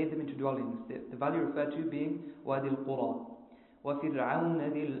and made them into dwellings, the valley referred to being Wadi al-Qura. وفرعون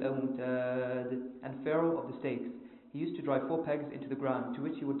ذي الأوتاد, and Pharaoh of the stakes. He used to drive 4 pegs into the ground, to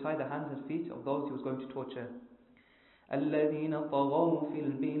which he would tie the hands and feet of those he was going to torture. الذين طغوا في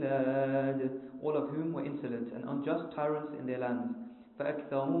البلاد, all of whom were insolent and unjust tyrants in their lands.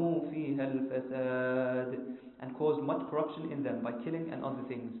 فأكثروا فيها الفساد, and caused much corruption in them by killing and other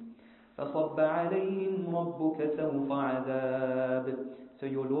things. فصب عليهم ربك سوط عذاب, so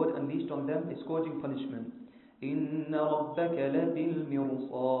your Lord unleashed on them a scourging punishment. إن ربك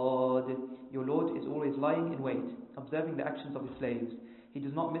لبالمرصاد, your Lord is always lying in wait, observing the actions of His slaves. He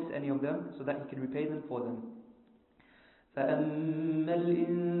does not miss any of them, so that He can repay them for them. فأما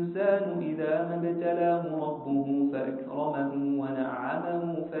الإنسان إذا ما ابتلاه ربه فأكرمه ونعمه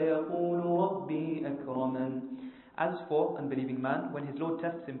فيقول ربي أكرمن. As for unbelieving man, when his Lord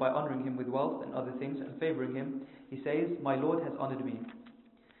tests him by honoring him with wealth and other things and favoring him, he says, my Lord has honored me.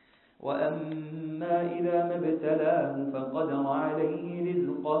 وأما إذا ما ابتلاه فقدر عليه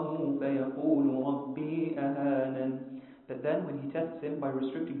رزقه فيقول ربي أهانن. But then when he tests him by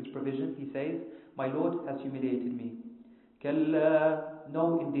restricting his provision, he says, my Lord has humiliated me. كلا,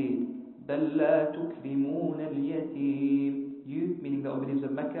 no indeed. بل لا تكرمون اليتيم, you, meaning the unbelievers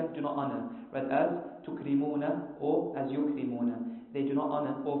of Mecca, do not honor. Whereas tukrimuna, or as yukrimuna, they do not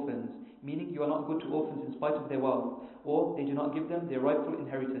honor orphans, meaning you are not good to orphans in spite of their wealth, or they do not give them their rightful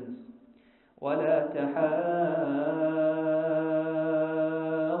inheritance. ولا تحاضون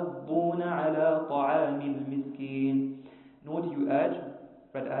على طعام المسكين, nor do you urge,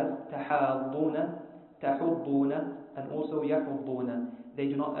 read as تحاضون, تحضون, and also يحضون. They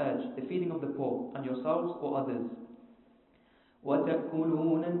do not urge the feeding of the poor on yourselves or others.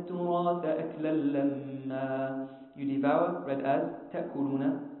 وتأكلون التراث أكلا لما. You devour, read as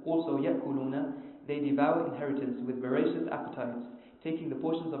تأكلون, also يأكلون. They devour inheritance with voracious appetites, taking the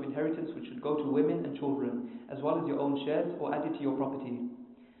portions of inheritance which should go to women and children, as well as your own shares or added to your property.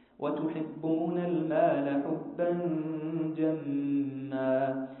 وَتُحِبُّونَ الْمَالَ حُبًّا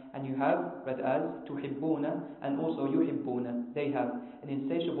جَمًّا. And you have, read as تُحِبُّونَ, and also يُحِبُّونَ. They have an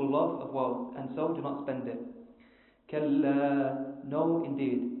insatiable love of wealth, and so do not spend it. كَلَّا. No,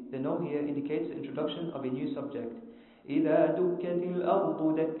 indeed. The no here indicates the introduction of a new subject. إِذَا دُكَّتِ الْأَرْضُ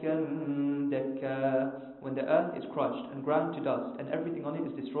دَكًّا دَكًّا. When the earth is crushed and ground to dust, and everything on it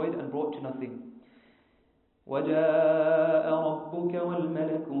is destroyed and brought to nothing. وَجَاءَ رَبُّكَ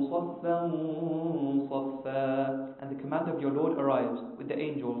وَالْمَلَكُ صَفًّا صَفًّا. And the command of your Lord arrives with the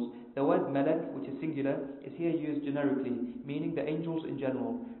angels. The word malak, which is singular, is here used generically, meaning the angels in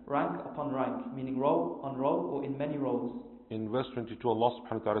general, rank upon rank, meaning row on row or in many rows. In verse 22, Allah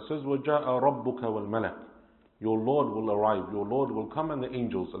subhanahu wa ta'ala says, وَجَاءَ رَبُّكَ وَالْمَلَكُ. Your Lord will arrive, your Lord will come, and the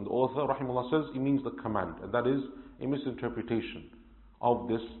angels. And the author, rahimahullah, says it means the command. And that is a misinterpretation of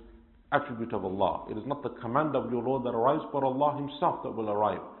this attribute of Allah. It is not the command of your Lord that arrives, but Allah Himself that will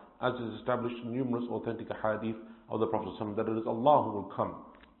arrive, as is established in numerous authentic hadith of the Prophet ﷺ, that it is Allah who will come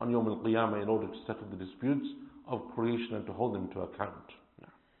on Yawm al-Qiyamah in order to settle the disputes of creation and to hold them to account.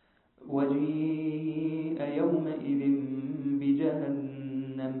 وَجِيءَ يَوْمَئِذٍ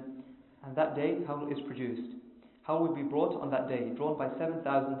بِجَهَنَّمَ. And that day, Hawl is produced. Hawl will be brought on that day, drawn by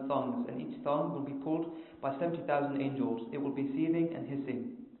 7,000 thongs, and each thong will be pulled by 70,000 angels. It will be seething and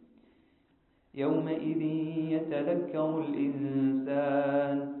hissing. يَوْمَئِذٍ يَتَذَكَّرُ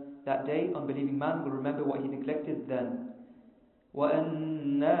الْإِنسَانُ. That day, unbelieving man will remember what he neglected then.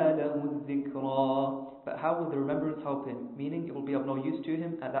 وَأَنَّى لَهُ الذِّكْرَى. But how will the remembrance help him? Meaning, it will be of no use to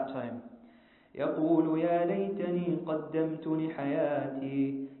him at that time. يَقُولُ يَا لَيْتَنِي قَدَّمْتُ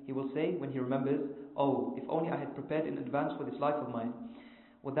لِحَيَاتِي. He will say, when he remembers, oh, if only I had prepared in advance for this life of mine.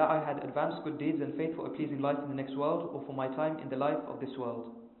 Would that I had advanced good deeds and faith for a pleasing life in the next world, or for my time in the life of this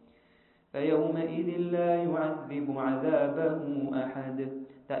world. فَيَوْمَئِذٍ لَا يُعَذِّبُ عَذَابَهُ أَحَدٌ.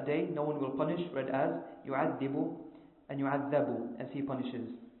 That day, no one will punish, read as يُعَذِّبُ and يُعَذَّبُ, as he punishes.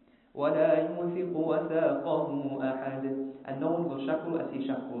 وَلَا يُوثِقُ وَثَاقَهُ أَحَدٌ. And no one will shackle as he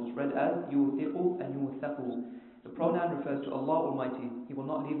shackles, read as يُوثِقُ and يُوثَقُ. The pronoun refers to Allah Almighty. He will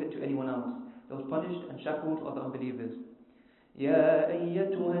not leave it to anyone else. Those punished and shackled are the unbelievers. يَا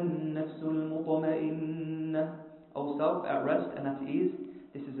أَيَّتُهَا النَّفْسُ الْمُطْمَئِنَّةُ. O self at rest and at ease,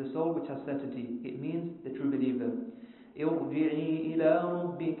 this is the soul which has certainty. It means the true believer. ارْجِعِي إِلَىٰ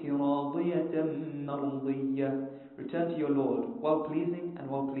رَبِّكِ رَاضِيَةً مَرْضِيَّةً. Return to your Lord, well pleasing and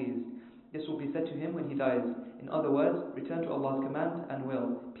well pleased. This will be said to him when he dies. In other words, return to Allah's command and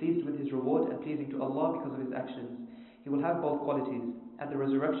will, pleased with his reward and pleasing to Allah because of his actions. He will have both qualities. At the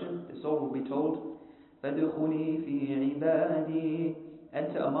resurrection, the soul will be told, فَادْخُلِي فِي عِبَادِي.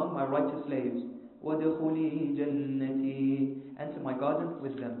 Enter among my righteous slaves. وَادْخُلِي جَنَّتِي. Enter my garden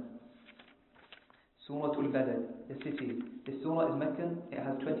with them. Surah Al-Balad, the city. This surah is Meccan. It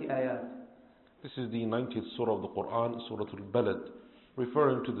has 20 ayat. This is the 90th surah of the Quran, Surah Al-Balad,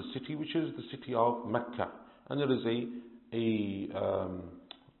 referring to the city, which is the city of Mecca. And there is a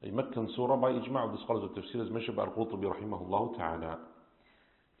Meccan surah by ijma' of the scholars of tafsir, as mentioned by Al-Qurtubi rahimahullah ta'ala.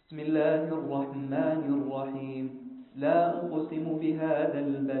 بسم الله الرحمن الرحيم. لا أقسم بهذا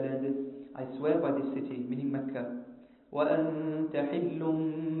البلد. I swear by this city, meaning Mecca. وأنت حل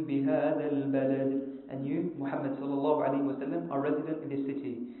بهذا البلد. And you, Muhammad sallallahu alayhi wa sallam, are resident in this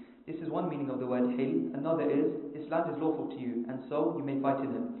city. This is one meaning of the word hil. Another is, this land is lawful to you, and so you may fight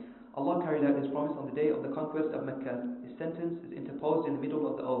in it. Allah carried out His promise on the day of the conquest of Mecca. His sentence is interposed in the middle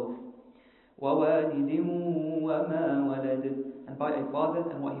of the oath. وَوَالِدٍ وَمَا وَلَدٍ. And by a father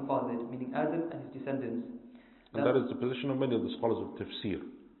and what he fathered, meaning Adam and his descendants. And that is the position of many of the scholars of tafsir.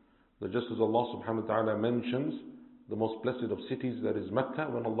 That just as Allah subhanahu wa ta'ala mentions the most blessed of cities, that is Mecca,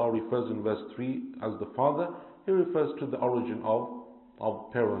 when Allah refers in verse 3 as the father, He refers to the origin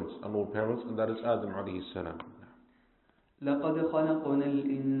of parents and all parents, and that is Adam alayhi salam. لَقَدْ خَلَقْنَا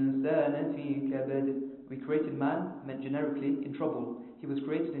الْإِنسَانَ فِي كَبَدٍ. We created man, meant generically, in trouble. He was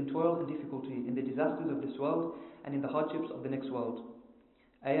created in toil and difficulty, in the disasters of this world and in the hardships of the next world.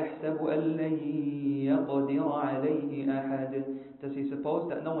 أَيَحْسَبُ أَن لَّن يَقْدِرَ عَلَيْهِ أَحَدٌ. Does he suppose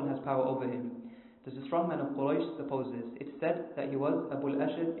that no one has power over him? Does the strong man of Quraysh suppose this? It is said that he was Abu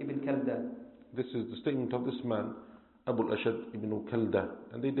al-Ashad ibn Kalda. This is the statement of this man, Abu al-Ashad ibn Kalda,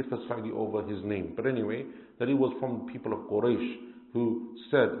 and they differ slightly over his name. But anyway, that he was from the people of Quraysh. who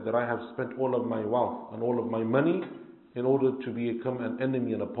said that I have spent all of my wealth and all of my money in order to become an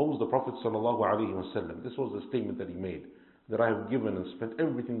enemy and oppose the Prophet ﷺ. This was the statement that he made, that I have given and spent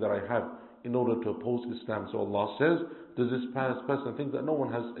everything that I have in order to oppose Islam. So Allah says, does this person think that no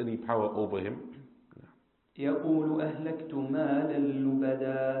one has any power over him? يقول أهلكت مالا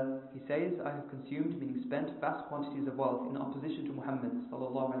لبدا. He says, I have consumed, meaning spent, vast quantities of wealth in opposition to Muhammad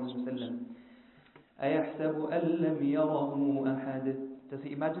sallallahu alaihi wasallam. أيحسب أن لم يره أحد. Does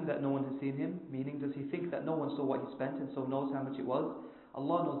he imagine that no one has seen him? Meaning, does he think that no one saw what he spent and so knows how much it was?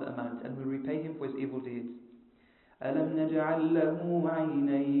 Allah knows the amount and will repay him for his evil deeds. ألم نجعل له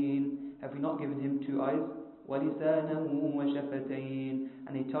عينين. Have we not given him 2 eyes? ولسانا وشفتين.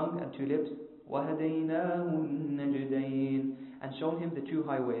 And a tongue and 2 lips. وهديناه النجدين. And shown him the 2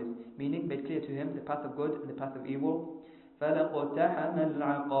 highways, meaning made clear to him the path of good and the path of evil. فلقتحم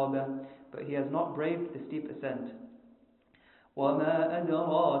العقبة. But he has not braved the steep ascent. وَمَا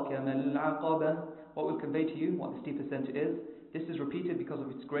أَدْرَاكَ مَا الْعَقَبَةِ. What will convey to you what the steep ascent is? This is repeated because of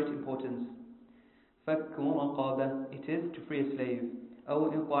its great importance. فَكُّ رَقَبَةِ. It is to free a slave.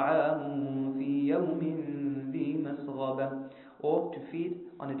 أَوْ إِطْعَامٌ فِي يَوْمٍ ذِي مَسْغَبَةٍ. Or to feed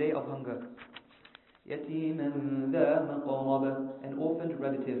on a day of hunger. يَتِيمًا ذَا مَقْرَبَةٍ. An orphaned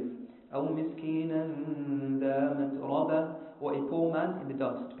relative. أَوْ مِسْكِينًا ذَا مَتْرَبَةٍ. Or a poor man in the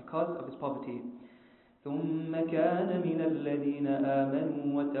dust because of his poverty. ثُمَّ كَانَ مِنَ الَّذِينَ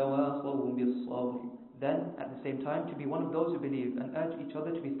آمَنُوا وَتَوَاصَوْا بِالصَّبْرِ. Then, at the same time, to be one of those who believe and urge each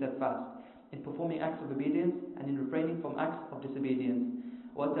other to be steadfast in performing acts of obedience and in refraining from acts of disobedience.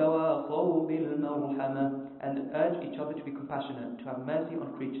 وَتَوَاصَوْا بِالْمَرْحَمَةِ. And urge each other to be compassionate, to have mercy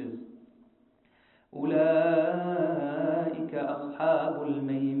on creatures. أُولَٰئِكَ أَصْحَابُ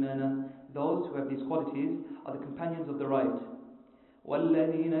الْمَيْمَنَةِ. Those who have these qualities are the companions of the right.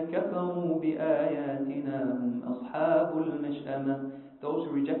 وَالَّذِينَ كَفَرُوا بِآيَاتِنَا هُمْ أَصْحَابُ الْمَشْأَمَةِ. Those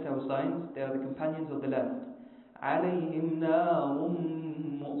who reject our signs, they are the companions of the left. عَلَيْهِمْ نَارٌ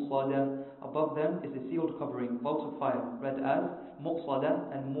مُؤْصَدَةٌ. Above them is a sealed covering, vault of fire, read as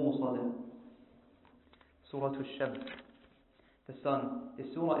مُؤْصَدَةٌ and مُؤْصَدَةٌ. Surah Al-Shams, the sun. This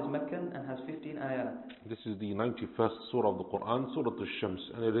surah is Meccan and has 15 ayat. This is the 91st surah of the Quran, Surah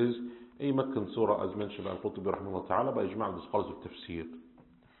Al-Shams, and it is a Meccan surah, as mentioned by Al-Qurtubi rahimahullah ta'ala, by ijma' the scholars of tafsir.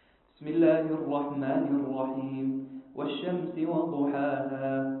 بسم الله الرحمن الرحيم. والشمس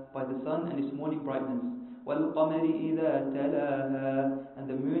وضحاها. By the sun and its morning brightness. والقمر إذا تلاها. And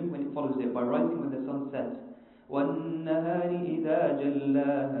the moon when it follows it, by rising when the sun sets. والنهار إذا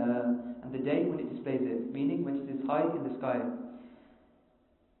جلاها. And the day when it displays it, meaning when it is high in the sky.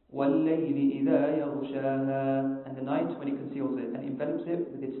 وَاللَّيْلِ إِذَا يَغْشَاهَا. And the night when it conceals it and envelops it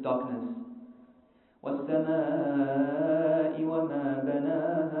with its darkness. وَالسَّمَاءِ وَمَا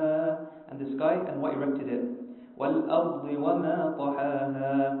بَنَاهَا. And the sky and what erected it. وَالْأَرْضِ وَمَا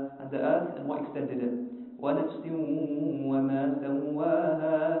طَحَاهَا. And the earth and what extended it. وَنَفْسٍ وَمَا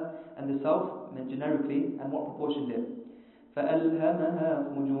سَوَّاهَا. And the self, meant generically, and what proportioned it.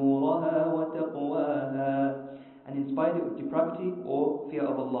 فَأَلْهَمَهَا فُجُورَهَا وَتَقْوَاهَا. And inspired it with depravity or fear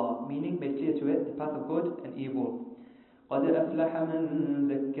of Allah, meaning made clear to it the path of good and evil. قَدْ أَفْلَحَ مَنْ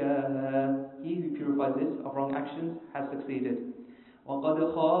زَكَّاهَا. He who purifies this of wrong actions has succeeded. وَقَدْ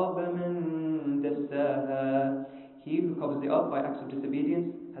خَابَ مَنْ دَسَّاهَا. He who covers it up by acts of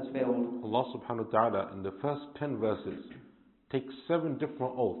disobedience has failed. Allah subhanahu wa ta'ala in the first 10 verses takes 7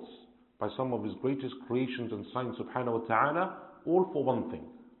 different oaths by some of His greatest creations and signs subhanahu wa ta'ala, all for one thing.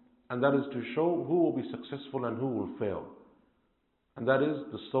 And that is to show who will be successful and who will fail. And that is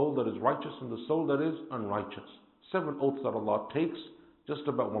the soul that is righteous and the soul that is unrighteous. 7 oaths that Allah takes just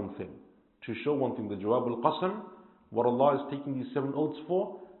about one thing. To show one thing, the Jawab al-Qasam, what Allah is taking these 7 oaths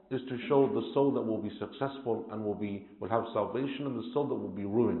for, is to show the soul that will be successful and will have salvation, and the soul that will be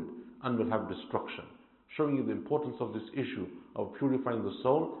ruined and will have destruction. Showing you the importance of this issue of purifying the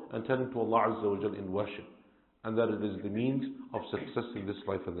soul and turning to Allah Azza wa Jal in worship. And that it is the means of success in this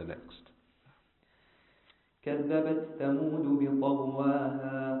life and the next. كذبت ثمود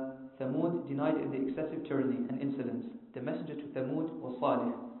بطغواها. Thamud denied in the excessive tyranny and insolence. The messenger to Thamud was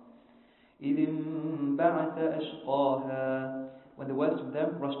Salih. إذ انبعث أشقاها. When the worst of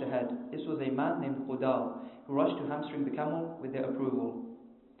them rushed ahead. This was a man named Qudar, who rushed to hamstring the camel with their approval.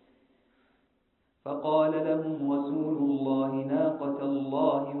 فقال لهم رسول الله ناقة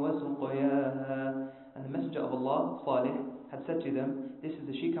الله وسقياها. And the messenger of Allah, Salih, had said to them, this is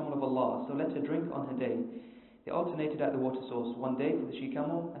the she-camel of Allah, so let her drink on her day. They alternated at the water source, one day for the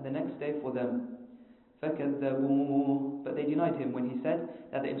she-camel and the next day for them. فَكَذَّبُوهُ. But they denied him when he said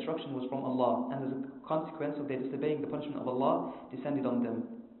that the instruction was from Allah, and as a consequence of their disobeying, the punishment of Allah descended on them.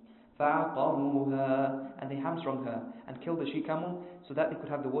 فعقروها, and they hamstrung her and killed the she-camel so that they could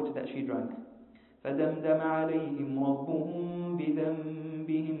have the water that she drank. فدمدم عليهم ربهم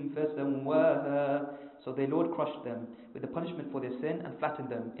بذنبهم فسواها, so their Lord crushed them with the punishment for their sin and flattened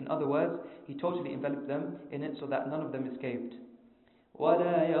them. In other words, He totally enveloped them in it so that none of them escaped.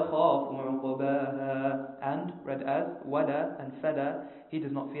 وَلَا يَخَافُ عُقْبَاهَا, and read as وَلَا and فَلَا, he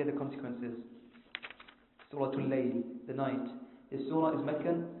does not fear the consequences. Surah Al-Layl, the night. This surah is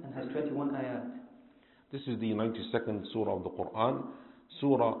Meccan and has 21 ayat. This is the 92nd surah of the Quran,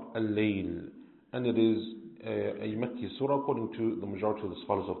 Surah Al-Layl, and it is a Makki surah according to the majority of the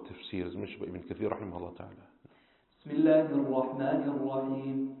scholars of tafsir, as mentioned by Ibn Kathir rahimahullah ta'ala. بسم الله الرحمن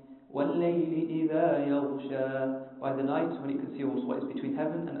الرحيم وَاللَّيْلِ إِذَا يَغْشَى, by the night when it conceals what is between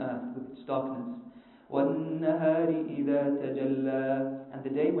heaven and earth with its darkness. وَالنَّهَارِ إِذَا تَجَلَّى, and the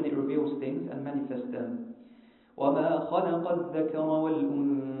day when it reveals things and manifests them. وَمَا خَلَقَ الذَّكَرَ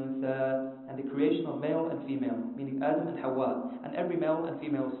وَالْأُنثَى, and the creation of male and female, meaning Adam and Hawa, and every male and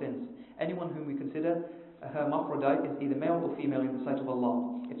female since. Anyone whom we consider a hermaphrodite is either male or female in the sight of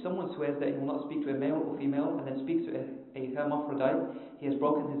Allah. If someone swears that he will not speak to a male or female and then speaks to a hermaphrodite, he has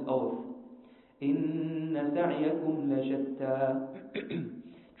broken his oath. إِنَّ سَعْيَكُمْ لَشَتَّى,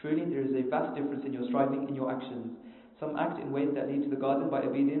 truly there is a vast difference in your striving, in your actions. Some act in ways that lead to the garden by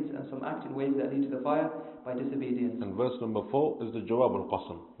obedience, and some act in ways that lead to the fire by disobedience. And verse number 4 is the Jawab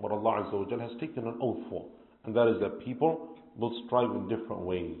al-Qasam, what Allah Azza wa Jal has taken an oath for, and that is that people will strive in different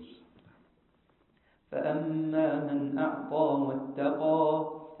ways. فَأَمَّا مَنْ أَعْطَى وَاتَّقَى,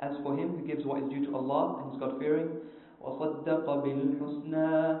 as for him who gives what is due to Allah and is God-fearing, وَصَدَّقَ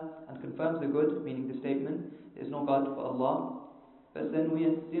بِالْحُسْنَى, and confirms the good, meaning the statement, there is no God for Allah,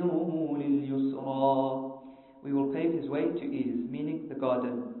 فَسَنُيَسِّرُهُ لِلْيُسْرَى, we will pave his way to ease, meaning the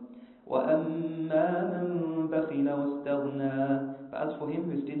garden. وَأَمَّا مَنْ بَخِلَ وَاسْتَغْنَى, but as for him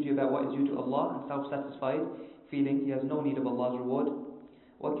who is stingy about what is due to Allah and self-satisfied, feeling he has no need of Allah's reward,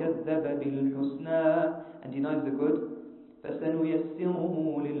 وَكَذَّبَ بِالْحُسْنَى, and denies the good, فَسَنُيَسِّرُهُ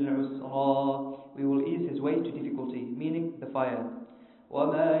لِلْعُسْرَى, we will ease his way to difficulty, meaning the fire.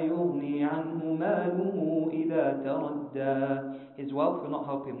 وَمَا يُغْنِي عَنْهُ مَالُهُ إِذَا تَرَدَّى, his wealth will not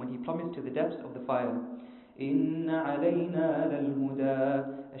help him when he plummets to the depths of the fire. إِنَّ عَلَيْنَا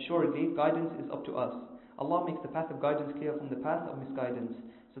لَلْهُدَى, assuredly guidance is up to us. Allah makes the path of guidance clear from the path of misguidance,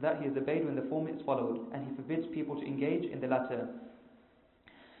 so that he is obeyed when the former is followed, and he forbids people to engage in the latter.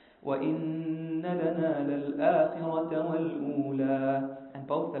 وَإِنَّ لَنَا لَلْآخِرَةَ وَالْأُولَى, and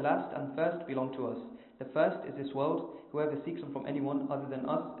both the last and first belong to us. The first is this world, whoever seeks them from anyone other than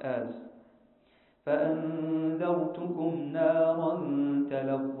us as. فَأَنذَرْتُكُمْ نَارًا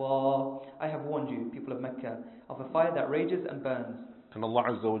تَلَظَّى, I have warned you, people of Mecca, of a fire that rages and burns. And Allah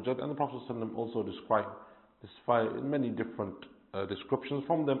Azza wa Jal and the Prophet ﷺ also describe this fire in many different descriptions.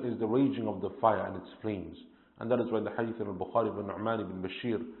 From them is the raging of the fire and its flames. And that is why the hadith in al-Bukhari ibn Nu'man ibn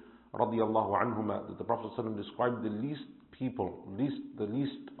Bashir radiyallahu anhuma, that the Prophet ﷺ described the least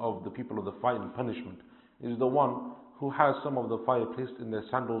of the people of the fire in punishment is the one who has some of the fire placed in their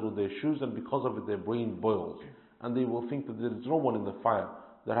sandals or their shoes, and because of it their brain boils, and they will think that there is no one in the fire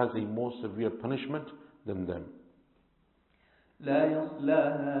that has a more severe punishment than them. لا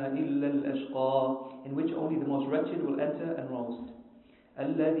يصلاها إلا الأشقى, in which only the most wretched will enter and roast.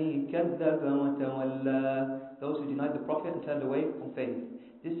 الذي كذب وتولى, those who denied the Prophet and turned away from faith.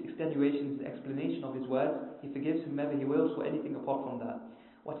 This extenuation is the explanation of his words. He forgives whomever he wills for anything apart from that.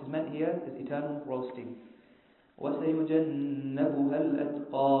 What is meant here is eternal roasting. وَسَيُجَنَّبُهَا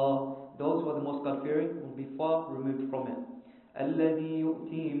الْأَتْقَى, those who are the most God-fearing will be far removed from it. الَّذِي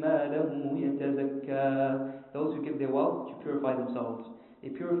يُؤْتِي مَالَهُ يَتَزَكَّى, those who give their wealth to purify themselves. They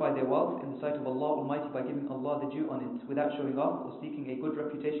purify their wealth in the sight of Allah Almighty by giving Allah the due on it, without showing off or seeking a good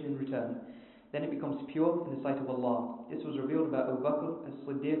reputation in return. Then it becomes pure in the sight of Allah. This was revealed about Abu Bakr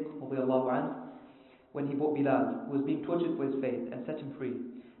as-Siddiq when he bought Bilal, who was being tortured for his faith, and set him free.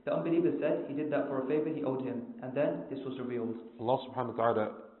 The unbeliever said he did that for a favor he owed him, and then this was revealed. Allah subhanahu wa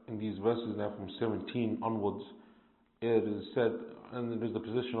ta'ala in these verses now from 17 onwards, it is said, and it is the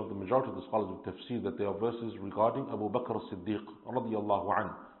position of the majority of the scholars of tafsir, that they are verses regarding Abu Bakr as-Siddiq radiyallahu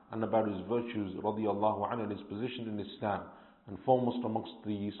anhu, and about his virtues radiyallahu anhu, and his position in Islam. And foremost amongst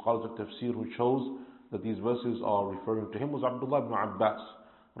the scholars of tafsir who chose that these verses are referring to him was Abdullah ibn Abbas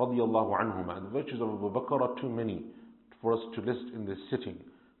radiyallahu anhuma. And the virtues of Abu Bakr are too many for us to list in this sitting,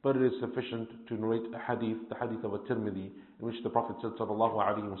 but it is sufficient to narrate a hadith, the hadith of At-Tirmidhi, in which the Prophet said sallallahu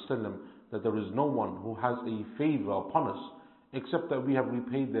alaihi wasallam that there is no one who has a favor upon us except that we have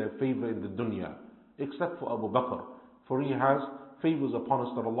repaid their favor in the dunya, except for Abu Bakr, for he has favors upon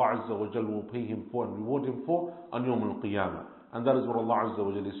us that Allah Azza wa Jalla will pay him for and reward him for on Yawm al-Qiyamah. And that is what Allah Azza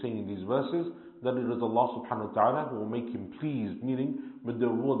wa Jalla is saying in these verses, that it is Allah subhanahu wa ta'ala who will make him pleased, meaning with the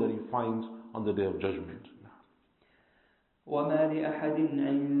reward that he finds on the Day of Judgment. وَمَا لِأَحَدٍ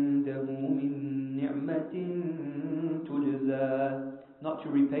عِنْدَهُ مِنْ نِعْمَةٍ تُجْزَى, not to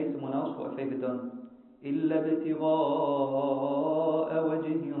repay someone else for a favor done. إِلَّا ابْتِغَاءَ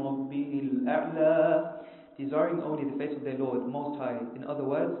وَجْهِ رَبِّهِ الْأَعْلَى, desiring only the face of their Lord Most High. In other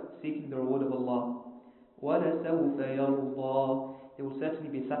words, seeking the reward of Allah. وَلَسَوْفَ يَرْضَى, they will certainly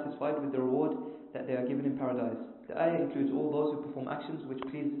be satisfied with the reward that they are given in paradise. The ayah includes all those who perform actions which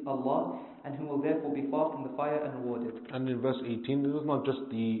please Allah and who will therefore be far from the fire and rewarded. And in verse 18, it is not just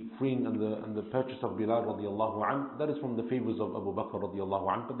the freeing and the purchase of Bilal radiallahu anhu, that is from the favors of Abu Bakr radiallahu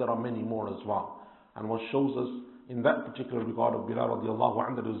anhu, but there are many more as well. And what shows us in that particular regard of Bilal radiallahu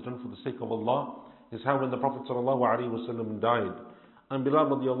anhu that it was done for the sake of Allah is how when the Prophet sallallahu alaihi wasallam died, and Bilal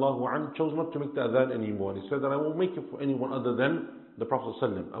radiallahu anhu chose not to make the adhan anymore. And he said that I won't make it for anyone other than the Prophet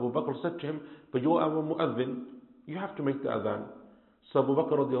sallallahu. Abu Bakr said to him, but you're our mu'adhin, you have to make the adhan. So Abu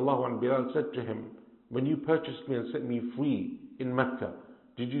Bakr radiallahu anhu, Bilal said to him, when you purchased me and set me free in Mecca,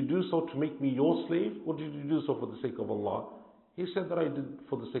 did you do so to make me your slave, or did you do so for the sake of Allah? He said that I did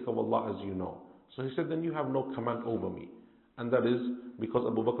for the sake of Allah, as you know. So he said, then you have no command over me. And that is because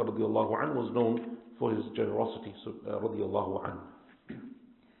Abu Bakr radiallahu anhu was known for his generosity, radiallahu anhu.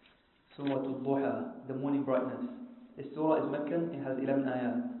 Surah Al-Duha, the morning brightness. This surah is Meccan, it has 11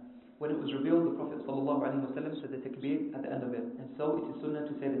 ayat. When it was revealed, the Prophet ﷺ said the takbir at the end of it. And so it is sunnah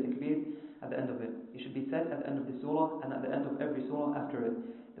to say the takbir at the end of it. It should be said at the end of the surah and at the end of every surah after it.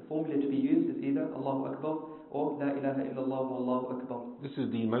 The formula to be used is either Allahu Akbar or La ilaha illallah wa Allahu Akbar. This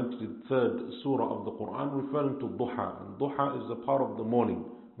is the 93rd surah of the Quran referring to Duha. And Duha is a part of the morning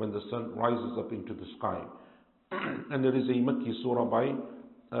when the sun rises up into the sky. And there is a Makki surah by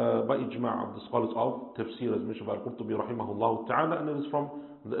ijma' of the scholars of Tafsir, as mentioned by Al-Qurtubi rahimahullah ta'ala, and it is from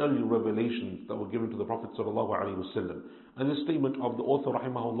the early revelations that were given to the Prophet sallallahu alaihi wasallam. And this statement of the author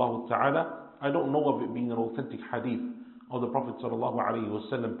rahimahullah ta'ala, I don't know of it being an authentic hadith of the Prophet sallallahu alaihi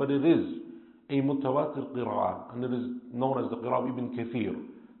wasallam, but it is a mutawatir qira'ah, and it is known as the qira'ah Ibn Kathir,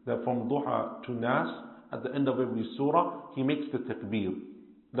 that from Duha to Nas, at the end of every surah, he makes the takbir.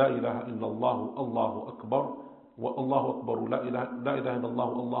 La ilaha illallah, Allahu Akbar, wa Allahu Akbar, la ilaha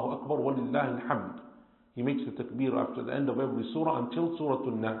illallah, Allahu Akbar, wa lillahi alhamd. He makes the takbir after the end of every surah until Surah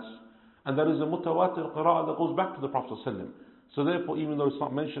Al-Nas. And there is a mutawatir qira'ah that goes back to the Prophet ﷺ. So therefore, even though it's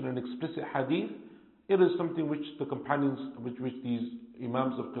not mentioned in explicit hadith, it is something which the companions, which these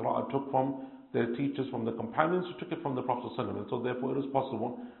imams of qira'ah took from their teachers, from the companions who took it from the Prophet ﷺ. And so therefore it is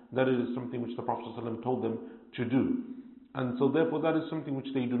possible that it is something which the Prophet ﷺ told them to do. And so therefore that is something which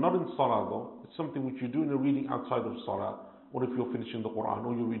they do not in salah though. It's something which you do in a reading outside of salah, or if you're finishing the Quran,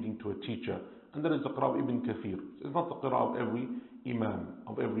 or you're reading to a teacher. And that is the qira'ah of Ibn Kathir. It's not the qira'ah of every imam,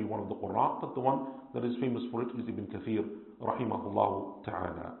 of every one of the qurra, but the one that is famous for it is Ibn Kathir, rahimahullah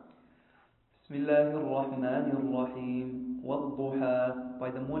ta'ala. Bismillahir Rahmanir Rahim. Wad-duha, by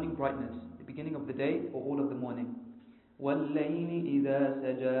the morning brightness, the beginning of the day or all of the morning. Wal-layli idha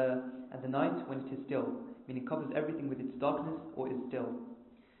saja, and the night when it is still, meaning covers everything with its darkness or is still.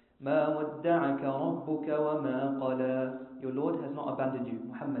 Ma wadda'aka rabbuka wa ma qala, your Lord has not abandoned you,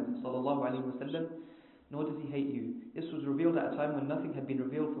 Muhammad sallallahu alaihi wasallam, nor does he hate you. This was revealed at a time when nothing had been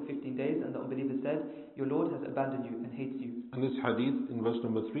revealed for 15 days, and the unbelievers said, your Lord has abandoned you and hates you. And this hadith in verse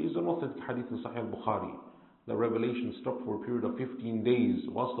number 3 is an authentic hadith in Sahih al-Bukhari. The revelation stopped for a period of 15 days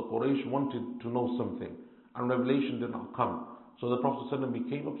whilst the Quraysh wanted to know something, and revelation did not come. So the Prophet ﷺ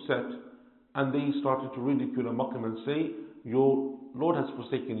became upset, and they started to ridicule and mock him and say, your Lord has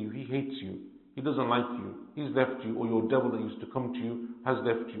forsaken you, he hates you, he doesn't like you, he's left you, or your devil that used to come to you has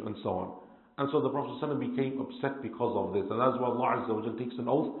left you, and so on. And so the Prophet ﷺ became upset because of this. And that's why Allah Azza wa Jalla takes an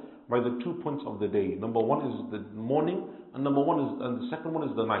oath by the 2 points of the day. Number one is the morning, and the second one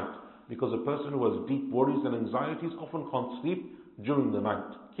is the night. Because a person who has deep worries and anxieties often can't sleep during the night,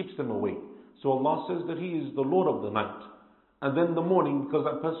 keeps them awake. So Allah says that He is the Lord of the night. And then the morning, because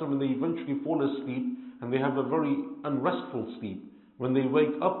that person, when they eventually fall asleep, and they have a very unrestful sleep, when they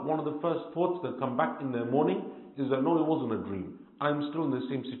wake up, one of the first thoughts that come back in their morning is that no, it wasn't a dream. I'm still in the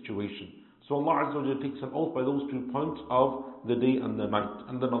same situation. So Allah Azza wa Jalla takes an oath by those 2 points of the day and the night.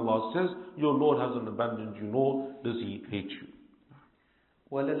 And then Allah says, your Lord hasn't abandoned you, nor does He hate you.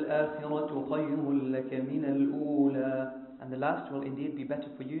 وَلَلْآخِرَةُ خَيْرٌ لَكَ مِنَ الْأُولَى, and the last will indeed be better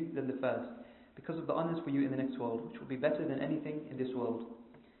for you than the first, because of the honors for you in the next world, which will be better than anything in this world.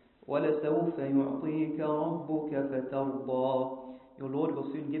 وَلَسَوْفَ يُعْطِيكَ رَبُّكَ فَتَرْضَى, your Lord will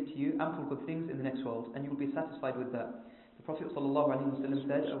soon give to you ample good things in the next world, and you will be satisfied with that. The Prophet ﷺ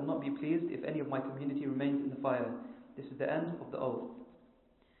said, I will not be pleased if any of my community remains in the fire. This is the end of the oath.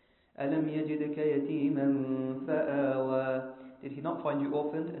 أَلَمْ يَجِدْكَ يَتِيمًا فَآوَى. Did he not find you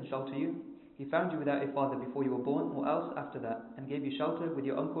orphaned and shelter you? He found you without a father before you were born or else after that, and gave you shelter with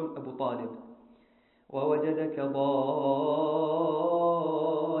your uncle Abu Talib. وَوَجَدَكَ ضَالًّا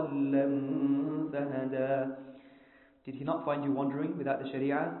فَهَدَى. Did he not find you wandering without the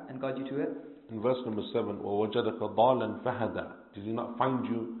Sharia and guide you to it? In verse number 7, وَوَجَدَكَ ضَالًا فَهَدَى. Did he not find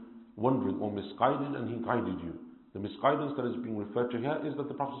you wandering or misguided and he guided you? The misguidance that is being referred to here is that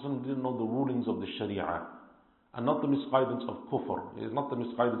the Prophet ﷺ didn't know the rulings of the Sharia, and not the misguidance of kufr. It is not the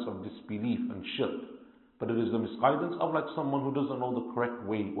misguidance of disbelief and shirk, but it is the misguidance of like someone who doesn't know the correct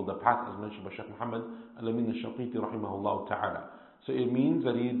way or the path, as mentioned by Shaykh Muhammad Al-Amin Al-Shanqiti rahimahullah ta'ala. So it means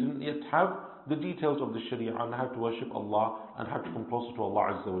that he didn't yet have the details of the Sharia and how to worship Allah and how to come closer to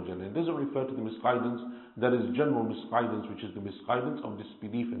Allah Azza wa Jalla. It doesn't refer to the misguidance that is general misguidance, which is the misguidance of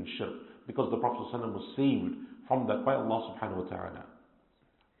disbelief and shirk, because the Prophet ﷺ was saved from that by Allah subhanahu wa ta'ala.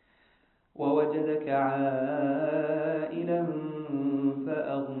 وَوَجَدَكَ عَائِلًا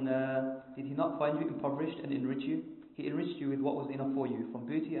فَأَغْنَى. Did he not find you impoverished and enrich you? He enriched you with what was enough for you, from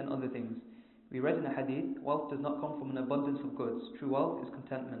booty and other things. We read in a hadith, wealth does not come from an abundance of goods. True wealth is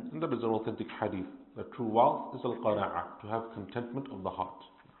contentment. And that is an authentic hadith. That true wealth is al-qana'ah, to have contentment of the heart.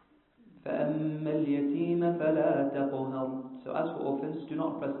 فَأَمَّا الْيَتِيمَ فَلَا تَقْهَرْ. So as for orphans, do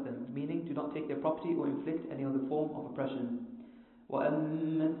not oppress them, meaning do not take their property or inflict any other form of oppression.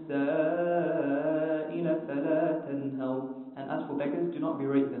 وَأَمَّا السَّائِلَ فَلَا تَنْهَرْ. And as for beggars, do not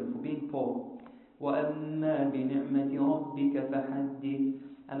berate them for being poor. وَأَمَّا بِنِعْمَةِ رَبِّكَ فَحَدِّثْ.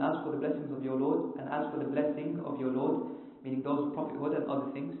 And as for the blessings of your Lord, meaning those of prophethood and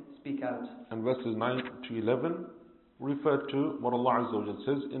other things, speak out. And verses 9 to 11 refer to what Allah Azza wa Jalla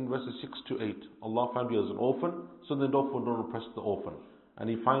says in verses 6 to 8. Allah found you as an orphan, so then therefore don't oppress the orphan. And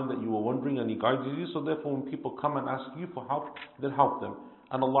He found that you were wandering and He guided you, so therefore when people come and ask you for help, then help them.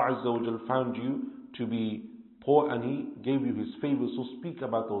 And Allah Azza wa Jalla found you to be poor and He gave you His favors, so speak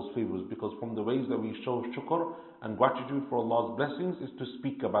about those favors, because from the ways that we show shukr and gratitude for Allah's blessings is to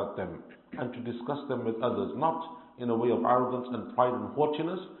speak about them and to discuss them with others, not in a way of arrogance and pride and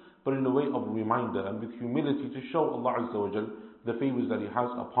haughtiness, but in a way of reminder and with humility to show Allah Azza wa Jal the favors that He has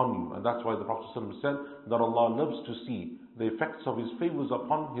upon you. And that's why the Prophet ﷺ said that Allah loves to see the effects of His favors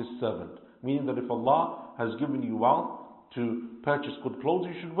upon His servant. Meaning that if Allah has given you wealth to purchase good clothes,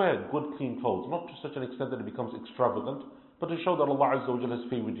 you should wear good clean clothes, not to such an extent that it becomes extravagant, but to show that Allah Azza wa Jal has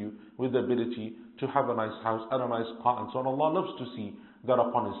favored you with the ability to have a nice house and a nice car and so on. Allah loves to see that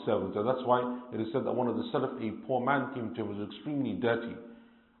upon His servants. And that's why it is said that one of the Salaf, a poor man came to him, was extremely dirty.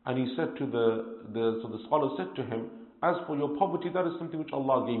 And he said to so the scholar said to him, as for your poverty, that is something which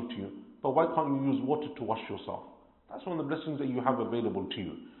Allah gave to you, but why can't you use water to wash yourself? That's one of the blessings that you have available to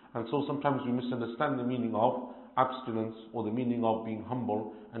you. And so sometimes we misunderstand the meaning of abstinence or the meaning of being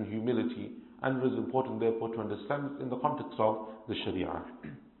humble and humility, and it is important therefore to understand it in the context of the Sharia.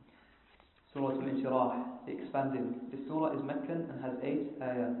 Surah Al-Inshirah, the expanding. This surah is Meccan and has 8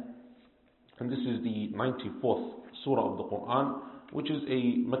 ayat. And this is the 94th surah of the Quran, which is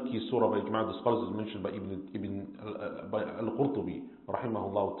a Makki surah by Ijma' the scholars, as mentioned by Al-Qurtubi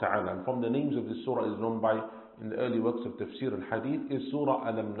rahimahullah ta'ala. And from the names of this surah is known by, in the early works of Tafsir and Hadith, is Surah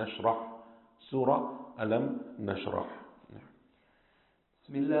Alam Nashrah. Surah Alam Nashrah.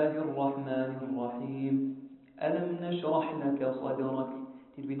 Bismillahir Rahmanir Rahim. Alam nashrah laka sadrak.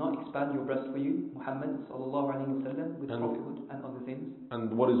 Did we not expand your breast for you, Muhammad sallallahu alaihi wasallam, with prophethood and other things?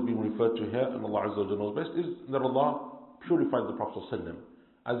 And what is being referred to here, and Allah Azza wa Jalla knows best, is that Allah purified the Prophet ﷺ,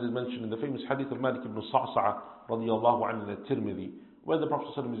 as is mentioned in the famous hadith of Malik ibn Sa'sa'a radiyallahu anhu in Tirmidhi, where the Prophet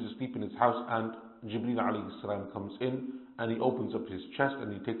ﷺ is asleep in his house and Jibreel alayhi salam comes in and he opens up his chest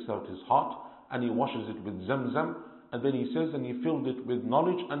and he takes out his heart and he washes it with Zamzam, and then he says, and he filled it with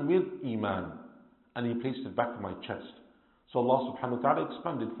knowledge and with Iman, and he placed it back in my chest. So Allah subhanahu wa ta'ala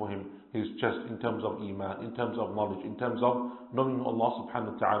expanded for him his chest in terms of Iman, in terms of knowledge, in terms of knowing Allah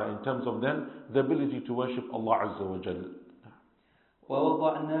subhanahu wa ta'ala, in terms of then the ability to worship Allah Azza wa Jal.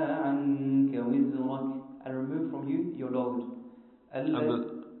 وَوَضَعْنَا عَنْكَ وِزْرَكَ. And remove from you your load.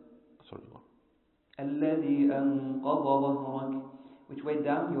 الَّذِي أَنْقَضَ ظَهْرَكَ. Which weighed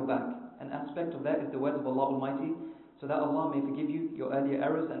down your back. An aspect of that is the words of Allah Almighty, so that Allah may forgive you your earlier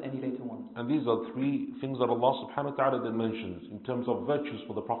errors and any later ones. And these are 3 things that Allah subhanahu wa ta'ala then mentions in terms of virtues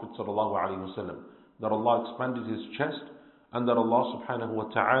for the Prophet sallallahu alaihi wasallam. That Allah expanded his chest, and that Allah subhanahu wa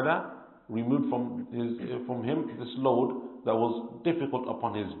ta'ala removed from him this load that was difficult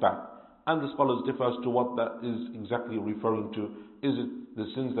upon his back. And the scholars differ as to what that is exactly referring to. Is it the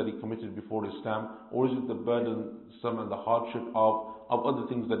sins that he committed before Islam, or is it the burdensome and the hardship of other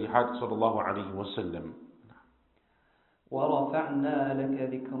things that he had sallallahu alaihi wasallam? وَرَفَعْنَا لَكَ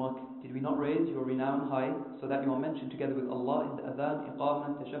ذِكْرَكَ. Did we not raise your renown high so that you are mentioned together with Allah in the adhan,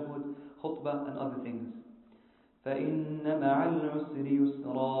 iqamah, tashahhud, khutbah and other things? فَإِنَّ مَعَ الْعُسْرِ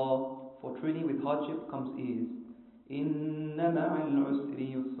يُسْرًا. For truly with hardship comes ease. إِنَّ مَعَ الْعُسْرِ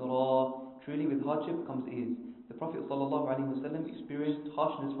يُسْرًا. Truly with hardship comes ease. The Prophet ﷺ experienced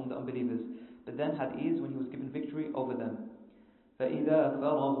harshness from the unbelievers, but then had ease when he was given victory over them. فَإِذَا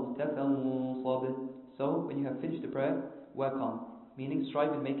فَرَغْتَ فَانصَبْ. So when you have finished the prayer, work on, meaning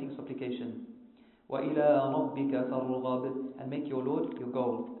strive in making supplication. وَإِلَىٰ رَبِّكَ فَارْغَبْ. And make your Lord your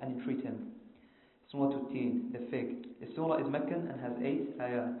goal and entreat him. Surah At-Teen, the fig. The surah is Meccan and has 8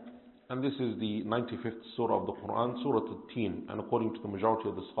 ayat. And this is the 95th surah of the Quran, Surah At-Teen. And according to the majority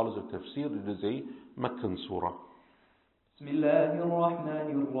of the scholars of tafsir, it is a Meccan surah. بسم الله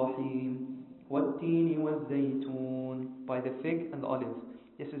الرحمن الرحيم. وَالتِّينِ وَالزَّيْتُونِ. By the fig and the olive.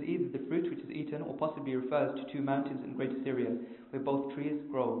 This is either the fruit which is eaten or possibly refers to 2 mountains in Greater Syria, where both trees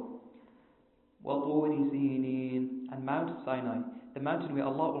grow. وَطُورِ سِينِينَ. And Mount Sinai, the mountain where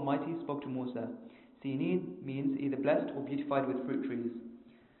Allah Almighty spoke to Musa. Sinin means either blessed or beautified with fruit trees.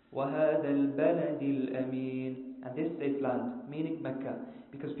 وَهَذَا الْبَلَدِ الْأَمِينَ. And this safe land, meaning Mecca,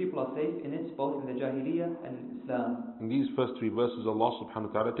 because people are safe in it both in the Jahiliyyah and in Islam. In these first 3 verses, Allah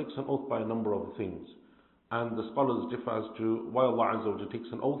subhanahu wa ta'ala takes an oath by a number of things. And the scholars differ as to why Allah Azza wa Jalla takes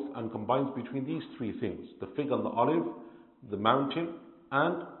an oath and combines between these 3 things: the fig and the olive, the mountain,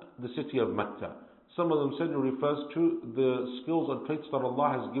 and the city of Mecca. Some of them said it refers to the skills and traits that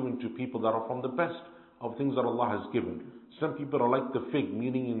Allah has given to people that are from the best of things that Allah has given. Some people are like the fig,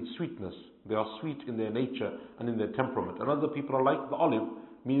 meaning in sweetness. They are sweet in their nature and in their temperament. And other people are like the olive,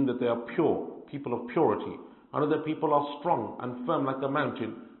 meaning that they are pure, people of purity. And other people are strong and firm like a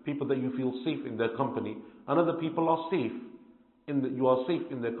mountain, people that you feel safe in their company. And other people are safe, you are safe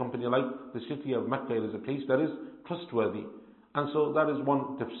in their company, like the city of Mecca. It is a place that is trustworthy. And so that is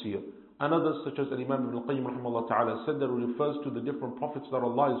one tafsir. And others, such as Imam Ibn al-Qayyim rahimahullah ta'ala, said that it refers to the different prophets that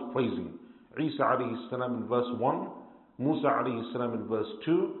Allah is praising. Isa alayhi salam in verse 1, Musa alayhi salam in verse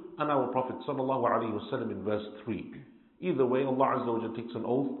 2, and our Prophet sallallahu alayhi wasallam in verse 3. Either way, Allah Azza wa Jalla takes an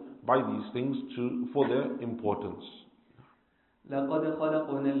oath by these things for their importance. لَقَدْ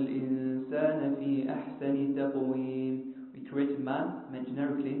خَلَقْنَا الْإِنسَانَ فِي أَحْسَنِ تَقْوِيمٍ. We created man, meant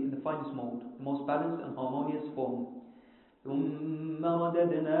generically, in the finest mold, the most balanced and harmonious form. ثُمَّ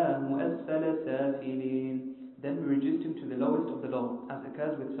رَدَدْنَاهُ أَسْفَلَ سَافِلِينَ. Then we reduced him to the lowest of the low, as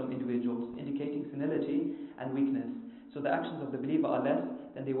occurs with some individuals, indicating senility and weakness. So the actions of the believer are less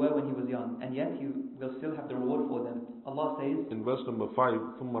than they were when he was young, and yet he will still have the reward for them. Allah says in verse number 5,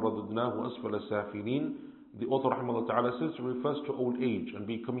 ثُمَّ رَدَدْنَاهُ أَسْفَلَ سَافِلِينَ. The author rahimahullah ta'ala says it refers to old age and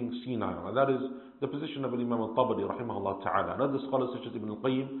becoming senile. And that is the position of Imam al-Tabari rahimahullah ta'ala. And other scholars such as Ibn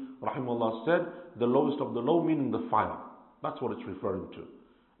al-Qayyim rahimahullah said the lowest of the low, meaning the fire. That's what it's referring to.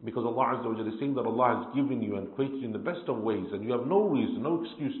 Because Allah Azza wa Jalla is saying that Allah has given you and created you in the best of ways, and you have no reason, no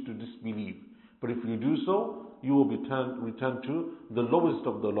excuse to disbelieve. But if you do so, you will be returned to the lowest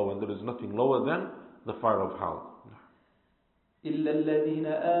of the low, and there is nothing lower than the fire of hell. إِلَّا الَّذِينَ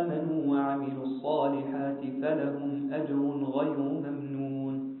آمَنُوا وَعَمِلُوا الصَّالِحَاتِ فَلَهُمْ أَجْرٌ غَيْرُ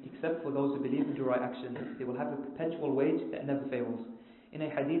مَمْنُونَ. Except for those who believe and do right actions, they will have a perpetual wage that never fails. In a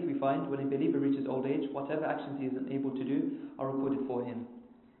hadith we find when a believer reaches old age, whatever actions he is unable to do are recorded for him.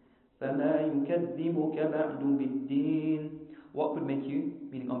 فَمَا يُكَذِّبُكَ بَعْدُ بِالدِّينِ. What could make you,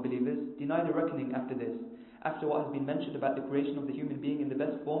 meaning unbelievers, deny the reckoning after this? After what has been mentioned about the creation of the human being in the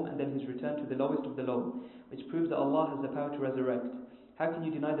best form and then his return to the lowest of the low, which proves that Allah has the power to resurrect. How can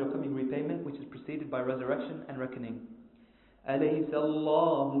you deny the coming repayment which is preceded by resurrection and reckoning? أَلَيْسَ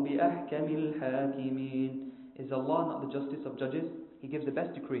اللَّهُ بِأَحْكَمِ الْحَاكِمِينَ. Is Allah not the justice of judges? He gives the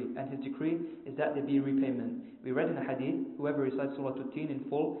best decree, and His decree is that there be repayment. We read in a hadith, whoever recites Surah At-Teen in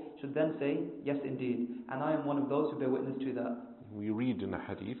full should then say, yes indeed, and I am one of those who bear witness to that. We read in a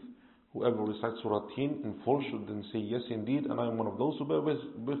hadith, whoever recites Surah At-Teen in full should then say, yes indeed, and I am one of those who bear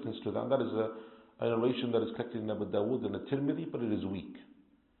witness to that. And that is a narration that is collected in Abu Dawood and At-Tirmidhi, but it is weak.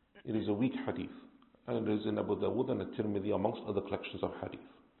 It is a weak hadith. And it is in Abu Dawood and At-Tirmidhi amongst other collections of hadith.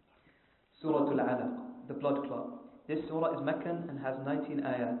 Surah Al-Alaq, the blood clot. This surah is Meccan and has 19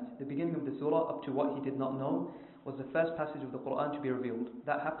 ayat. The beginning of the surah, up to what he did not know, was the first passage of the Quran to be revealed.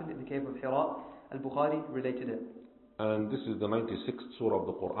 That happened in the cave of Hira. Al-Bukhari related it. And this is the 96th surah of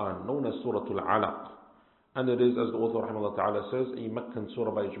the Quran, known as Surah Al-Alaq. And it is, as the author rahimahullah ta'ala says, a Meccan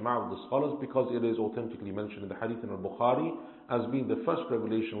surah by ijma' of the scholars, because it is authentically mentioned in the hadith in Al-Bukhari as being the first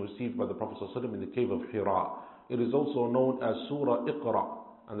revelation received by the Prophet ﷺ in the cave of Hira. It is also known as Surah Iqra,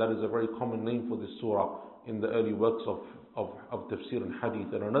 and that is a very common name for this surah in the early works of tafsir and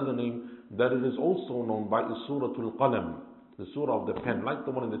hadith. And another name that it is also known by is Surah Al-Qalam. the surah of the pen, like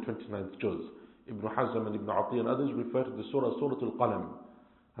the one in the 29th juz. Ibn Hazm and Ibn Ati and others refer to the surah, Surah Al-Qalam.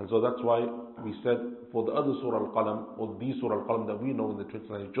 And so that's why we said for the other Surah Al-Qalam, or the Surah Al-Qalam that we know in the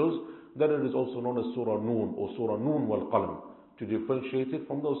 29th juz, that it is also known as Surah Noon, or Surah Noon wal-Qalam, to differentiate it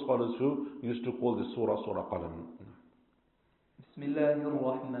from those scholars who used to call this surah, Surah Qalam.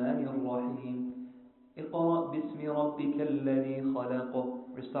 Bismillahirrahmanirrahim. اقرأ باسم ربك الذي خلق.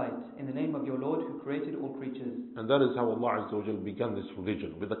 Recite in the name of your Lord who created all creatures. And that is how Allah Azza wa Jal began this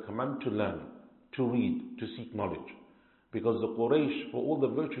religion, with a command to learn, to read, to seek knowledge. Because the Quraysh, for all the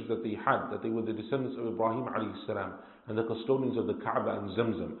virtues that they had, that they were the descendants of Ibrahim alayhi salam, and the custodians of the Kaaba and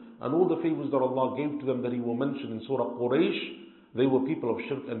Zamzam, and all the favors that Allah gave to them that He will mention in Surah Quraysh, they were people of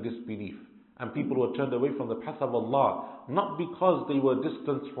shirk and disbelief. And people who were turned away from the path of Allah, not because they were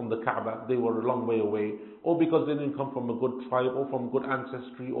distant from the Kaaba, they were a long way away, or because they didn't come from a good tribe, or from good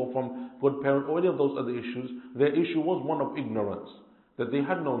ancestry, or from good parents, or any of those other issues. Their issue was one of ignorance, that they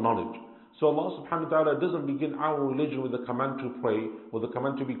had no knowledge. So Allah subhanahu wa ta'ala doesn't begin our religion with the command to pray, or the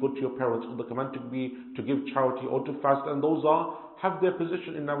command to be good to your parents, or the command to give charity, or to fast, and those have their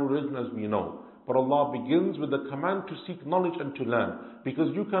position in our religion as we know. But Allah begins with the command to seek knowledge and to learn,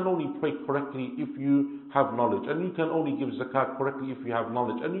 because you can only pray correctly if you have knowledge, and you can only give zakat correctly if you have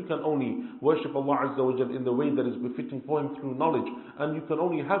knowledge, and you can only worship Allah Azza wa Jal in the way that is befitting for Him through knowledge, and you can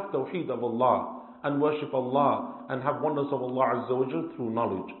only have tawheed of Allah and worship Allah and have oneness of Allah Azza wa Jal through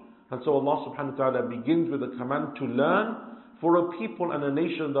knowledge. And so Allah subhanahu wa ta'ala begins with a command to learn for a people and a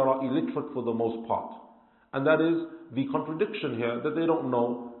nation that are illiterate for the most part. And that is the contradiction here, that they don't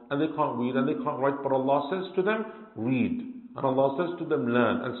know, and they can't read, and they can't write, but Allah says to them, read. And Allah says to them,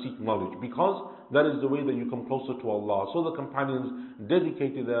 learn and seek knowledge, because that is the way that you come closer to Allah. So the companions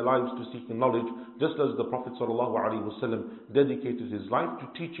dedicated their lives to seeking knowledge, just as the Prophet ﷺ dedicated his life to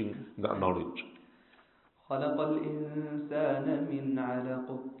teaching that knowledge. خلق الإنسان من علق.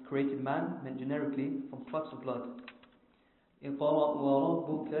 Created man, meant generically, from clots of blood. اقرأ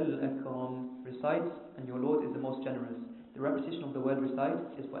وربك الأكرم. Recite, and your Lord is the most generous. The repetition of the word recite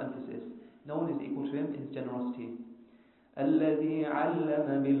is for emphasis. No one is equal to him in his generosity. الذي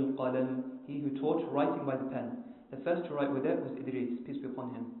علم بالقلم. He who taught writing by the pen. The first to write with it was Idris, peace be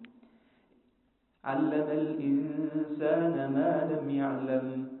upon him. علم الإنسان ما لم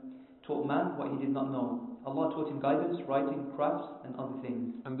يعلم. Taught man what he did not know. Allah taught him guidance, writing, crafts, and other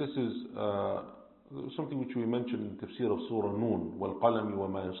things. And this is something which we mentioned in the tafsir of Surah Noon, وَالْقَلَمِ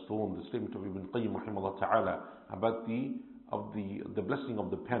وَمَا يَسْطُرُونَ, the statement of Ibn Qayyim rahimahullah ta'ala about the blessing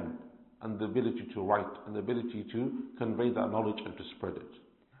of the pen, and the ability to write, and the ability to convey that knowledge and to spread it.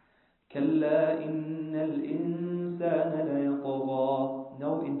 كَلَّا إِنَّ الْإِنسَانَ لَيَطْغَى.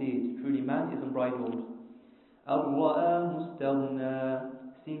 No, indeed, truly man is unbridled. أَرْرَآهُ اسْتَغْنَى.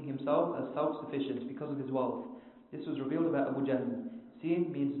 Seeing himself as self-sufficient because of his wealth. This was revealed about Abu Jahl.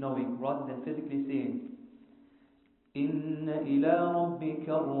 Seeing means knowing rather than physically seeing. إِنَّ إِلَىٰ رَبِّكَ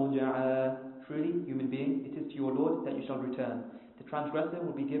الرُّجْعَىٰ. Truly, human being, it is to your Lord that you shall return. The transgressor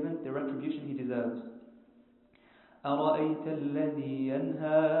will be given the retribution he deserves. أَرَأَيْتَ الَّذِي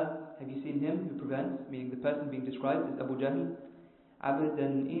يَنْهَىٰ. Have you seen him who prevents, meaning the person being described as Abu Jahl?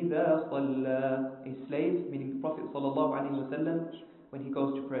 عَبْدًا إِذَا صَلَّىٰ. A slave, meaning the Prophet ﷺ, when he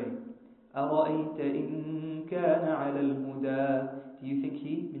goes to pray. أَرَأَيْتَ إِن كَانَ عَلَى الْهُدَىٰ. Do you think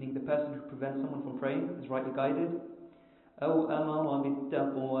he, meaning the person who prevents someone from praying, is rightly guided? أَوْ أَمَرَ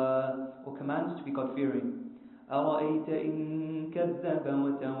بِالتَّقْوَىٰ. Or commands to be God-fearing. أَرَأَيْتَ إِن كَذَّبَ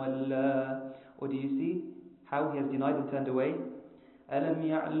وَتَوَلَّىٰ. Or do you see how he has denied and turned away? أَلَمْ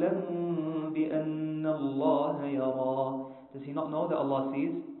يَعْلَمْ بِأَنَّ اللَّهَ يَرَىٰ. Does he not know that Allah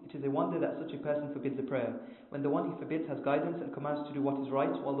sees? It is a wonder that such a person forbids a prayer, when the one he forbids has guidance and commands to do what is right,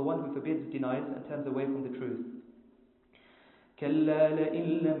 while the one who forbids denies and turns away from the truth. كَلَّا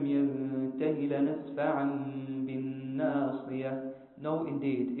لَئِن لَّمْ يَنْتَهِ لَنَسْفَعًا بِالنَّاصِيَةِ. No,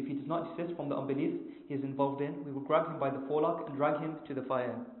 indeed, if he does not desist from the unbelief he is involved in, we will grab him by the forelock and drag him to the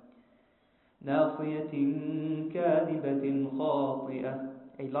fire. نَاصِيَةٍ كَاذِبَةٍ خَاطِئَةٍ.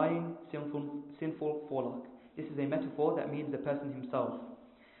 A lying, sinful forelock. This is a metaphor that means the person himself.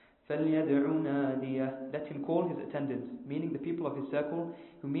 فَلْيَدْعُ نَادِيَهُ. Let him call his attendants, meaning the people of his circle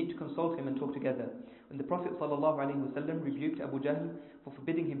who meet to consult him and talk together. When the Prophet ﷺ rebuked Abu Jahl for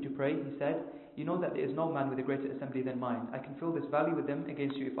forbidding him to pray, he said, "You know that there is no man with a greater assembly than mine. I can fill this valley with them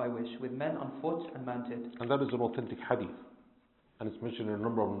against you if I wish, with men on foot and mounted." And that is an authentic hadith. And it's mentioned in a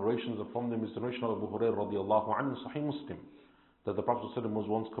number of narrations, and from them is the narration of Abu Hurairah radiallahu anhu in Sahih Muslim, that the Prophet ﷺ was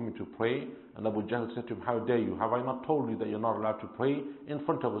once coming to pray, and Abu Jahl said to him, "How dare you? Have I not told you that you're not allowed to pray in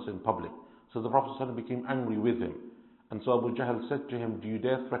front of us in public?" So the Prophet ﷺ became angry with him. And so Abu Jahl said to him, "Do you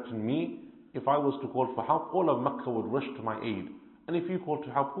dare threaten me?" if I was to call for help, all of Mecca would rush to my aid. And if you call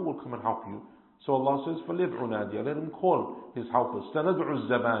to help, who will come and help you? So Allah says, فَلِدْعُ نَادِيَ, let him call his helpers. سَنَدْعُ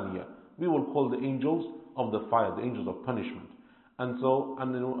الزَّبَانِيَ, we will call the angels of the fire, the angels of punishment. And so,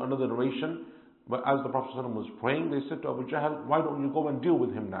 and in another narration, but as the Prophet ﷺ was praying, they said to Abu Jahl, why don't you go and deal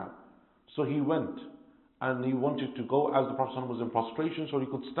with him now? So he went, and he wanted to go as the Prophet ﷺ was in prostration so he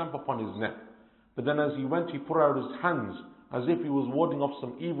could stamp upon his neck. But then as he went, he put out his hands as if he was warding off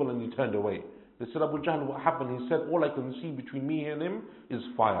some evil, and he turned away. They said, Abu Jahl, what happened? He said, all I can see between me and him is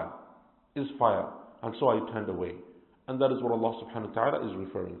fire. Is fire. And so I turned away. And that is what Allah subhanahu wa ta'ala is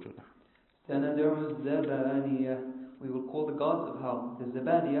referring to. We will call the gods of hell. The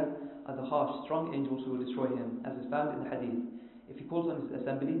Zabaniya are the harsh, strong angels who will destroy him, as is found in the hadith. If he calls on his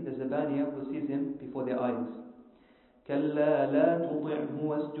assembly, the Zabaniya will seize him before their eyes. كَلَّا لَا تُطِعْهُ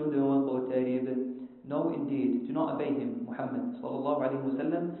وَاسْجُدْ وَاقْتَرِبْ. No, indeed, do not obey him, Muhammad sallallahu alaihi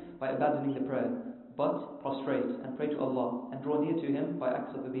wasallam, by abandoning the prayer, but prostrate and pray to Allah and draw near to him by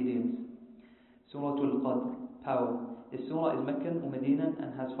acts of obedience. Surah Al-Qadr, power. This surah is Meccan or Medinan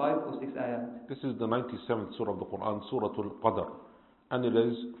and has 5 or 6 ayat. This is the 97th surah of the Quran, Surah Al-Qadr. And it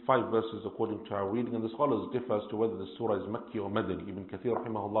is 5 verses according to our reading, and the scholars differ as to whether the surah is Makki or Madani. Ibn Kathir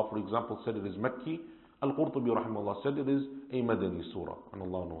rahimahullah, for example, said it is Makki. Al-Qurtubi rahimahullah said it is a Madani surah, and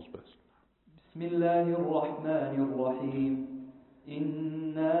Allah knows best. بسم الله الرحمن الرحيم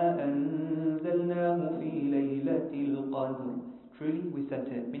إنا أنزلناه في ليلة القدر. Truly we sent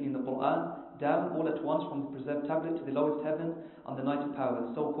it, meaning the Quran, down all at once from the preserved tablet to the lowest heaven on the night of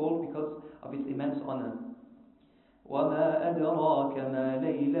power, so called because of its immense honor. وَمَا أَدْرَاكَ مَا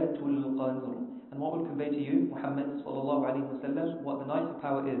لَيْلَةُ الْقَدْرِ. And what will convey to you, Muhammad sallallahu alaihi wasallam, what the night of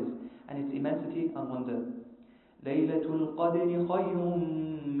power is, and its immensity and wonder. لَيْلَةُ الْقَدْرِ خَيْرٌ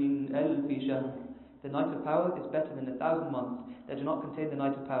مِّنْ أَلْفِ شَهْرٍ. The night of power is better than 1,000 months that do not contain the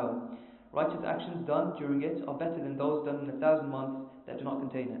night of power. Righteous actions done during it are better than those done in 1,000 months that do not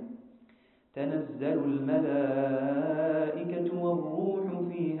contain it. تنزل الملائكة والروح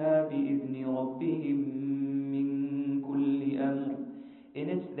فيها بإذن ربهم من كل أمر. In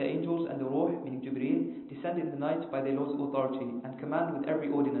it, the angels and the Ruh, meaning Jibreel, descend in the night by their Lord's authority and command with every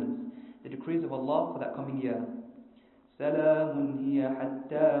ordinance the decrees of Allah for that coming year. سلام هي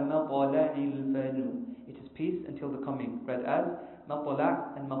حتى مطلع الفجر. It is peace until the coming, read as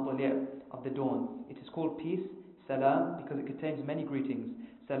مطلع and مطلع of the dawn. It is called peace, salam, because it contains many greetings.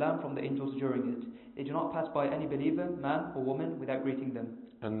 Salam from the angels during it. They do not pass by any believer, man or woman, without greeting them.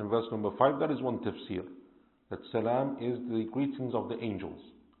 And in verse number 5, that is one tafsir. That salam is the greetings of the angels.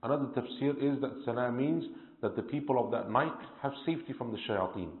 Another tafsir is that salam means that the people of that night have safety from the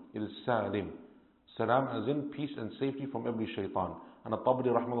shayateen. It is salim. Salam as in peace and safety from every shaitan. And At-Tabari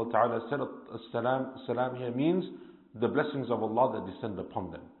rahmahullah ta'ala said salam here means the blessings of Allah that descend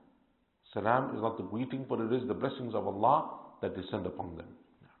upon them. Salam is not the greeting, but it is the blessings of Allah that descend upon them.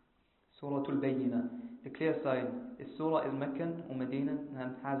 Surah Al-Bayyinah, the clear sign. This surah is Meccan or Medinan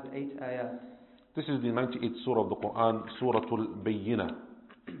and has 8 ayat. This is the 98th surah of the Quran, Surah Al-Bayyinah.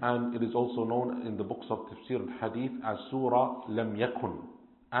 And it is also known in the books of Tafsir al-Hadith as Surah Lam Yakun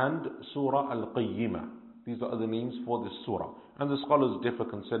and Surah Al-Qayyimah. These are other names for this surah. And the scholars differ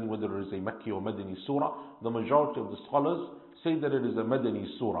concerning whether it is a Makki or Madani surah. The majority of the scholars say that it is a Madani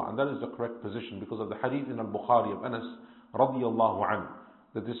surah, and that is the correct position because of the hadith in Al-Bukhari of Anas radiyallahu anhu,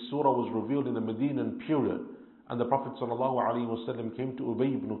 that this surah was revealed in the Medinan period. And the Prophet ﷺ came to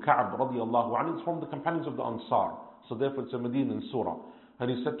Ubay ibn Ka'b radiyallahu anhu. It's from the companions of the Ansar. So therefore it's a Medinan surah.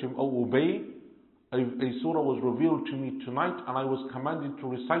 And he said to him, "O Ubay, a surah was revealed to me tonight and I was commanded to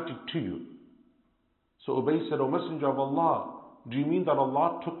recite it to you." So Ubay said, "O Messenger of Allah, do you mean that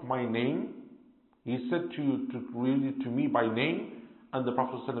Allah took my name?" He said to read it to me by name. And the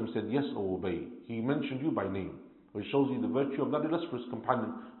Prophet ﷺ said, "Yes, O Ubay, he mentioned you by name." Which shows you the virtue of that illustrious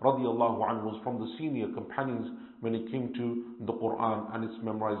companion radiyallahu anhu, was from the senior companions when it came to the Quran and its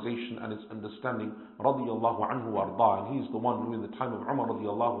memorization and its understanding radiyallahu anhu arda. And he is the one who in the time of Umar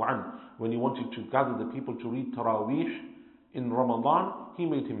radiyallahu anhu, when he wanted to gather the people to read Taraweeh in Ramadan, he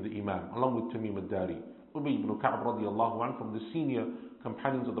made him the Imam along with Tamim al-Dari. Ubay ibn Ka'b radiyallahu anhu, from the senior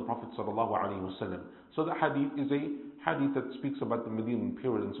companions of the Prophet sallallahu alaihi wasallam. So the hadith is a hadith that speaks about the Medinan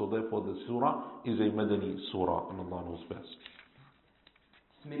period, and so therefore the surah is a Madani surah, and Allah knows best.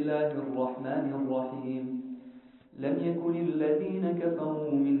 Bismillahirrahmanirrahim. لم يكن الذين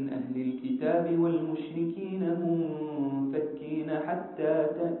كفروا من أهل الكتاب والمشركين منفكين حتى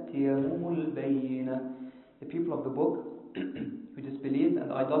تأتيهم البينة. The people of the book who disbelieve and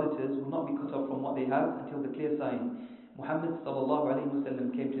the idolaters will not be cut off from what they have until the clear sign, Muhammad sallallahu alayhi wa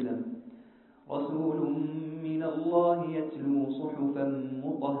sallam, came to them. رسول من الله يتلو صحفا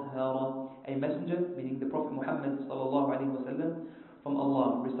مطهرة. A a messenger, meaning the Prophet Muhammad sallallahu alaihi wasallam, from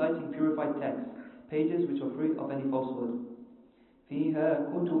Allah, reciting purified texts, pages which are free of any falsehood.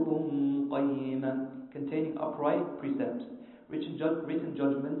 فِيهَا كُتُبٌ قَيِّمَةٌ, containing upright precepts, written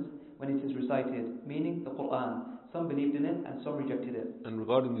judgments when it is recited, meaning the Quran. Some believed in it and some rejected it. And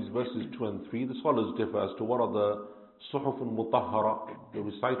regarding these verses 2 and 3, the scholars differ as to what are the suhufun mutahhara, the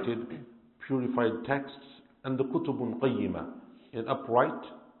recited, purified texts, and the kutubun qayyima, in upright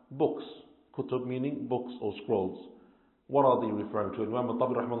books. Kutub meaning books or scrolls. What are they referring to? Imam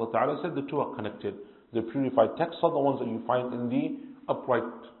al-Tabari rahimahullah ta'ala said the two are connected. The purified texts are the ones that you find in the upright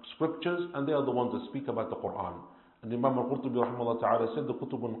scriptures, and they are the ones that speak about the Quran. And Imam al-Qurtubi rahimahullah ta'ala said the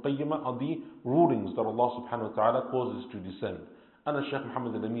kutubun qayyima are the rulings that Allah subhanahu wa ta'ala causes to descend. And Shaykh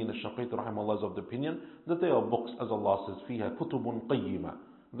Muhammad al-Amin al-Shanqiti rahimahullah is of the opinion that they are books, as Allah says, فِيهَا كُتُبٌ قَيِّمَةٌ.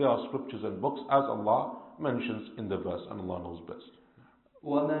 They are scriptures and books as Allah mentions in the verse, and Allah knows best.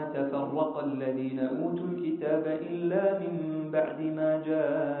 وَمَا تَفَرَّقَ الَّذِينَ أُوتُوا الْكِتَابَ إِلَّا مِن بَعْدِ مَا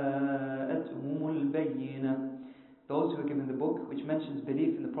جَاءَتْهُمُ الْبَيِّنَةُ. Those who are given the book, which mentions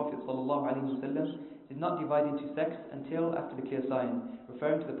belief in the Prophet ﷺ, did not divide into sects until after the clear sign,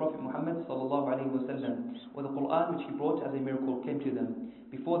 referring to the Prophet Muhammad ﷺ, or the Quran which he brought as a miracle came to them.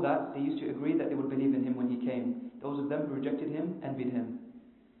 Before that, they used to agree that they would believe in him when he came. Those of them who rejected him envied him.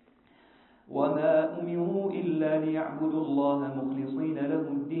 وَمَا أُمِرُوا إِلَّا لِيَعْبُدُوا اللَّهَ مُخْلِصِينَ لَهُ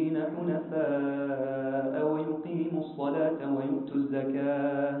الدِّينَ حُنَفَاءَ وَيُقِيمُوا الصَّلَاةَ وَيُؤْتُوا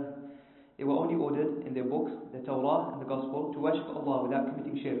الزَّكَاةَ. They were only ordered in their books, the Torah and the Gospel, to worship Allah without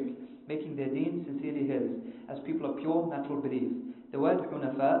committing shirk, making their deen sincerely His, as people of pure natural belief. The word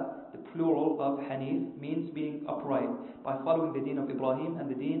Hunafa, the plural of Hanif, means being upright by following the deen of Ibrahim and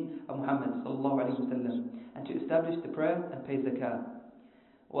the deen of Muhammad ﷺ, and to establish the prayer and pay zakah.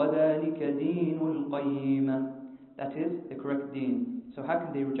 وَذَلِكَ دِينُ الْقَيِّمَةِ. That is the correct deen. So how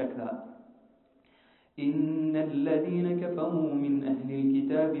can they reject that? إِنَّ الَّذِينَ كَفَرُوا مِنْ أَهْلِ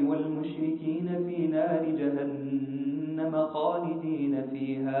الْكِتَابِ وَالْمُشْرِكِينَ فِي نَارِ جَهَنَّمَ خَالِدِينَ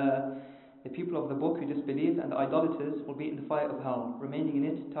فِيهَا. The people of the book who disbelieve and the idolaters will be in the fire of hell, remaining in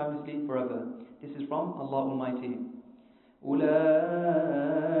it timelessly forever. This is from Allah Almighty.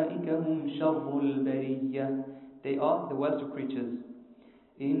 أُولَٰئِكَ هُمْ شَرُّ الْبَرِيَّةِ. They are the worst of creatures.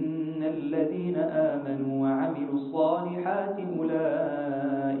 إِنَّ الَّذِينَ آمَنُوا وَعَمِلُوا الصَّالِحَاتِ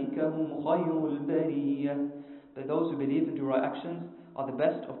أُولَٰئِكَ هُمْ خَيْرُ الْبَرِيَّةِ. But those who believe and do right actions are the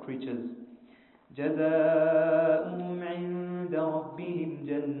best of creatures. جَزَاؤُهُمْ عِندَ رَبِّهِمْ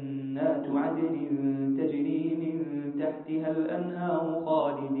جَنَّاتُ عَدْنٍ تَجْرِي مِن تَحْتِهَا الْأَنْهَارُ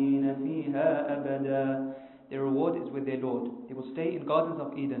خَالِدِينَ فِيهَا أَبَدًا. Their reward is with their Lord. They will stay in gardens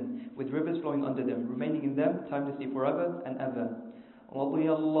of Eden, with rivers flowing under them, remaining in them timelessly forever and ever. رَضِيَ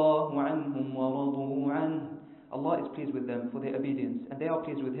اللَّهُ عَنْهُمْ وَرَضُوا عَنْهُ. Allah is pleased with them for their obedience, and they are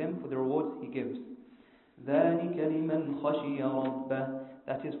pleased with Him for the rewards He gives. ذَلِكَ لِمَنْ خَشِيَ رَبَّهُ.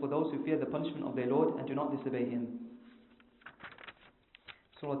 That is for those who fear the punishment of their Lord and do not disobey Him.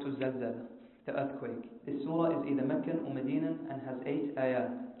 Surah Al-Zalzala, the earthquake. This surah is either Meccan or Medinan and has 8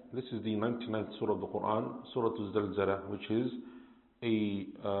 ayat. This is the 99th surah of the Quran, Surah Al-Zalzala, which is a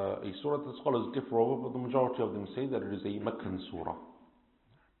surah that scholars differ over, but the majority of them say that it is a Meccan surah.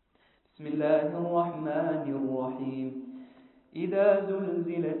 بسم الله الرحمن الرحيم. إذا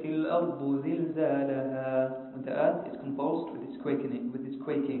زلزلت الأرض زلزالها. When the earth is convulsed with its quaking,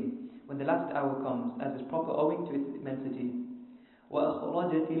 when the last hour comes, as is proper owing to its immensity.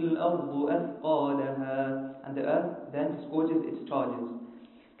 وأخرجت الأرض أثقالها. And the earth then disgorges its charges,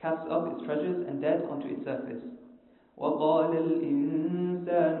 casts up its treasures and dead onto its surface. وقال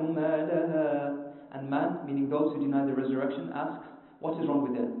الإنسان ما لها. And man, meaning those who deny the resurrection, asks, what is wrong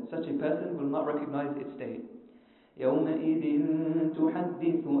with it? Such a person will not recognize its state. يَوْمَئِذٍ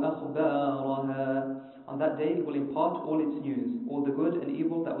تُحَدِّثُ أَخْبَارَهَا. On that day it will impart all its news, all the good and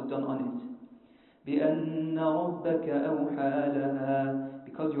evil that was done on it. بِأَنَّ رَبَّكَ أَوْحَى لَهَا.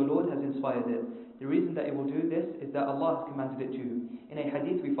 Because your Lord has inspired it. The reason that it will do this is that Allah has commanded it to. In a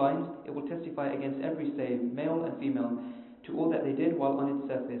hadith we find, it will testify against every slave, male and female, to all that they did while on its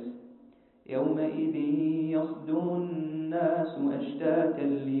surface. يَوْمَئِذٍ يَصْدُرُ النَّاسُ أَشْتَاتًا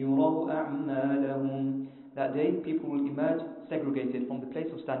لِيُرَوْا أَعْمَالَهُمْ. That day people will emerge segregated from the place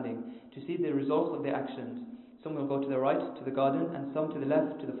of standing to see the results of their actions. Some will go to the right to the garden and some to the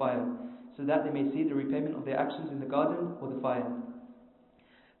left to the fire, so that they may see the repayment of their actions in the garden or the fire.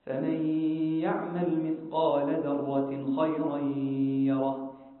 فَمَن يَعْمَلْ مِثْقَالَ ذَرَّةٍ خَيْرًا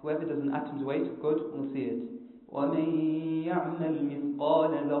يَرَهُ. Whoever does an atom's weight of good will see it. وَمَن يَعْمَلْ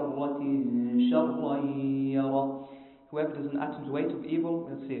مِثْقَالَ ذَرَّةٍ شَرًّا يَرَهُ. Whoever does an atom's weight of evil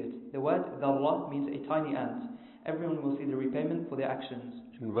will see it. The word dharra means a tiny ant. Everyone will see the repayment for their actions.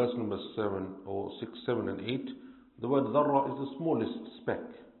 in verse number 7 or 6, 7 and 8, the word dharra is the smallest speck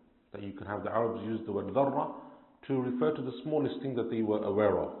that you can have. The Arabs use the word dharra to refer to the smallest thing that they were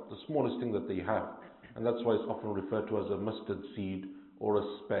aware of, the smallest thing that they have. And that's why it's often referred to as a mustard seed or a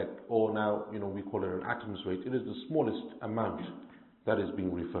speck, or now, we call it an atom's weight. It is the smallest amount that is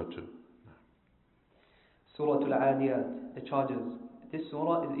being referred to. Surah Al-Adiyat, the charges. This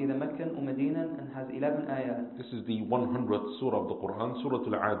surah is either Meccan or Medinan and has 11 ayat. This is the 100th surah of the Quran, Surah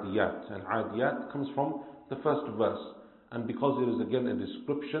Al-Adiyat. And Adiyat comes from the first verse. And because it is again a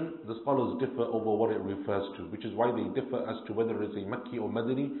description, the scholars differ over what it refers to, which is why they differ as to whether it is a Makki or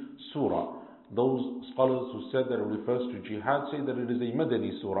Madani surah. Those scholars who said that it refers to jihad say that it is a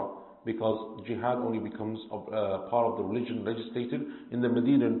Madani surah, because jihad only becomes part of the religion legislated in the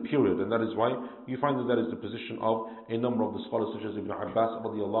Medinan period, and that is why you find that is the position of a number of the scholars such as Ibn Abbas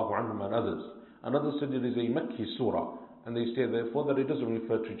radiallahu anhum and others. And others said it is a Makki surah, and they say therefore that it doesn't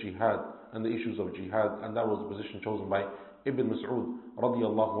refer to jihad and the issues of jihad, and that was the position chosen by Ibn Mas'ud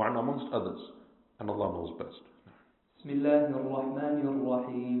radiallahu anhu amongst others, and Allah knows best.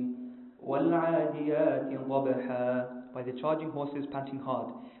 Bismillahir-Rahmanir-Rahim. وَالْعَادِيَاتِ ضَبْحًا, by the charging horses panting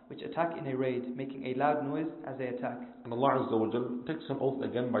hard, which attack in a raid, making a loud noise as they attack. And Allah Azza wa Jal takes an oath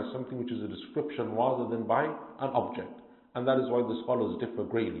again by something which is a description rather than by an object. And that is why the scholars differ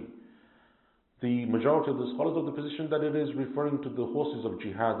greatly. The majority of the scholars of the position that it is referring to the horses of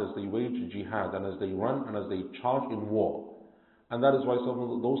jihad as they wage jihad and as they run and as they charge in war. And that is why some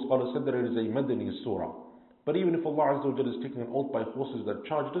of those scholars said that it is a Madani surah. But even if Allah Azza wa Jalla is taking an oath by horses that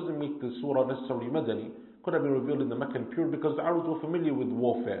charge, doesn't make the surah necessarily Madani. Could have been revealed in the Meccan period because the Arabs were familiar with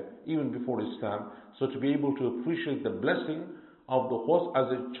warfare even before Islam. So to be able to appreciate the blessing of the horse as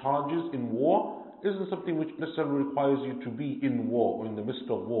it charges in war isn't something which necessarily requires you to be in war or in the midst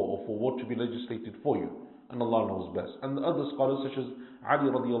of war or for war to be legislated for you. And Allah knows best. And the other scholars such as Ali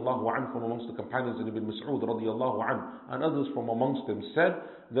radiallahu anhu from amongst the companions and Ibn Mas'ud radiallahu anhu and others from amongst them said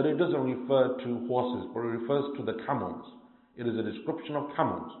that it doesn't refer to horses, but it refers to the camels. It is a description of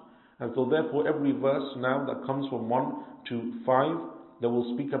camels. And so therefore every verse now that comes from 1 to 5 that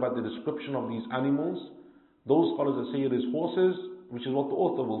will speak about the description of these animals, those scholars that say it is horses, which is what the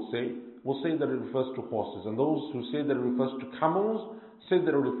author will say that it refers to horses. And those who say that it refers to camels, say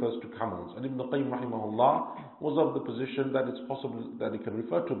that it refers to camels. And Ibn Qayyim rahimahullah was of the position that it's possible that it can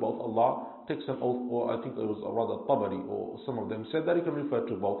refer to both. Allah takes an oath, or I think it was rather Tabari, or some of them said that it can refer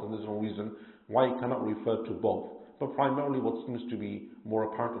to both, and there's no reason why it cannot refer to both. But primarily what seems to be more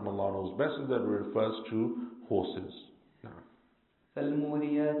apparent, and Allah knows best, is that it refers to horses.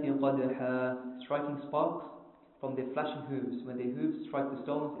 فَالْمُورِيَاتِ قَدْحًا, striking sparks from their flashing hooves, when their hooves strike the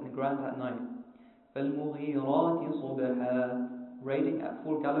stones in the ground at night. فَالْمُغِيرَاتِ صُبْحًا, raiding at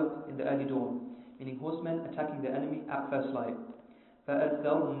full gallop in the early dawn, meaning horsemen attacking the enemy at first light.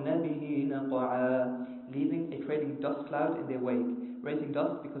 فَأَثَّرْنَ بِهِ نَقْعًا, leaving a trailing dust cloud in their wake, raising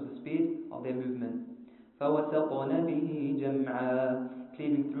dust because of the speed of their movement. فَوَسَطْنَ بِهِ جَمْعًا,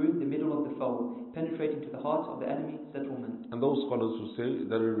 cleaving through the middle of the foe, penetrating to the heart of the enemy settlement. And those scholars who say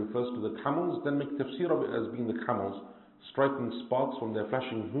that it refers to the camels, then make tafsir of it as being the camels striking sparks from their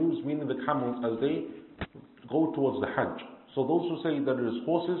flashing hooves, meaning the camels as they go towards the Hajj. So those who say that it is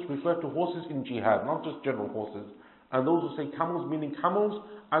horses refer to horses in jihad, not just general horses. And those who say camels, meaning camels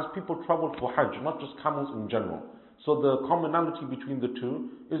as people travel for Hajj, not just camels in general. So the commonality between the two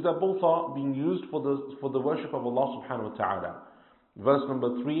is that both are being used for the worship of Allah subhanahu wa ta'ala. Verse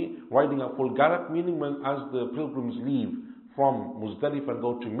number 3, riding at full gallop, meaning when as the pilgrims leave from Muzdalifah and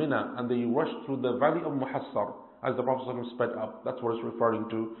go to Mina and they rush through the valley of Muhassar as the Prophet sped up, that's what it's referring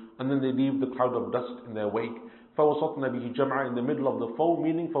to, and then they leave the cloud of dust in their wake. فَوَسَطْنَ بِهِ جَمْعًا, in the middle of the foe,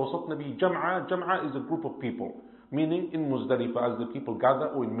 meaning فَوَسَطْنَ بِهِ جَمْعًا, Jam'a is a group of people, meaning in Muzdalifah as the people gather,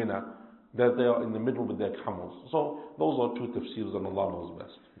 or in Mina, that they are in the middle with their camels. So those are two tafsirs and Allah knows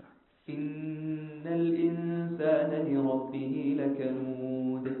best. إِنَّ الْإِنسَانَ لِرَبِّهِ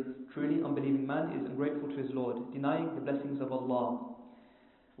لَكَنُودٌ, truly unbelieving man is ungrateful to his Lord, denying the blessings of Allah.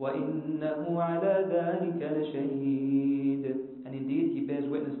 وَإِنَّهُ عَلَى ذَلِكَ لَشَهِيدٌ, and indeed he bears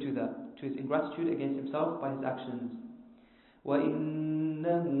witness to that, to his ingratitude against himself by his actions.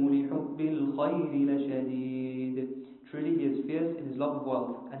 وَإِنَّهُ لِحُبِّ الْخَيْرِ لَشَدِيدٌ, truly he is fierce in his love of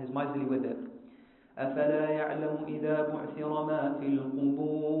wealth and is miserly with it. أَفَلَا يَعْلَمُ إِذَا بُعْثِرَ مَا فِي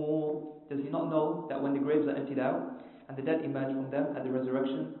الْقُبُورِ, does he not know that when the graves are emptied out and the dead emerge from them at the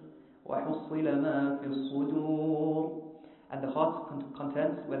resurrection, وَحُصِّلَ مَا فِي الصُّدُورِ, and the heart's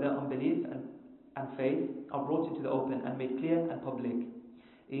contents, whether unbelief and faith, are brought into the open and made clear and public.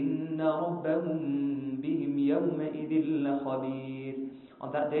 إِنَّ رَبَّهُمْ بِهِمْ يَوْمَئِذٍ لَخَبِيرٌ,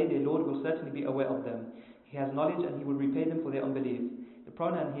 on that day their Lord will certainly be aware of them. He has knowledge and he will repay them for their unbelief. The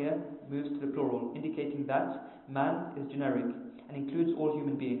pronoun here moves to the plural, indicating that man is generic and includes all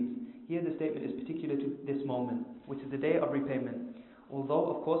human beings. Here the statement is particular to this moment, which is the day of repayment, although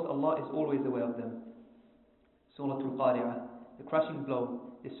of course Allah is always aware of them. Surah Al-Qari'ah, the crashing blow.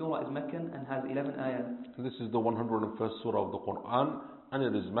 This surah is Meccan and has 11 ayat. This is the 101st surah of the Quran, and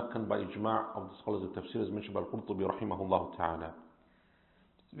it is Meccan by ijma' of the scholars of tafsir, as mentioned by Al-Qurtubi rahimahullah ta'ala.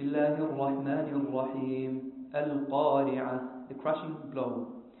 Bismillahir Rahmanir Rahim. Al-Qari'ah, the crashing blow.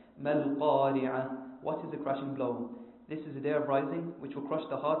 Mal-Qari'ah, what is the crashing blow? This is a day of rising which will crush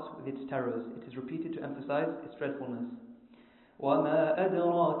the hearts with its terrors. It is repeated to emphasize its dreadfulness. وَمَا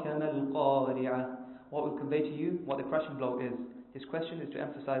أَدْرَاكَ مَا-الْقَارِعَةُ, what will convey to you what the crashing blow is. This question is to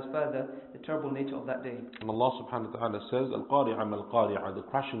emphasize further the terrible nature of that day. And Allah subhanahu wa ta'ala says, Al-Qari'ah mal-Qari'ah, the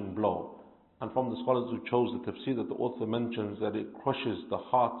crashing blow. And from the scholars who chose the tafsir, that the author mentions that it crushes the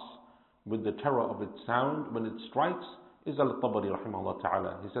hearts with the terror of its sound when it strikes, is Al-Tabari rahimahullah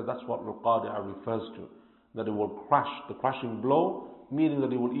ta'ala. He said that's what Al-Qari'ah refers to, that it will crash, the crashing blow, meaning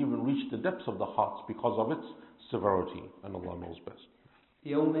that it will even reach the depths of the hearts because of its severity. And Allah knows best.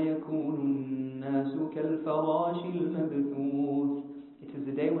 يوم يكون الناس كالفراش المبثوث. It is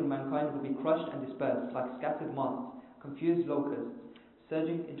the day when mankind will be crushed and dispersed like scattered moths, confused locusts,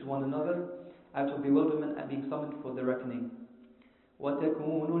 surging into one another out of bewilderment at being summoned for the reckoning.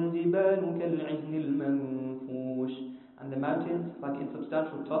 وتكون الجبال كالعهن المنفوش, and the mountains like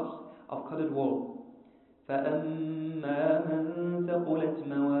insubstantial tufts of coloured wool. فأما من ثقلت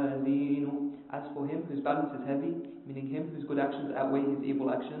موازينه, as for him whose balance is heavy, meaning him whose good actions outweigh his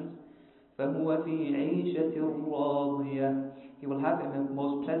evil actions, فهو في عيشة راضية, he will have a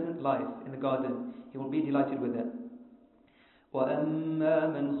most pleasant life in the garden, he will be delighted with it. وأما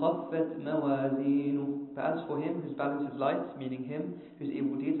من خفت موازينه, but as for him whose balance is light, meaning him whose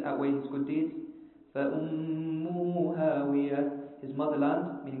evil deeds outweigh his good deeds, فأمه هاوية, his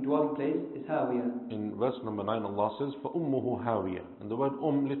motherland, meaning dwelling place, is Hawiyah. In verse number 9, Allah says, فَأُمُّهُ هَاوِيَةٌ. And the word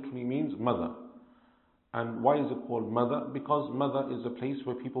literally means mother. And why is it called mother? Because mother is a place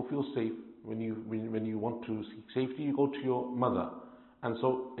where people feel safe. When you want to seek safety, you go to your mother. And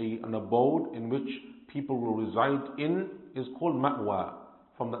so an abode in which people will reside in is called ma'wa,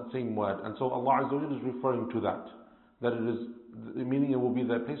 from that same word. And so Allah Azza wa Jalla is referring to that. That it is, meaning it will be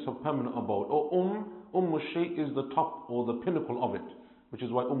their place of permanent abode. Or al-Shay is the top or the pinnacle of it, which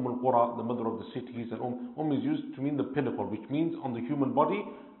is why al-Qura, the mother of the cities, and is used to mean the pinnacle, which means on the human body,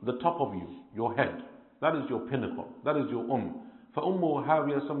 the top of you, your head. That is your pinnacle. That is your فَأُمُّهُ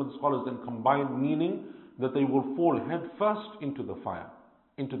هَاوِيَةٌ. Some of the scholars then combine meaning that they will fall head first into the fire,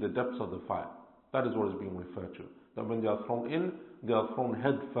 into the depths of the fire. That is what is being referred to. That when they are thrown in, they are thrown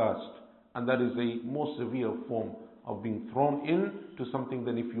head first. And that is a more severe form of being thrown in to something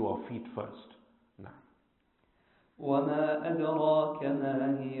than if you are feet first. وَمَا أَدْرَاكَ مَا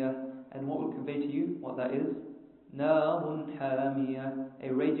هِيَهْ, and what will convey to you what that is? نَارٌ حَامِيَةٌ,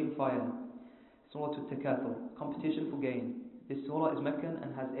 a raging fire. Surah Al-Takathur, competition for gain. This surah is Meccan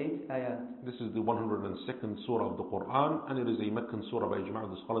and has 8 ayat. This is the 102nd surah of the Quran, and it is a Meccan surah by ijma' of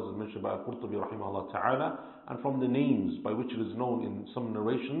the scholars, as mentioned by Al-Qurtubi rahimahullah ta'ala. And from the names by which it is known in some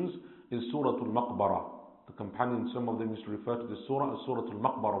narrations is Surah Al-Maqbara. The companions, some of them used to refer to this surah as Surah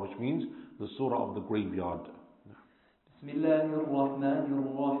Al-Maqbara, which means the surah of the graveyard. بسم الله الرحمن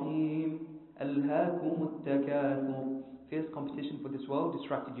الرحيم. ألهاكم التكاثر. Fierce competition for this world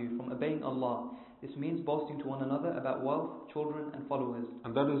distracted you from obeying Allah. This means boasting to one another about wealth, children and followers.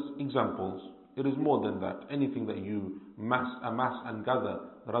 And that is examples. It is more than that. Anything that you amass and gather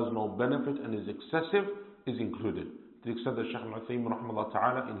that has no benefit and is excessive is included. To the extent that Shaykh Al-Uthaymin rahimahullah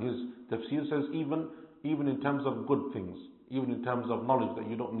ta'ala in his tafsir says even in terms of good things, even in terms of knowledge that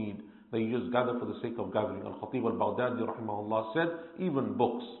you don't need, that you just gather for the sake of gathering. Al-Khatib al-Baghdadi rahimahullah said, even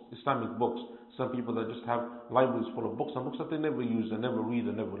books, Islamic books, some people that just have libraries full of books and books that they never use, they never read,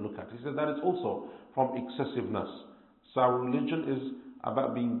 they never look at. He said that is also from excessiveness. So our religion is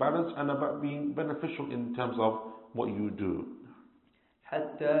about being balanced and about being beneficial in terms of what you do.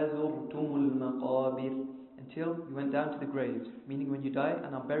 حَتَّى زُرْتُمُ الْمَقَابِرِ, until you went down to the graves, meaning when you die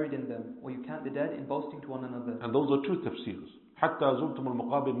and are buried in them, or you count the dead in boasting to one another. And those are two tafsirs. حَتَّى زُرْتُمُ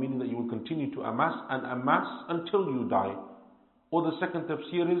الْمَقَابِرِ, meaning that you will continue to amass until you die. Or the second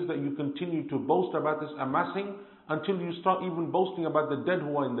tafsir is that you continue to boast about this amassing until you start even boasting about the dead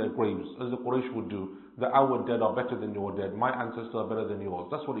who are in their graves, as the Quraysh would do. That our dead are better than your dead, my ancestors are better than yours.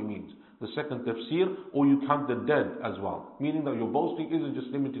 That's what it means. The second tafsir, or you count the dead as well. Meaning that your boasting isn't just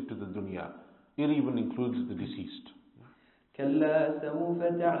limited to the dunya. It even includes the deceased. كَلَّا سَوْفَ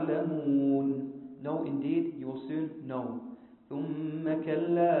تَعْلَمُونَ. No, indeed, you will soon know. ثم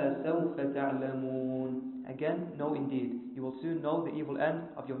كلا سوف تعلمون. Again, no indeed, you will soon know the evil end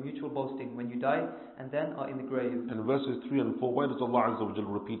of your mutual boasting when you die and then are in the grave. In verses 3 and 4, why does Allah Azza wa Jal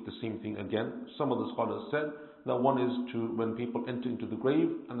repeat the same thing again? Some of the scholars said that one is to when people enter into the grave,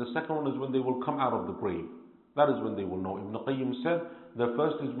 and the second one is when they will come out of the grave. That is when they will know. Ibn Qayyim said the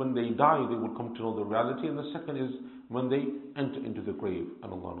first is when they die, they will come to know the reality, and the second is when they enter into the grave,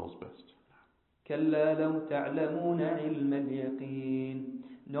 and Allah knows best. كلا لو تعلمون علم اليقين.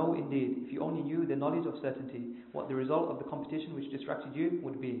 No, indeed, if you only knew the knowledge of certainty, what the result of the competition which distracted you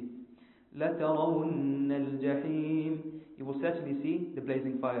would be. لترون الجحيم. You will certainly see the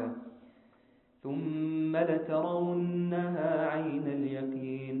blazing fire. ثم لترونها عين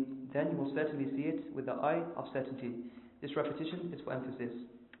اليقين. Then you will certainly see it with the eye of certainty. This repetition is for emphasis.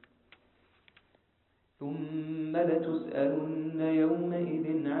 ثم لتسألن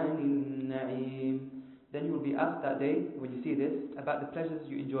يومئذ عن النعيم. Then you will be asked that day, when you see this, about the pleasures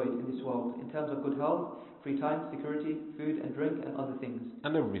you enjoyed in this world, in terms of good health, free time, security, food and drink, and other things.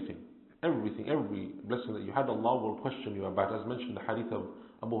 And everything, every blessing that you had, Allah will question you about. As mentioned in the hadith of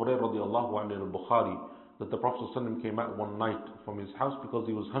Abu Hurairah radiallahu anhu in al-Bukhari, that the Prophet ﷺ came out one night from his house because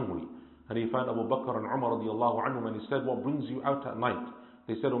he was hungry. And he found Abu Bakr and Umar radiallahu anhum, and he said, what brings you out at night?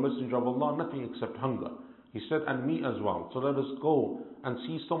 They said, O Messenger of Allah, nothing except hunger. He said, and me as well. So let us go and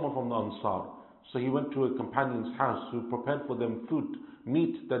see someone from the Ansar. So he went to a companion's house who prepared for them food,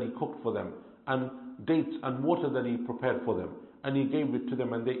 meat that he cooked for them, and dates and water that he prepared for them. And he gave it to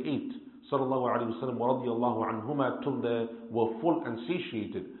them and they ate. Sallallahu alayhi wa sallam wa radiyallahu anhuma, till they were full and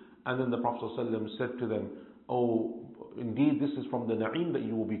satiated. And then the Prophet ﷺ said to them, oh, indeed this is from the na'im that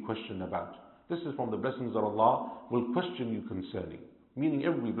you will be questioned about. This is from the blessings that Allah will question you concerning. Meaning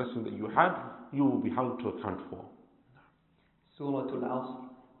every blessing that you had, you will be held to account for. Surah Al-Asr,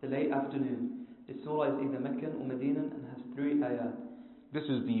 the late afternoon. This surah is either Meccan or Medinan and has 3 ayat. This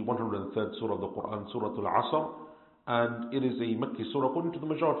is the 103rd surah of the Quran, Surah Al-Asr, and it is a Makki surah according to the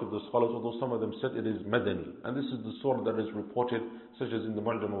majority of the scholars, although some of them said it is Madani. And this is the surah that is reported, such as in the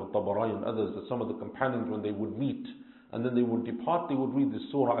Mu'jam of Tabarani and others, that some of the companions, when they would meet and then they would depart, they would read this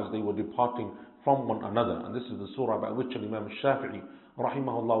surah as they were departing from one another. And this is the surah about which Imam Shafi'i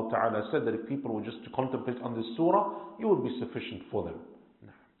rahimahullah ta'ala said that if people were just to contemplate on this surah, it would be sufficient for them.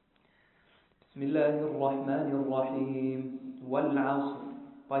 بسم الله الرحمن الرحيم. والعصر,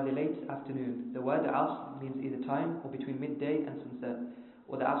 by the late afternoon. The word asr means either time or between midday and sunset,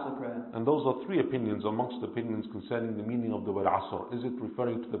 or the asr prayer. And those are 3 opinions amongst the opinions concerning the meaning of the word asr. Is it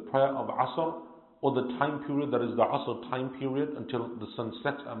referring to the prayer of asr, or the time period that is the asr time period until the sun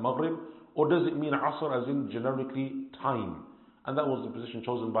sets at maghrib, or does it mean asr as in generically time? And that was the position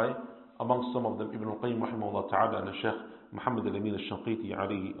chosen by amongst some of them Ibn al-Qayyim rahimahullah ta'ala and Shaykh Muhammad al-Amin al-Shanqiti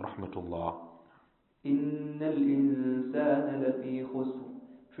alayhi rahmatullah. إن الإنسان لفي خسر.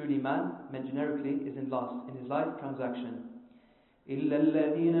 Truly man, meant generically, is in loss in his life transaction. إلا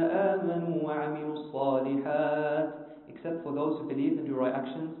الذين آمنوا وعملوا الصالحات. Except for those who believe and do right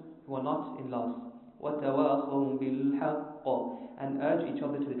actions, who are not in loss. وتواصوا بالحق. And urge each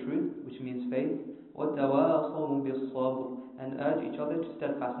other to the truth, which means faith. وتواصوا بالصبر. And urge each other to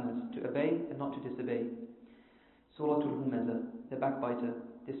steadfastness, to obey and not to disobey. Surah Al-Humazah, the backbiter.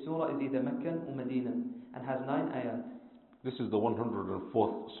 This surah is either Meccan or Medinan and has 9 ayat. This is the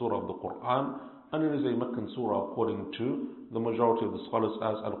 104th surah of the Quran, and it is a Meccan surah according to the majority of the scholars,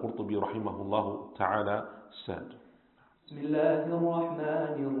 as Al-Qurtubi rahimahullah ta'ala said. Bismillahir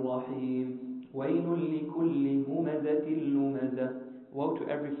Rahmanir Rahim. Waylun likulli humazatil lumazah. Woe to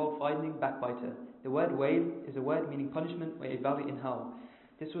every fault-finding backbiter. The word wail is a word meaning punishment or a valley in hell.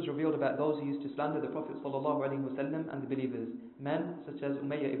 This was revealed about those who used to slander the Prophet ﷺ and the believers, men such as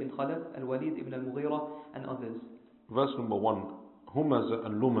Umayyah ibn Khalaf, Al-Walid ibn al-Mughira, and others. Verse number 1, Humaza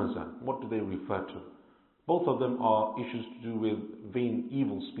and Lumaza, what do they refer to? Both of them are issues to do with vain,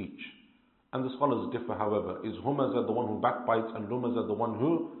 evil speech. And the scholars differ, however. Is Humaza the one who backbites and Lumaza the one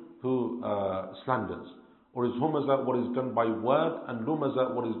who slanders? Or is Humaza what is done by word and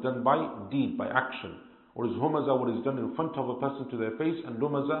Lumaza what is done by deed, by action? Or is Humaza what is done in front of a person to their face, and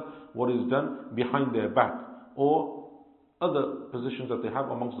Lumaza what is done behind their back? Or other positions that they have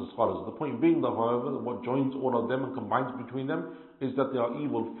amongst the scholars. The point being that, however, what joins all of them and combines between them is that there are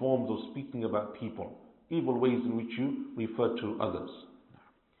evil forms of speaking about people, evil ways in which you refer to others.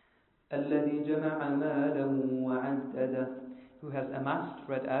 الذي جمع ماله وعدده. Who has amassed,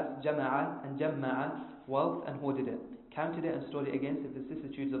 read as جمع and جمع, wealth and hoarded it, counted it and stored it against the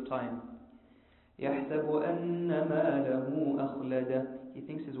vicissitudes of time. يحسب أن ماله أخلده. He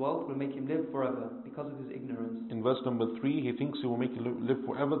thinks his wealth will make him live forever because of his ignorance. In verse number 3, he thinks he will make him live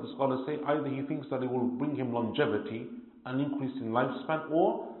forever. The scholars say either he thinks that it will bring him longevity an increase in lifespan,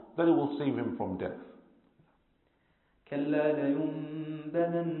 or that it will save him from death. كلا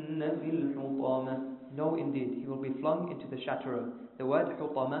لينبذن في الحطامة. No, indeed, he will be flung into the shatterer. The word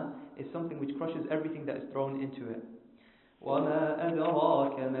حطامة is something which crushes everything that is thrown into it. وما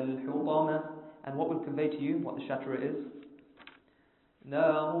أدراك ما الحطامة. And what will convey to you what the shatterer is?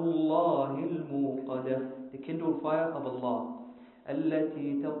 نار الله الموقدة. The kindled fire of Allah.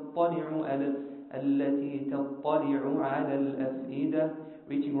 التي تطلع على الأفئدة.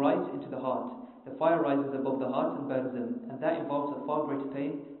 Reaching right into the heart. The fire rises above the heart and burns them, and that involves a far greater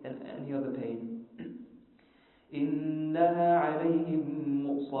pain than any other pain. إنها عليهم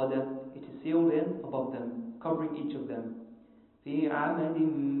مؤصدة. It is sealed in above them, covering each of them. في عمد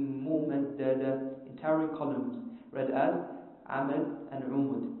ممددة. In towering columns, read as عمد and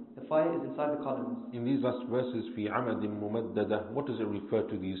عمود. The fire is inside the columns. In these last verses, في عمد ممددة, what does it refer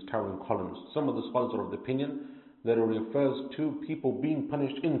to, these towering columns? Some of the scholars are of the opinion that it refers to people being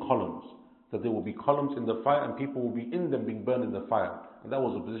punished in columns. That there will be columns in the fire and people will be in them being burned in the fire. And that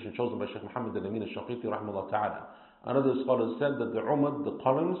was a position chosen by Shaykh Muhammad al-Amin al-Shaqiti rahimahullah ta'ala. Another scholar said that the umad, the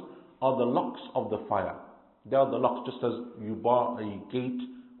columns, are the locks of the fire. They are the locks, just as you bar a gate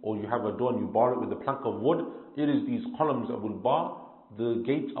or you have a door and you bar it with a plank of wood. It is these columns that will bar the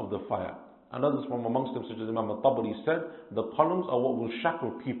gates of the fire. And others from amongst them, such as Imam al-Tabari said, the columns are what will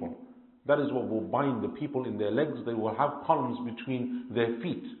shackle people. That is what will bind the people in their legs. They will have columns between their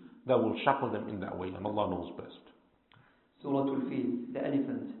feet that will shackle them in that way, and Allah knows best. Surah Al-Fil, the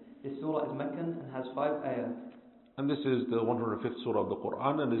elephant. This surah is Meccan and has 5 ayat. And this is the 105th surah of the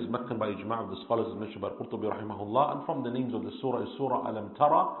Quran, and is Meccan by ijma' of the scholars, as mentioned by Qurtubi rahimahullah. And from the names of the surah is Surah Alam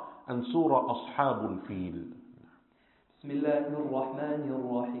Tara and Surah Ashabul Fil.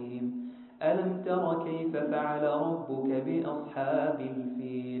 Bismillahir-Rahmanir-Rahim. Alam tara kayfa fa'ala rabbuka bi ashabil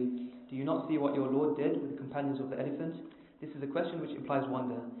fil. Do you not see what your Lord did with the companions of the elephant? This is a question which implies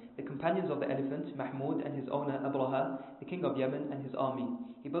wonder. The companions of the elephant, Mahmud and his owner Abraha, the king of Yemen and his army.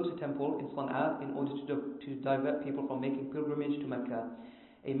 He built a temple in Sana'a in order to divert people from making pilgrimage to Mecca.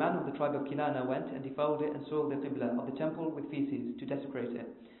 A man of the tribe of Kinana went and defiled it and soiled the Qibla of the temple with feces to desecrate it.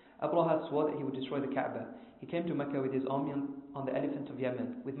 Abraha swore that he would destroy the Kaaba. He came to Mecca with his army on the elephant of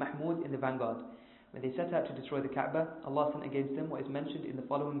Yemen, with Mahmud in the vanguard. When they set out to destroy the Kaaba, Allah sent against them what is mentioned in the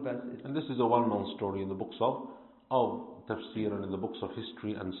following verses. And this is a well-known story in the books of tafsir and in the books of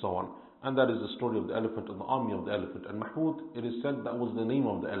history and so on. And that is the story of the elephant and the army of the elephant. And Mahmud, it is said that was the name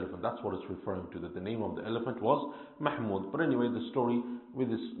of the elephant. That's what it's referring to, that the name of the elephant was Mahmud. But anyway, the story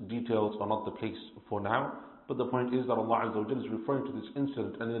with its details are not the place for now. But the point is that Allah Azza wa Jalla is referring to this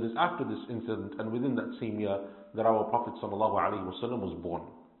incident, and it is after this incident and within that same year that our Prophet sallallahu alaihi wasallam was born.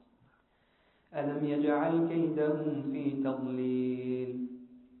 أَلَمْ يَجْعَلْ كَيْدَهُمْ فِي تَضْلِيلٍ.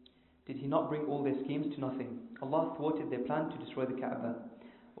 Did he not bring all their schemes to nothing? Allah thwarted their plan to destroy the Kaaba.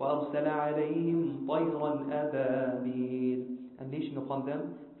 وَأَرْسَلَ عَلَيْهِمْ طَيْرًا أَبَابِيلَ. Unleashing upon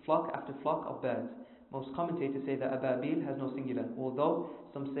them flock after flock of birds. Most commentators say that Ababil has no singular, although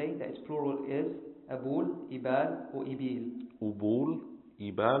some say that its plural is Abul, Ibal, or Ibil. Ubul,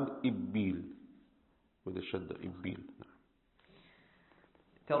 Ibal, Ibbil. With a shadda, Ibbil.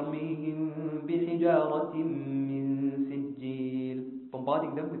 تَرْمِيهِمْ بِحِجَارَةٍ مِّن سِجِّيلٍ.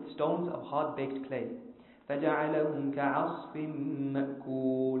 Bombarding them with stones of hard-baked clay. فَجَعَلَهُمْ كَعَصْفٍ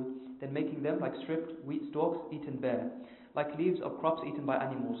مَأْكُولٍ. Then making them like stripped wheat stalks eaten bare, like leaves of crops eaten by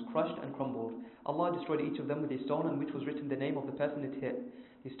animals, crushed and crumbled. Allah destroyed each of them with a stone on which was written the name of the person it hit.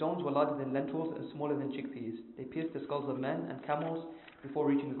 The stones were larger than lentils and smaller than chickpeas. They pierced the skulls of men and camels before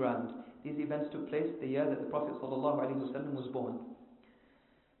reaching the ground. These events took place the year that the Prophet ﷺ was born.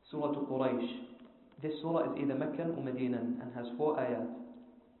 Surah Al-Quraysh. This surah is either Meccan or Medinan and has 4 ayat.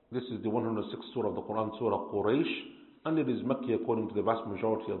 This is the 106th surah of the Quran, Surah Quraysh, and it is Makki according to the vast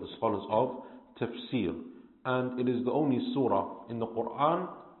majority of the scholars of tafsir. And it is the only surah in the Quran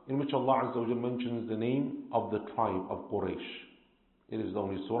in which Allah Azza wa Jalla mentions the name of the tribe of Quraysh. It is the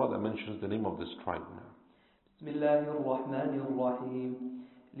only surah that mentions the name of this tribe. Bismillahir-Rahmanir-Rahim.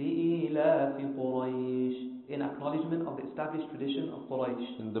 لِإِيلَافِ قُرَيْشٍ. In acknowledgement of the established tradition of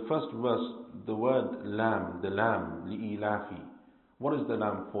Quraysh. In the first verse, the word lam, the lam, li'ilafi. What is the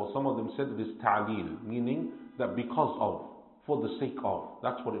lam for? Some of them said it is ta'leel, meaning that because of, for the sake of.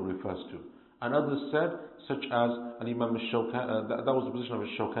 That's what it refers to. And others said, such as Imam al-Shawkani, that was the position of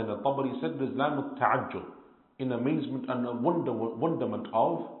al-Shawkani. Al-Tabari said it is lam al-ta'ajjul, in amazement and wonderment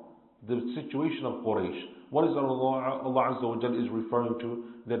of the situation of Quraysh. What is Allah Azza wa Jalla is referring to?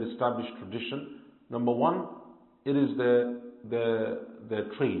 That established tradition. Number one, it is their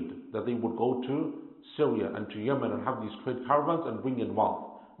trade, that they would go to Syria and to Yemen and have these trade caravans and bring in wealth.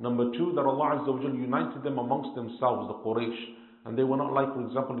 Number two, that Allah Azza wa Jal united them amongst themselves, the Quraysh. And they were not like, for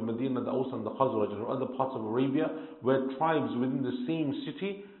example, in Medina, the Aus and the Khazraj, or other parts of Arabia, where tribes within the same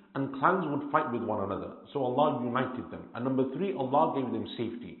city and clans would fight with one another. So Allah united them. And number three, Allah gave them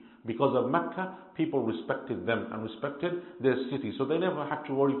safety. Because of Mecca, people respected them and respected their city. So they never had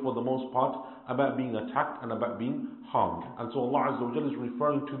to worry for the most part about being attacked and about being harmed. And so Allah Azza wa Jal is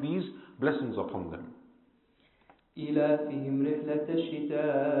referring to these blessings upon them. إِلَافِهِمْ رِحْلَةَ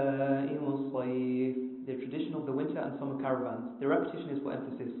الشِّتَاءِ وَالصَّيْفِ. The tradition of the winter and summer caravans. The repetition is for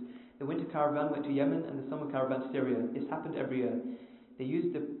emphasis. The winter caravan went to Yemen and the summer caravan to Syria. This happened every year. They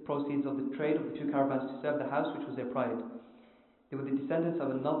used the proceeds of the trade of the two caravans to serve the house which was their pride. They were the descendants of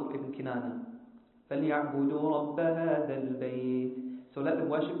Al-Nadr ibn Kinana. فَلْيَعْبُدُوا رَبَّ هَذَا الْبَيْتِ. So let them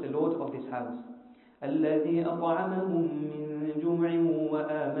worship the Lord of this house. الَّذِي أَطْعَمَهُم مِّن جُوعٍ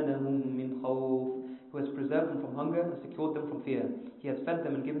وَآمَنَهُم مِّنْ خَوْفٍ. Who has preserved them from hunger and secured them from fear. He has fed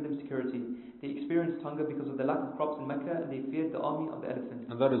them and given them security. They experienced hunger because of the lack of crops in Mecca, and they feared the army of the elephant.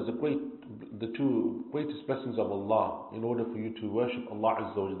 And that is the two greatest blessings of Allah, in order for you to worship Allah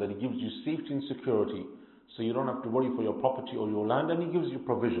Azza wa Jalla, that He gives you safety and security, so you don't have to worry for your property or your land, and He gives you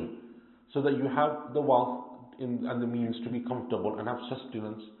provision, so that you have the wealth and the means to be comfortable and have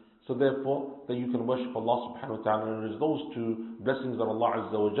sustenance, so therefore that you can worship Allah subhanahu wa ta'ala. And it is those two blessings that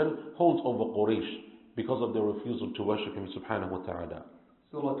Allah Azza wa Jalla holds over Quraysh, because of their refusal to worship Him subhanahu wa ta'ala.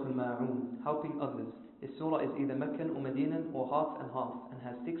 Surah Al-Ma'un, helping others. This surah is either Meccan or Medinan or half and half, and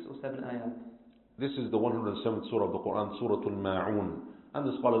has 6 or 7 ayat. This is the 107th surah of the Quran, Surah Al-Ma'un. And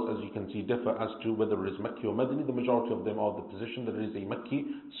the scholars, as you can see, differ as to whether it is Mecca or Madani. The majority of them are of the position that it is a Mecca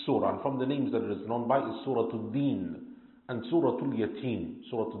surah. And from the names that it is known by is Surah Al-Din and Surah Al-Yateen.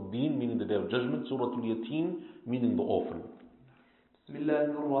 Surah Al-Din meaning the Day of Judgment, Surah Al-Yateen meaning the orphan.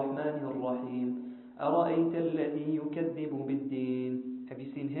 Bismillahir Rahmanir Rahim. أَرَأَيْتَ الَّذِي يُكَذِّبُ بِالدِّينِ. Have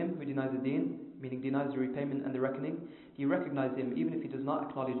you seen him who denies the deen, meaning denies the repayment and the reckoning? Do you recognize him even if he does not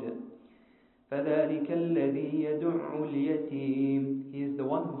acknowledge it? فَذَلِكَ الَّذِي يَدُعُّ الْيَتِيمِ. He is the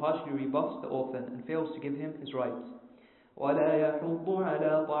one who harshly rebuffs the orphan and fails to give him his rights. وَلَا يَحُضُّ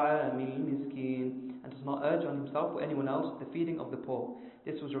عَلَى طَعَامِ الْمِسْكِينِ. And does not urge on himself or anyone else the feeding of the poor.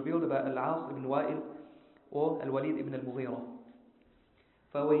 This was revealed about Al-As ibn Wa'il or Al-Walid ibn Al-Mughira.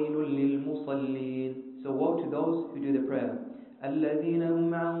 فَوَيْلٌ لِلْمُصَلِّينَ. So woe to those who do the prayer. الَّذِينَ هُمْ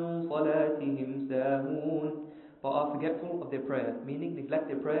عَنْ صَلَاتِهِمْ سَاهُونَ. But are forgetful of their prayer, meaning neglect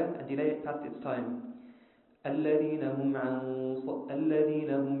their prayer and delay it past its time. الَّذِينَ هُمْ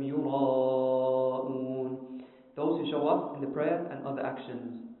يُرَاءُونَ. Those who show off in the prayer and other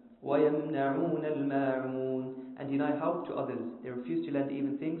actions. وَيَمْنَعُونَ الْمَاعُونَ. And deny help to others. They refuse to lend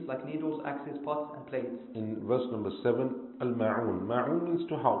even things like needles, axes, pots and plates. In verse number 7, Al-Ma'un. Ma'un means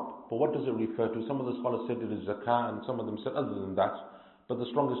to help. But what does it refer to? Some of the scholars said it is zakah, and some of them said other than that. But the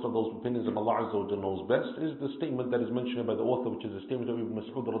strongest of those opinions, and Allah Azza wa Jalla knows best, is the statement that is mentioned by the author, which is the statement of Ibn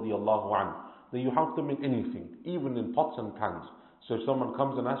Mas'ud radiyallahu anhu, that you help them in anything, even in pots and pans. So if someone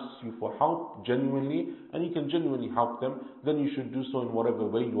comes and asks you for help genuinely, and you can genuinely help them, then you should do so in whatever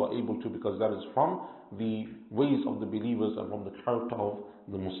way you are able to, because that is from the ways of the believers and from the character of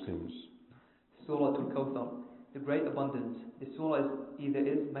the Muslims. Surah Al-Kawthar, the great abundance. This surah either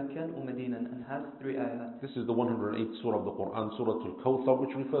is Meccan or Medinan and has 3 ayat. This is the 108th surah of the Quran, Surah Al-Kawthar,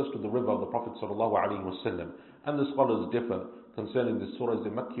 which refers to the river of the Prophet sallallahu alaihi wasallam. And the scholars differ concerning this surah, is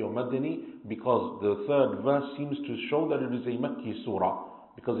it Makki or Madani, because the 3rd verse seems to show that it is a Makki surah,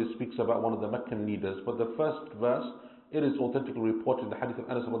 because it speaks about one of the Meccan leaders. But the 1st verse, it is authentically reported in the hadith of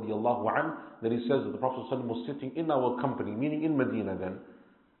Anas radiallahu anhu, that he says that the Prophet ﷺ was sitting in our company, meaning in Medina then,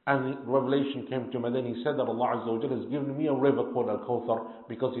 and revelation came to him, and then he said that Allah Azza wa Jalla has given me a river called Al-Kawthar,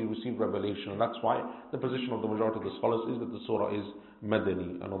 because he received revelation. And that's why the position of the majority of the scholars is that the surah is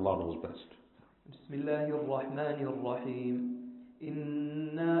Madani, and Allah knows best. Bismillahir Rahmanir Rahim.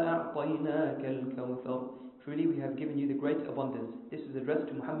 Inna a'tainaka al-Kawthar. Truly we have given you the great abundance. This is addressed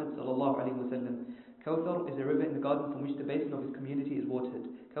to Muhammad sallallahu alaihi wasallam. Kawthar is a river in the garden from which the basin of his community is watered.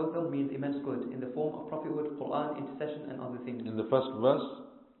 Kawthar means immense good in the form of prophethood, Quran, intercession and other things. In the 1st verse,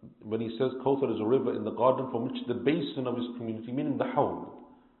 when he says Kawthar is a river in the garden from which the basin of his community, meaning the Hawd.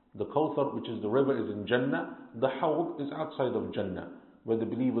 The Kawthar, which is the river, is in Jannah. The Hawd is outside of Jannah, where the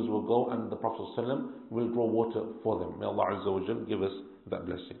believers will go and the Prophet ﷺ will draw water for them. May Allah Azza wa Jal give us that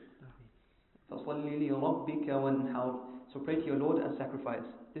blessing. فَصَلِّ لِرَبِّكَ وَانْحَرْ. So pray to your Lord and sacrifice.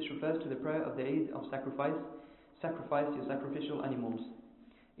 This refers to the prayer of the Eid of sacrifice. Sacrifice your sacrificial animals.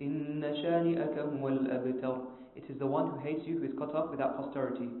 إِنَّ شَانِئَكَ هُوَ الْأَبْتَرُ. It is the one who hates you who is cut off without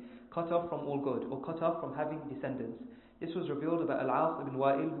posterity, cut off from all good, or cut off from having descendants. This was revealed about Al-As ibn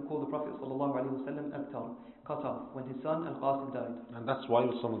Wa'il, who called the Prophet ﷺ Abtar, cut off, when his son Al-Qasim died. And that's why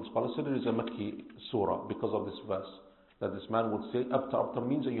some of the scholars said it is a Makki surah, because of this verse. That this man would say, Abtar. Abtar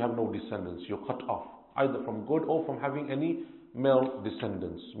means that you have no descendants, you're cut off, either from good or from having any male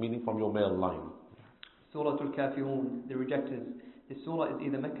descendants, meaning from your male line. Surah Al-Kafirun, the rejectors. This surah is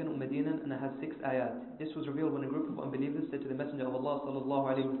either Meccan or Medinan, and it has 6 ayat. This was revealed when a group of unbelievers said to the Messenger of Allah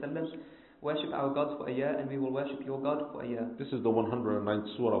ﷺ, worship our gods for a year, and we will worship your God for a year. This is the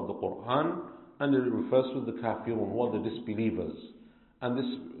 109th surah of the Quran, and it refers to the kafirun, who are the disbelievers. And this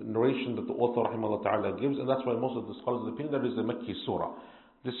narration that the author rahimahullah ta'ala gives, and that's why most of the scholars of the opinion that it is a Makki surah.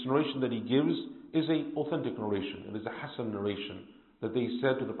 This narration that he gives is an authentic narration. It is a Hasan narration. That they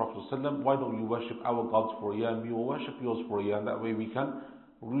said to the Prophet ﷺ, why don't you worship our gods for a year, and we will worship yours for a year, and that way we can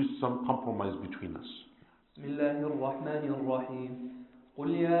reach some compromise between us. Bismillahirrahmanirrahim. قُلْ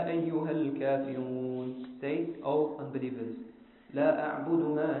يَا أَيُّهَا الْكَافِرُونَ. Say, O unbelievers, لَا أَعْبُدُ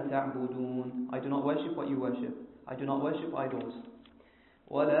مَا تَعْبُدُونَ. I do not worship what you worship. I do not worship idols.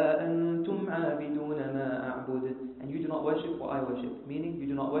 وَلَا أَنْتُمْ عَابِدُونَ مَا أَعْبُدُ. And you do not worship what I worship, meaning you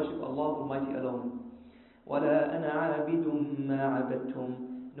do not worship Allah Almighty alone. وَلَا أَنَا عَابِدٌ مَا عَبَدْتُمْ.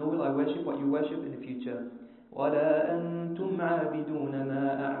 Nor will I worship what you worship in the future. وَلَا أَنْتُمْ عَابِدُونَ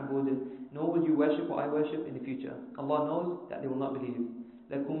مَا أَعْبُدُ. Nor will you worship what I worship in the future. Allah knows that they will not believe.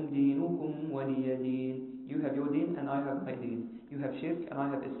 لَكُمْ دِينُكُمْ وَلِيَ دِينِ. You have your deen and I have my deen. You have shirk and I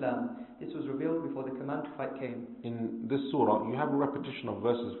have Islam. This was revealed before the command to fight came. In this surah, you have a repetition of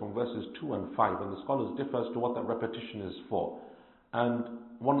verses from verses 2 and 5, and the scholars differ as to what that repetition is for. And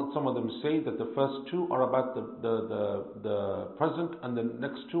some of them say that the first 2 are about the present, and the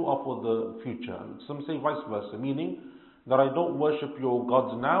next 2 are for the future. And some say vice versa, meaning that I don't worship your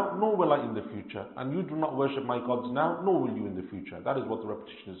gods now, nor will I in the future. And you do not worship my gods now, nor will you in the future. That is what the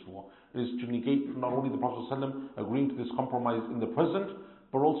repetition is for. It is to negate not only the Prophet ﷺ agreeing to this compromise in the present,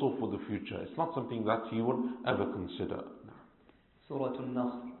 but also for the future. It's not something that he would ever consider. Surah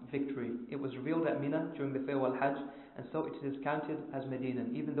Al-Nasr, victory. It was revealed at Mina during the farewell Hajj, and so it is counted as Medina,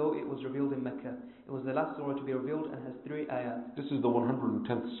 even though it was revealed in Mecca. It was the last surah to be revealed and has 3 ayat. This is the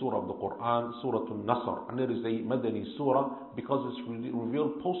 110th surah of the Quran, Surah Al-Nasr, and it is a Madani surah because it's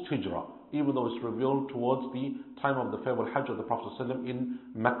revealed post-Hijrah, even though it's revealed towards the time of the farewell Hajj of the Prophet ﷺ in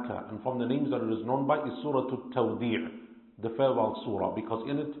Mecca. And from the names that it is known by is Surah Al-Tawdi', the farewell surah, because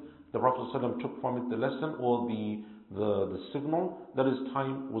in it the Prophet ﷺ took from it the lesson or the signal that his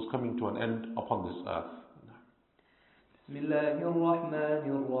time was coming to an end upon this earth.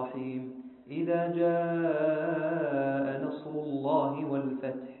 Bismillahirrahmanirrahim. إِذَا جَاءَ نَصْرُ اللَّهِ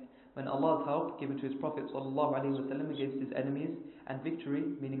وَالْفَتْحِ. When Allah's help given to His Prophet ﷺ against his enemies, and victory,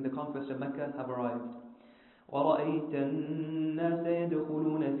 meaning the conquest of Mecca, have arrived. وَرَأَيْتَ النَّاسَ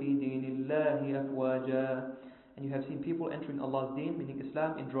يَدْخُلُونَ فِي دِينِ اللَّهِ أَفْوَاجًا. And you have seen people entering Allah's deen, meaning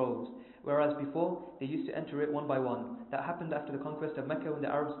Islam, in droves. Whereas before, they used to enter it one by one. That happened after the conquest of Mecca, when the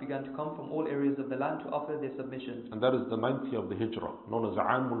Arabs began to come from all areas of the land to offer their submission. And that is the 9th year of the Hijrah, known as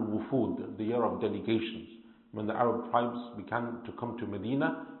Aamul Wufud, the year of delegations, when the Arab tribes began to come to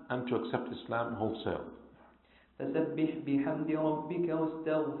Medina and to accept Islam wholesale. فَسَبِّحْ بِحَمْدِ رَبِّكَ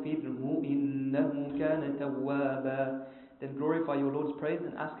وَاسْتَغْفِرْهُ إِنَّهُ كَانَ تَوَّابًا. Then glorify your Lord's praise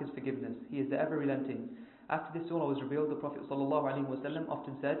and ask His forgiveness. He is the ever-relenting. After this surah was revealed, the Prophet ﷺ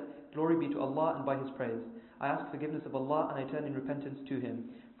often said, Glory be to Allah and by His praise. I ask forgiveness of Allah and I turn in repentance to Him.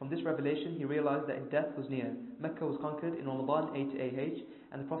 From this revelation, he realized that his death was near. Mecca was conquered in Ramadan 8 AH,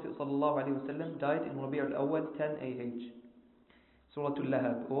 and the Prophet ﷺ died in Rabi' al-Awwal 10 AH. Surah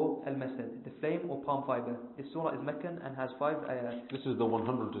Al-Lahab, or Al-Masad, the flame or palm fiber. This surah is Meccan and has 5 ayat. This is the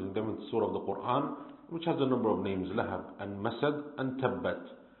 111th surah of the Quran, which has a number of names, Lahab and Masad and Tabbat.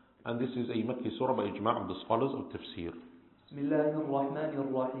 And this is a Makki surah by ijma' of the scholars of tafsir.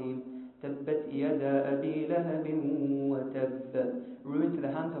 Bismillahirrahmanirrahim. Tabbat yada Abi Lahab wa tabb. Ruin to the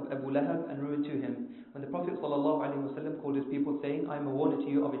hands of Abu Lahab and ruin to him. When the Prophet ﷺ called his people saying, I am a warner to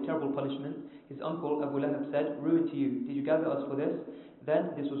you of a terrible punishment, his uncle Abu Lahab said, Ruin to you, did you gather us for this?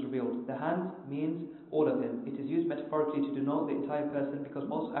 Then this was revealed. The hand means all of him. It is used metaphorically to denote the entire person because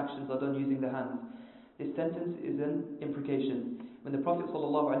most actions are done using the hands. This sentence is an imprecation. When the Prophet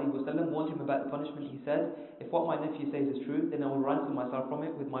ﷺ warned him about the punishment, he said, If what my nephew says is true, then I will ransom myself from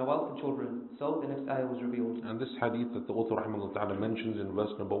it with my wealth and children. So the next ayah was revealed. And this hadith that the author rahimahullah ta'ala mentions in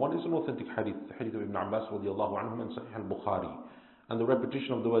verse number 1 is an authentic hadith, the hadith of Ibn Abbas radiallahu anhum and Sahih al-Bukhari. And the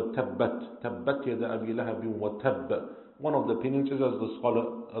repetition of the word tabbat, tabbat yada Abi Lahabin wa tabb. One of the opinions is as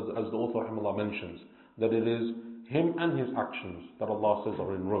the author rahimahullah mentions, that it is him and his actions that Allah says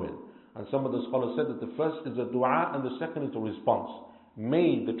are in ruin. And some of the scholars said that the first is a dua and the second is a response.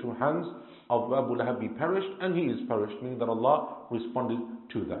 May the two hands of Abu Lahab be perished, and he is perished, meaning that Allah responded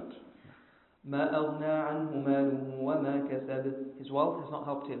to that. ما أغنى عنه ماله وما كسب. His wealth has not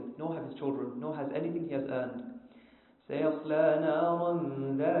helped him, nor have his children, nor has anything he has earned. سيصلى نارا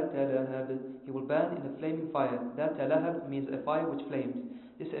ذات لهب. He will burn in a flaming fire. ذات لهب means a fire which flames.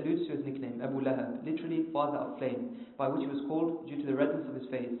 This alludes to his nickname, Abu Lahab, literally father of flame, by which he was called due to the redness of his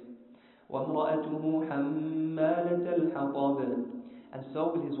face. وامرأته حمالة الحطب. And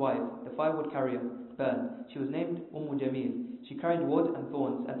so will his wife, the firewood carrier, burn. She was named Jamil. She carried wood and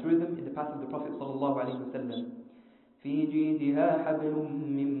thorns and threw them in the path of the Prophet ﷺ. في جيدها حبل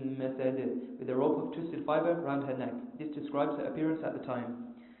من مسد. With a rope of twisted fiber round her neck. This describes her appearance at the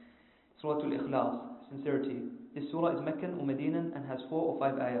time. Surah Al-Ikhlas, sincerity. This surah is Meccan or Medinan and has 4 or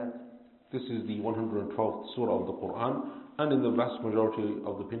 5 ayat. This is the 112th surah of the Quran, and in the vast majority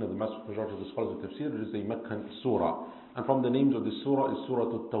of the opinion of the vast majority of the scholars of tafsir, it is a Meccan surah. And from the names of this surah is Surah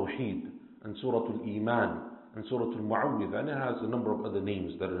Al-Tawheed, and Surah Al-Iman, and Surah Al-Mu'awwidh, and it has a number of other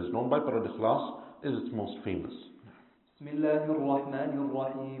names that it is known by, but Al-Ikhlas is its most famous.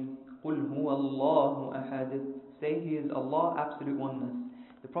 Bismillahir-Rahmanir-Rahim. Qul huwa Allahu ahad. Say He is Allah, absolute oneness.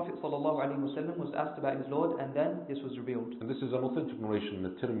 The Prophet ﷺ was asked about his Lord, and then this was revealed. And this is an authentic narration, the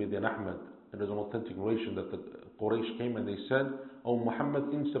Tirmidhi and Ahmad. It is an authentic narration that the Quraysh came and they said, "O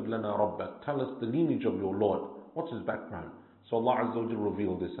Muhammad, insab lana rabbak, tell us the lineage of your Lord. What's his background?" So Allah Azza wa Jalla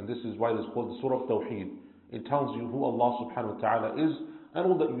revealed this, and this is why it is called the Surah of Tawheed. It tells you who Allah subhanahu wa ta'ala is, and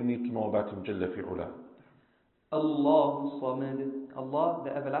all that you need to know about Him, Jalla fi'ula. Allahu Samad. Allah,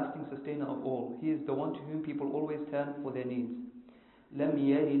 the everlasting sustainer of all. He is the one to whom people always turn for their needs. Lam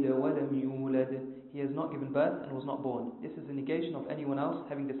yalid wa lam yulad. He has not given birth and was not born. This is a negation of anyone else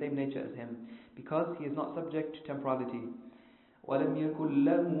having the same nature as him, because he is not subject to temporality. وَلَمْ يَكُنْ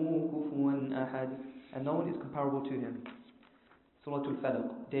لَهُ كُفُوًا أَحَدٌ. And no one is comparable to him. Surah Al-Falaq,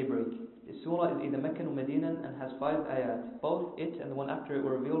 Daybreak. This surah is either Meccan or Medinan and has 5 ayat. Both it and the one after it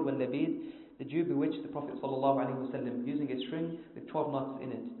were revealed when Labid, the Jew, bewitched the Prophet ﷺ using a string with 12 knots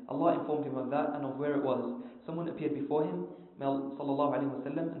in it. Allah informed him of that and of where it was. Someone appeared before him,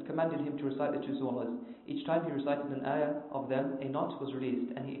 ﷺ, and commanded him to recite the 2 surahs. Each time he recited an ayah of them, a knot was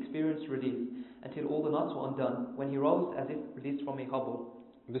released, and he experienced relief until all the knots were undone, when he rose as if released from a hobble.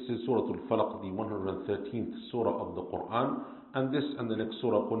 This is Surah Al-Falaq, the 113th surah of the Quran, and this and the next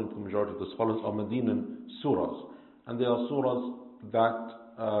surah, according to the majority of the scholars, are Medinan surahs. And they are surahs that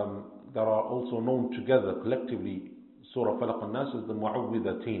are also known together collectively. Surah Falaq and Nas is the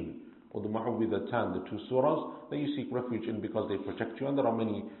Mu'awwidhatain, or the Mu'awwidhatan, the 2 surahs that you seek refuge in because they protect you. And there are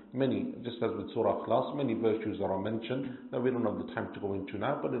many, just as with Surah Ikhlas, many virtues that are mentioned that we don't have the time to go into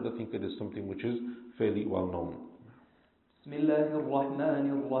now, but I think it is something which is fairly well known.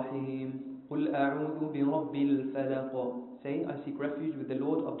 Bismillahir-Rahmanir-Rahim. Qul a'udhu bi rabbil falaq. Say, I seek refuge with the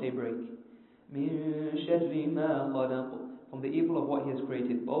Lord of daybreak. Min sharri ma khalaq. From the evil of what He has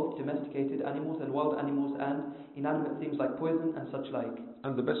created, both domesticated animals and wild animals and inanimate things like poison and such like.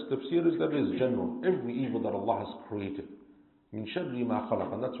 And the best tafsir is that it is general. Every evil that Allah has created. Min sharri ma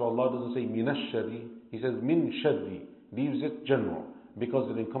khalaq. And that's why Allah doesn't say min ash-sharri. He says min sharri. Leaves it general. Because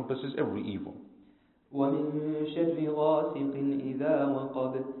it encompasses every evil. وَمِن شَرِّ غَاسِقٍ إِذَا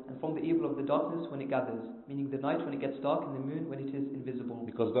وَقَبَ. And from the evil of the darkness when it gathers, meaning the night when it gets dark and the moon when it is invisible.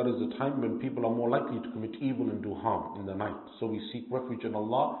 Because that is the time when people are more likely to commit evil and do harm in the night. So we seek refuge in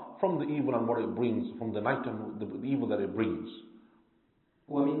Allah from the evil and what it brings, from the night and the evil that it brings.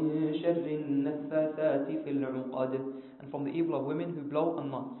 وَمِن شَرِّ النَّفَّاثَاتِ فِي الْعُقَدِ. And from the evil of women who blow on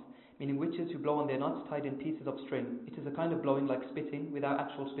knots, meaning witches who blow on their knots tied in pieces of string. It is a kind of blowing like spitting without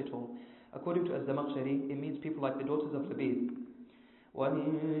actual spittle. According to Az-Zamakhshari, it means people like the daughters of Labid.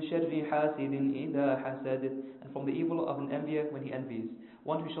 وَمِن شَرِّ حَاسِدٍ إِذَا حَسَدٍ. And from the evil of an envier when he envies.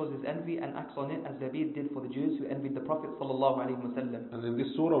 One who shows his envy and acts on it as Labid did for the Jews who envied the Prophet ﷺ. And in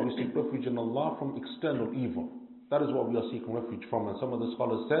this surah we seek refuge in Allah from external evil. That is what we are seeking refuge from. And some of the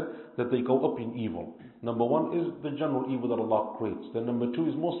scholars said that they go up in evil. Number 1 is the general evil that Allah creates. Then number 2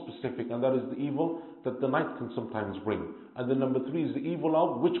 is more specific, and that is the evil that the night can sometimes bring. And then number 3 is the evil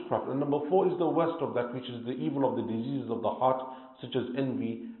of witchcraft. And number 4 is the worst of that, which is the evil of the diseases of the heart, such as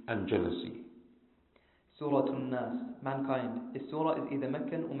envy and jealousy. Surah An-Nas, Mankind. This surah is either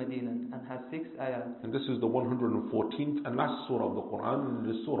Meccan or Medinan and has 6 ayat. And this is the 114th and last surah of the Quran, and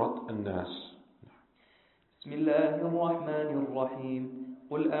it is Surah An-Nas. Bismillahir-Rahmanir-Rahim.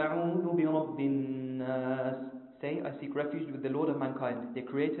 Qul a'udhu bi rabbin nas. Say, I seek refuge with the Lord of mankind, their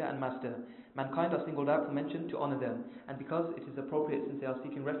creator and master. Mankind are singled out for mention to honor them, and because it is appropriate since they are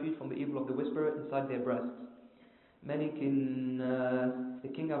seeking refuge from the evil of the whisperer inside their breasts. Malikin nas, the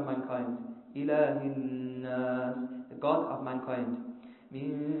king of mankind. Ilahin nas, the God of mankind.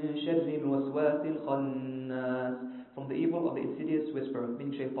 من شر الوسواس الخناس, from the evil of the insidious whisperer,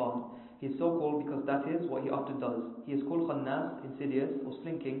 meaning shaitan. He is so called because that is what he often does. He is called khannas, insidious, or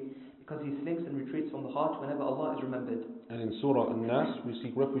slinking, because he slinks and retreats from the heart whenever Allah is remembered. And in Surah An-Nas, we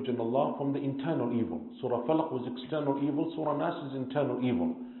seek refuge in Allah from the internal evil. Surah Falaq was external evil, Surah Nas is internal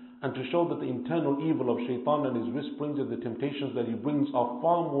evil. And to show that the internal evil of shaitan and his whisperings and the temptations that he brings are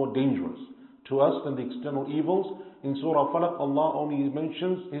far more dangerous to us than the external evils, in Surah Falaq, Allah only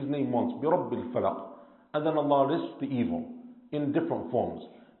mentions his name once, بِرَبِّ الْفَلَقِ. And then Allah lists the evil in different forms.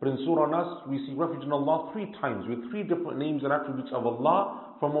 But in Surah Nas, we see refuge in Allah 3 times with 3 different names and attributes of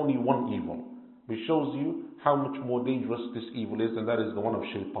Allah from only one evil, which shows you how much more dangerous this evil is, and that is the one of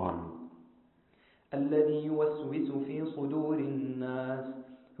shaitan. الذي يوسوس في صدور الناس,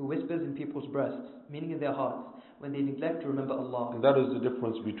 who whispers in people's breasts, meaning in their hearts, when they neglect to remember Allah. And that is the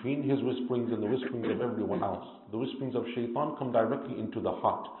difference between his whisperings and the whisperings of everyone else. The whisperings of shaitan come directly into the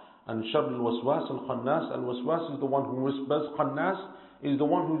heart. And Sharr al-Waswas al-Khannas, al-Waswas is the one who whispers, Khannas is the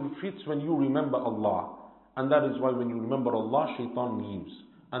one who retreats when you remember Allah. And that is why when you remember Allah, shaitan leaves.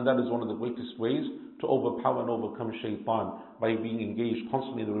 And that is one of the greatest ways to overpower and overcome shaitan, by being engaged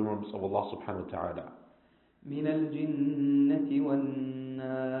constantly in the remembrance of Allah subhanahu wa ta'ala. من الجنة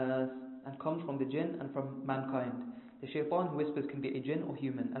والناس, and comes from the jinn and from mankind. The shaitan who whispers can be a jinn or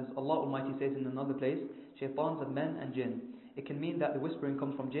human, as Allah Almighty says in another place, shaitans are men and jinn. It can mean that the whispering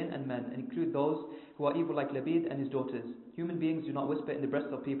comes from jinn and men, and include those who are evil like Labid and his daughters. Human beings do not whisper in the breasts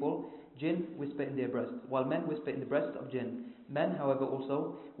of people, jinn whisper in their breasts, while men whisper in the breasts of jinn. Men, however,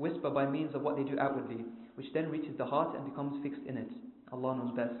 also whisper by means of what they do outwardly, which then reaches the heart and becomes fixed in it. Allah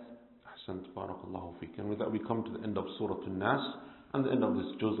knows best. Ahsant, barakallahu feek. And with that we come to the end of Surah An-Nas, and the end of this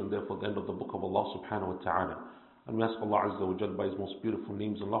juz, and therefore the end of the book of Allah subhanahu wa ta'ala. And we ask Allah Azza wa Jal by his most beautiful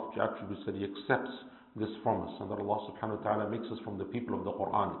names and lofty attributes that he accepts this from us, and that Allah subhanahu wa ta'ala makes us from the people of the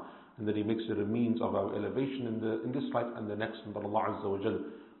Quran, and that he makes it a means of our elevation in this life and the next, and that Allah Azza wa Jal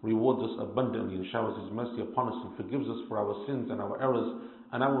rewards us abundantly and showers his mercy upon us and forgives us for our sins and our errors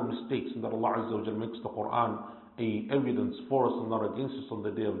and our mistakes, and that Allah Azza wa Jal makes the Quran a evidence for us and not against us on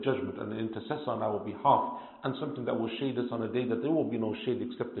the day of judgment, and an intercessor on our behalf, and something that will shade us on a day that there will be no shade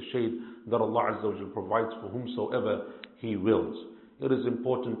except the shade that Allah Azza wa Jal provides for whomsoever he wills. It is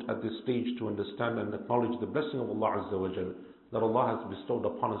important at this stage to understand and acknowledge the blessing of Allah Azza wa Jal, that Allah has bestowed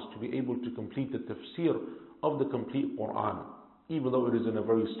upon us to be able to complete the tafsir of the complete Quran, even though it is in a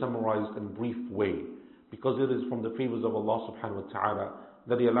very summarized and brief way, because it is from the favors of Allah subhanahu wa ta'ala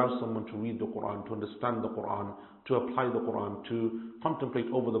that he allows someone to read the Quran, to understand the Quran, to apply the Quran, to contemplate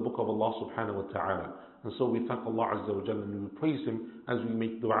over the book of Allah subhanahu wa ta'ala. And so we thank Allah Azza wa Jal and we praise him as we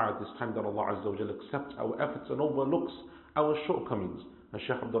make dua at this time, that Allah Azza wa Jal accepts our efforts and overlooks our shortcomings. And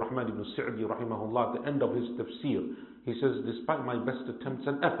Shaykh Abdul Rahman ibn Sa'di rahimahullah, at the end of his tafsir, he says, despite my best attempts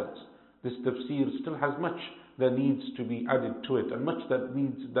and efforts, this tafsir still has much that needs to be added to it, and much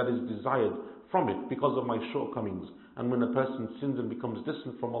that is desired from it because of my shortcomings. And when a person sins and becomes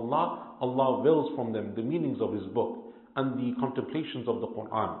distant from Allah, Allah veils from them the meanings of his book and the contemplations of the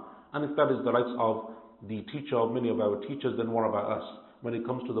Quran. And if that is the likes of the teacher of many of our teachers, then what about us? When it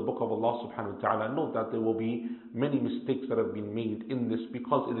comes to the book of Allah subhanahu wa ta'ala, note that there will be many mistakes that have been made in this,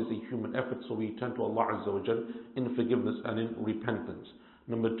 because it is a human effort, so we turn to Allah Azza wa Jal in forgiveness and in repentance.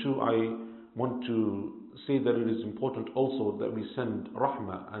 Number 2, I want to say that it is important also that we send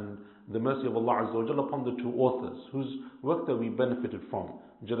rahmah and the mercy of Allah Azza wa Jal upon the 2 authors whose work that we benefited from,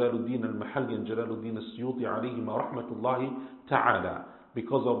 Jalaluddin al-Mahalli and Jalaluddin al-Suyuti alayhima rahmatullahi ta'ala,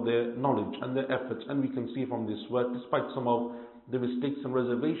 because of their knowledge and their efforts. And we can see from this work, despite some of the mistakes and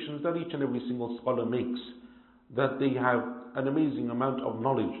reservations that each and every single scholar makes, that they have an amazing amount of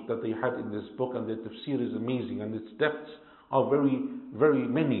knowledge that they had in this book, and their tafsir is amazing, and its depths are very, very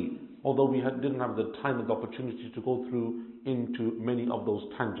many, although we didn't have the time and the opportunity to go through into many of those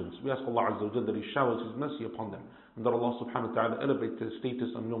tangents. We ask Allah Azza wa Jalla that he showers his mercy upon them, and that Allah subhanahu wa ta'ala elevates their status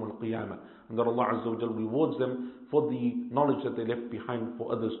on Yawm al-Qiyamah, and that Allah Azza wa Jalla rewards them for the knowledge that they left behind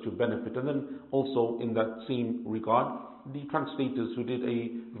for others to benefit. And then also in that same regard, the translators who did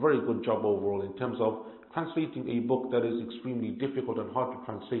a very good job overall in terms of translating a book that is extremely difficult and hard to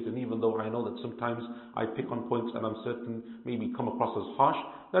translate. And even though I know that sometimes I pick on points and I'm certain maybe come across as harsh,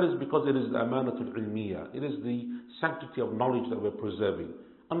 that is because it is the amanatul ilmiya. It is the sanctity of knowledge that we're preserving,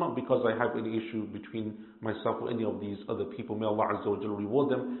 and not because I have any issue between myself or any of these other people. May Allah Azza wa Jalla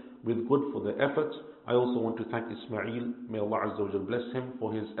reward them with good for their efforts. I also want to thank Ismail. May Allah Azza wa Jalla bless him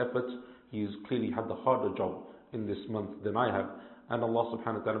for his efforts. He's clearly had the harder job in this month than I have. And Allah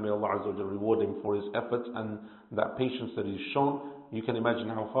subhanahu wa ta'ala, may Allah Azza wa Jalla reward him for his efforts and that patience that he's shown. You can imagine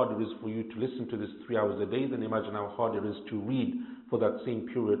how hard it is for you to listen to this 3 hours a day, then imagine how hard it is to read for that same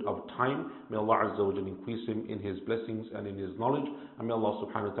period of time. May Allah Azza wa Jalla increase him in his blessings and in his knowledge, and may Allah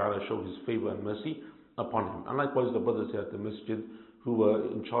subhanahu wa ta'ala show his favor and mercy upon him. And likewise the brothers here at the masjid who were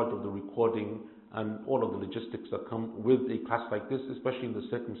in charge of the recording and all of the logistics that come with a class like this, especially in the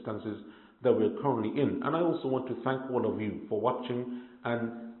circumstances that we're currently in. And I also want to thank all of you for watching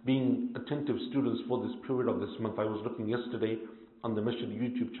and being attentive students for this period of this month. I was looking yesterday on the Masjid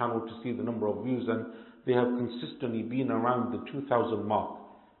YouTube channel to see the number of views, and they have consistently been around the 2,000 mark,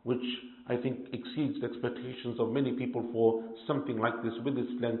 which I think exceeds the expectations of many people for something like this with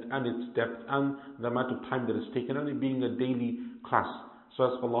its length and its depth and the amount of time that it's taken, and it being a daily class. So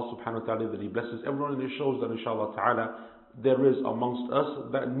ask Allah subhanahu wa ta'ala that He blesses everyone, and it shows that inshallah ta'ala there is amongst us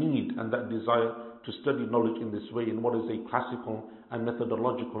that need and that desire to study knowledge in this way, in what is a classical and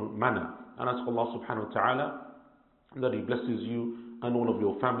methodological manner. And ask Allah subhanahu wa ta'ala that He blesses you and all of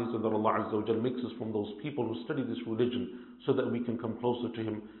your families, and that Allah Azza wa Jal makes us from those people who study this religion so that we can come closer to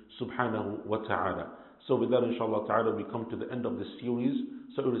Him subhanahu wa ta'ala. So with that, inshallah ta'ala, we come to the end of this series.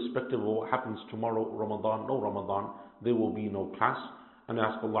 So irrespective of what happens tomorrow, Ramadan, no Ramadan, there will be no class. And I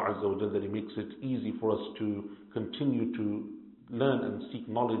ask Allah Azza wa Jal that He makes it easy for us to continue to learn and seek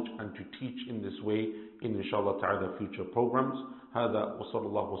knowledge and to teach in this way in inshallah ta'ala future programs. هذا وصلى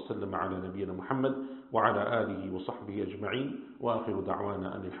الله وسلم على نبينا محمد وعلى آله وصحبه أجمعين وآخر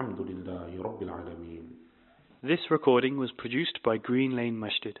دعوانا أن الحمد لله رب العالمين. This recording was produced by Green Lane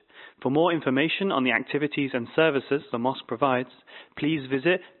Masjid. For more information on the activities and services the mosque provides, please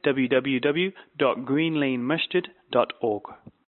visit www.greenlanemasjid.org.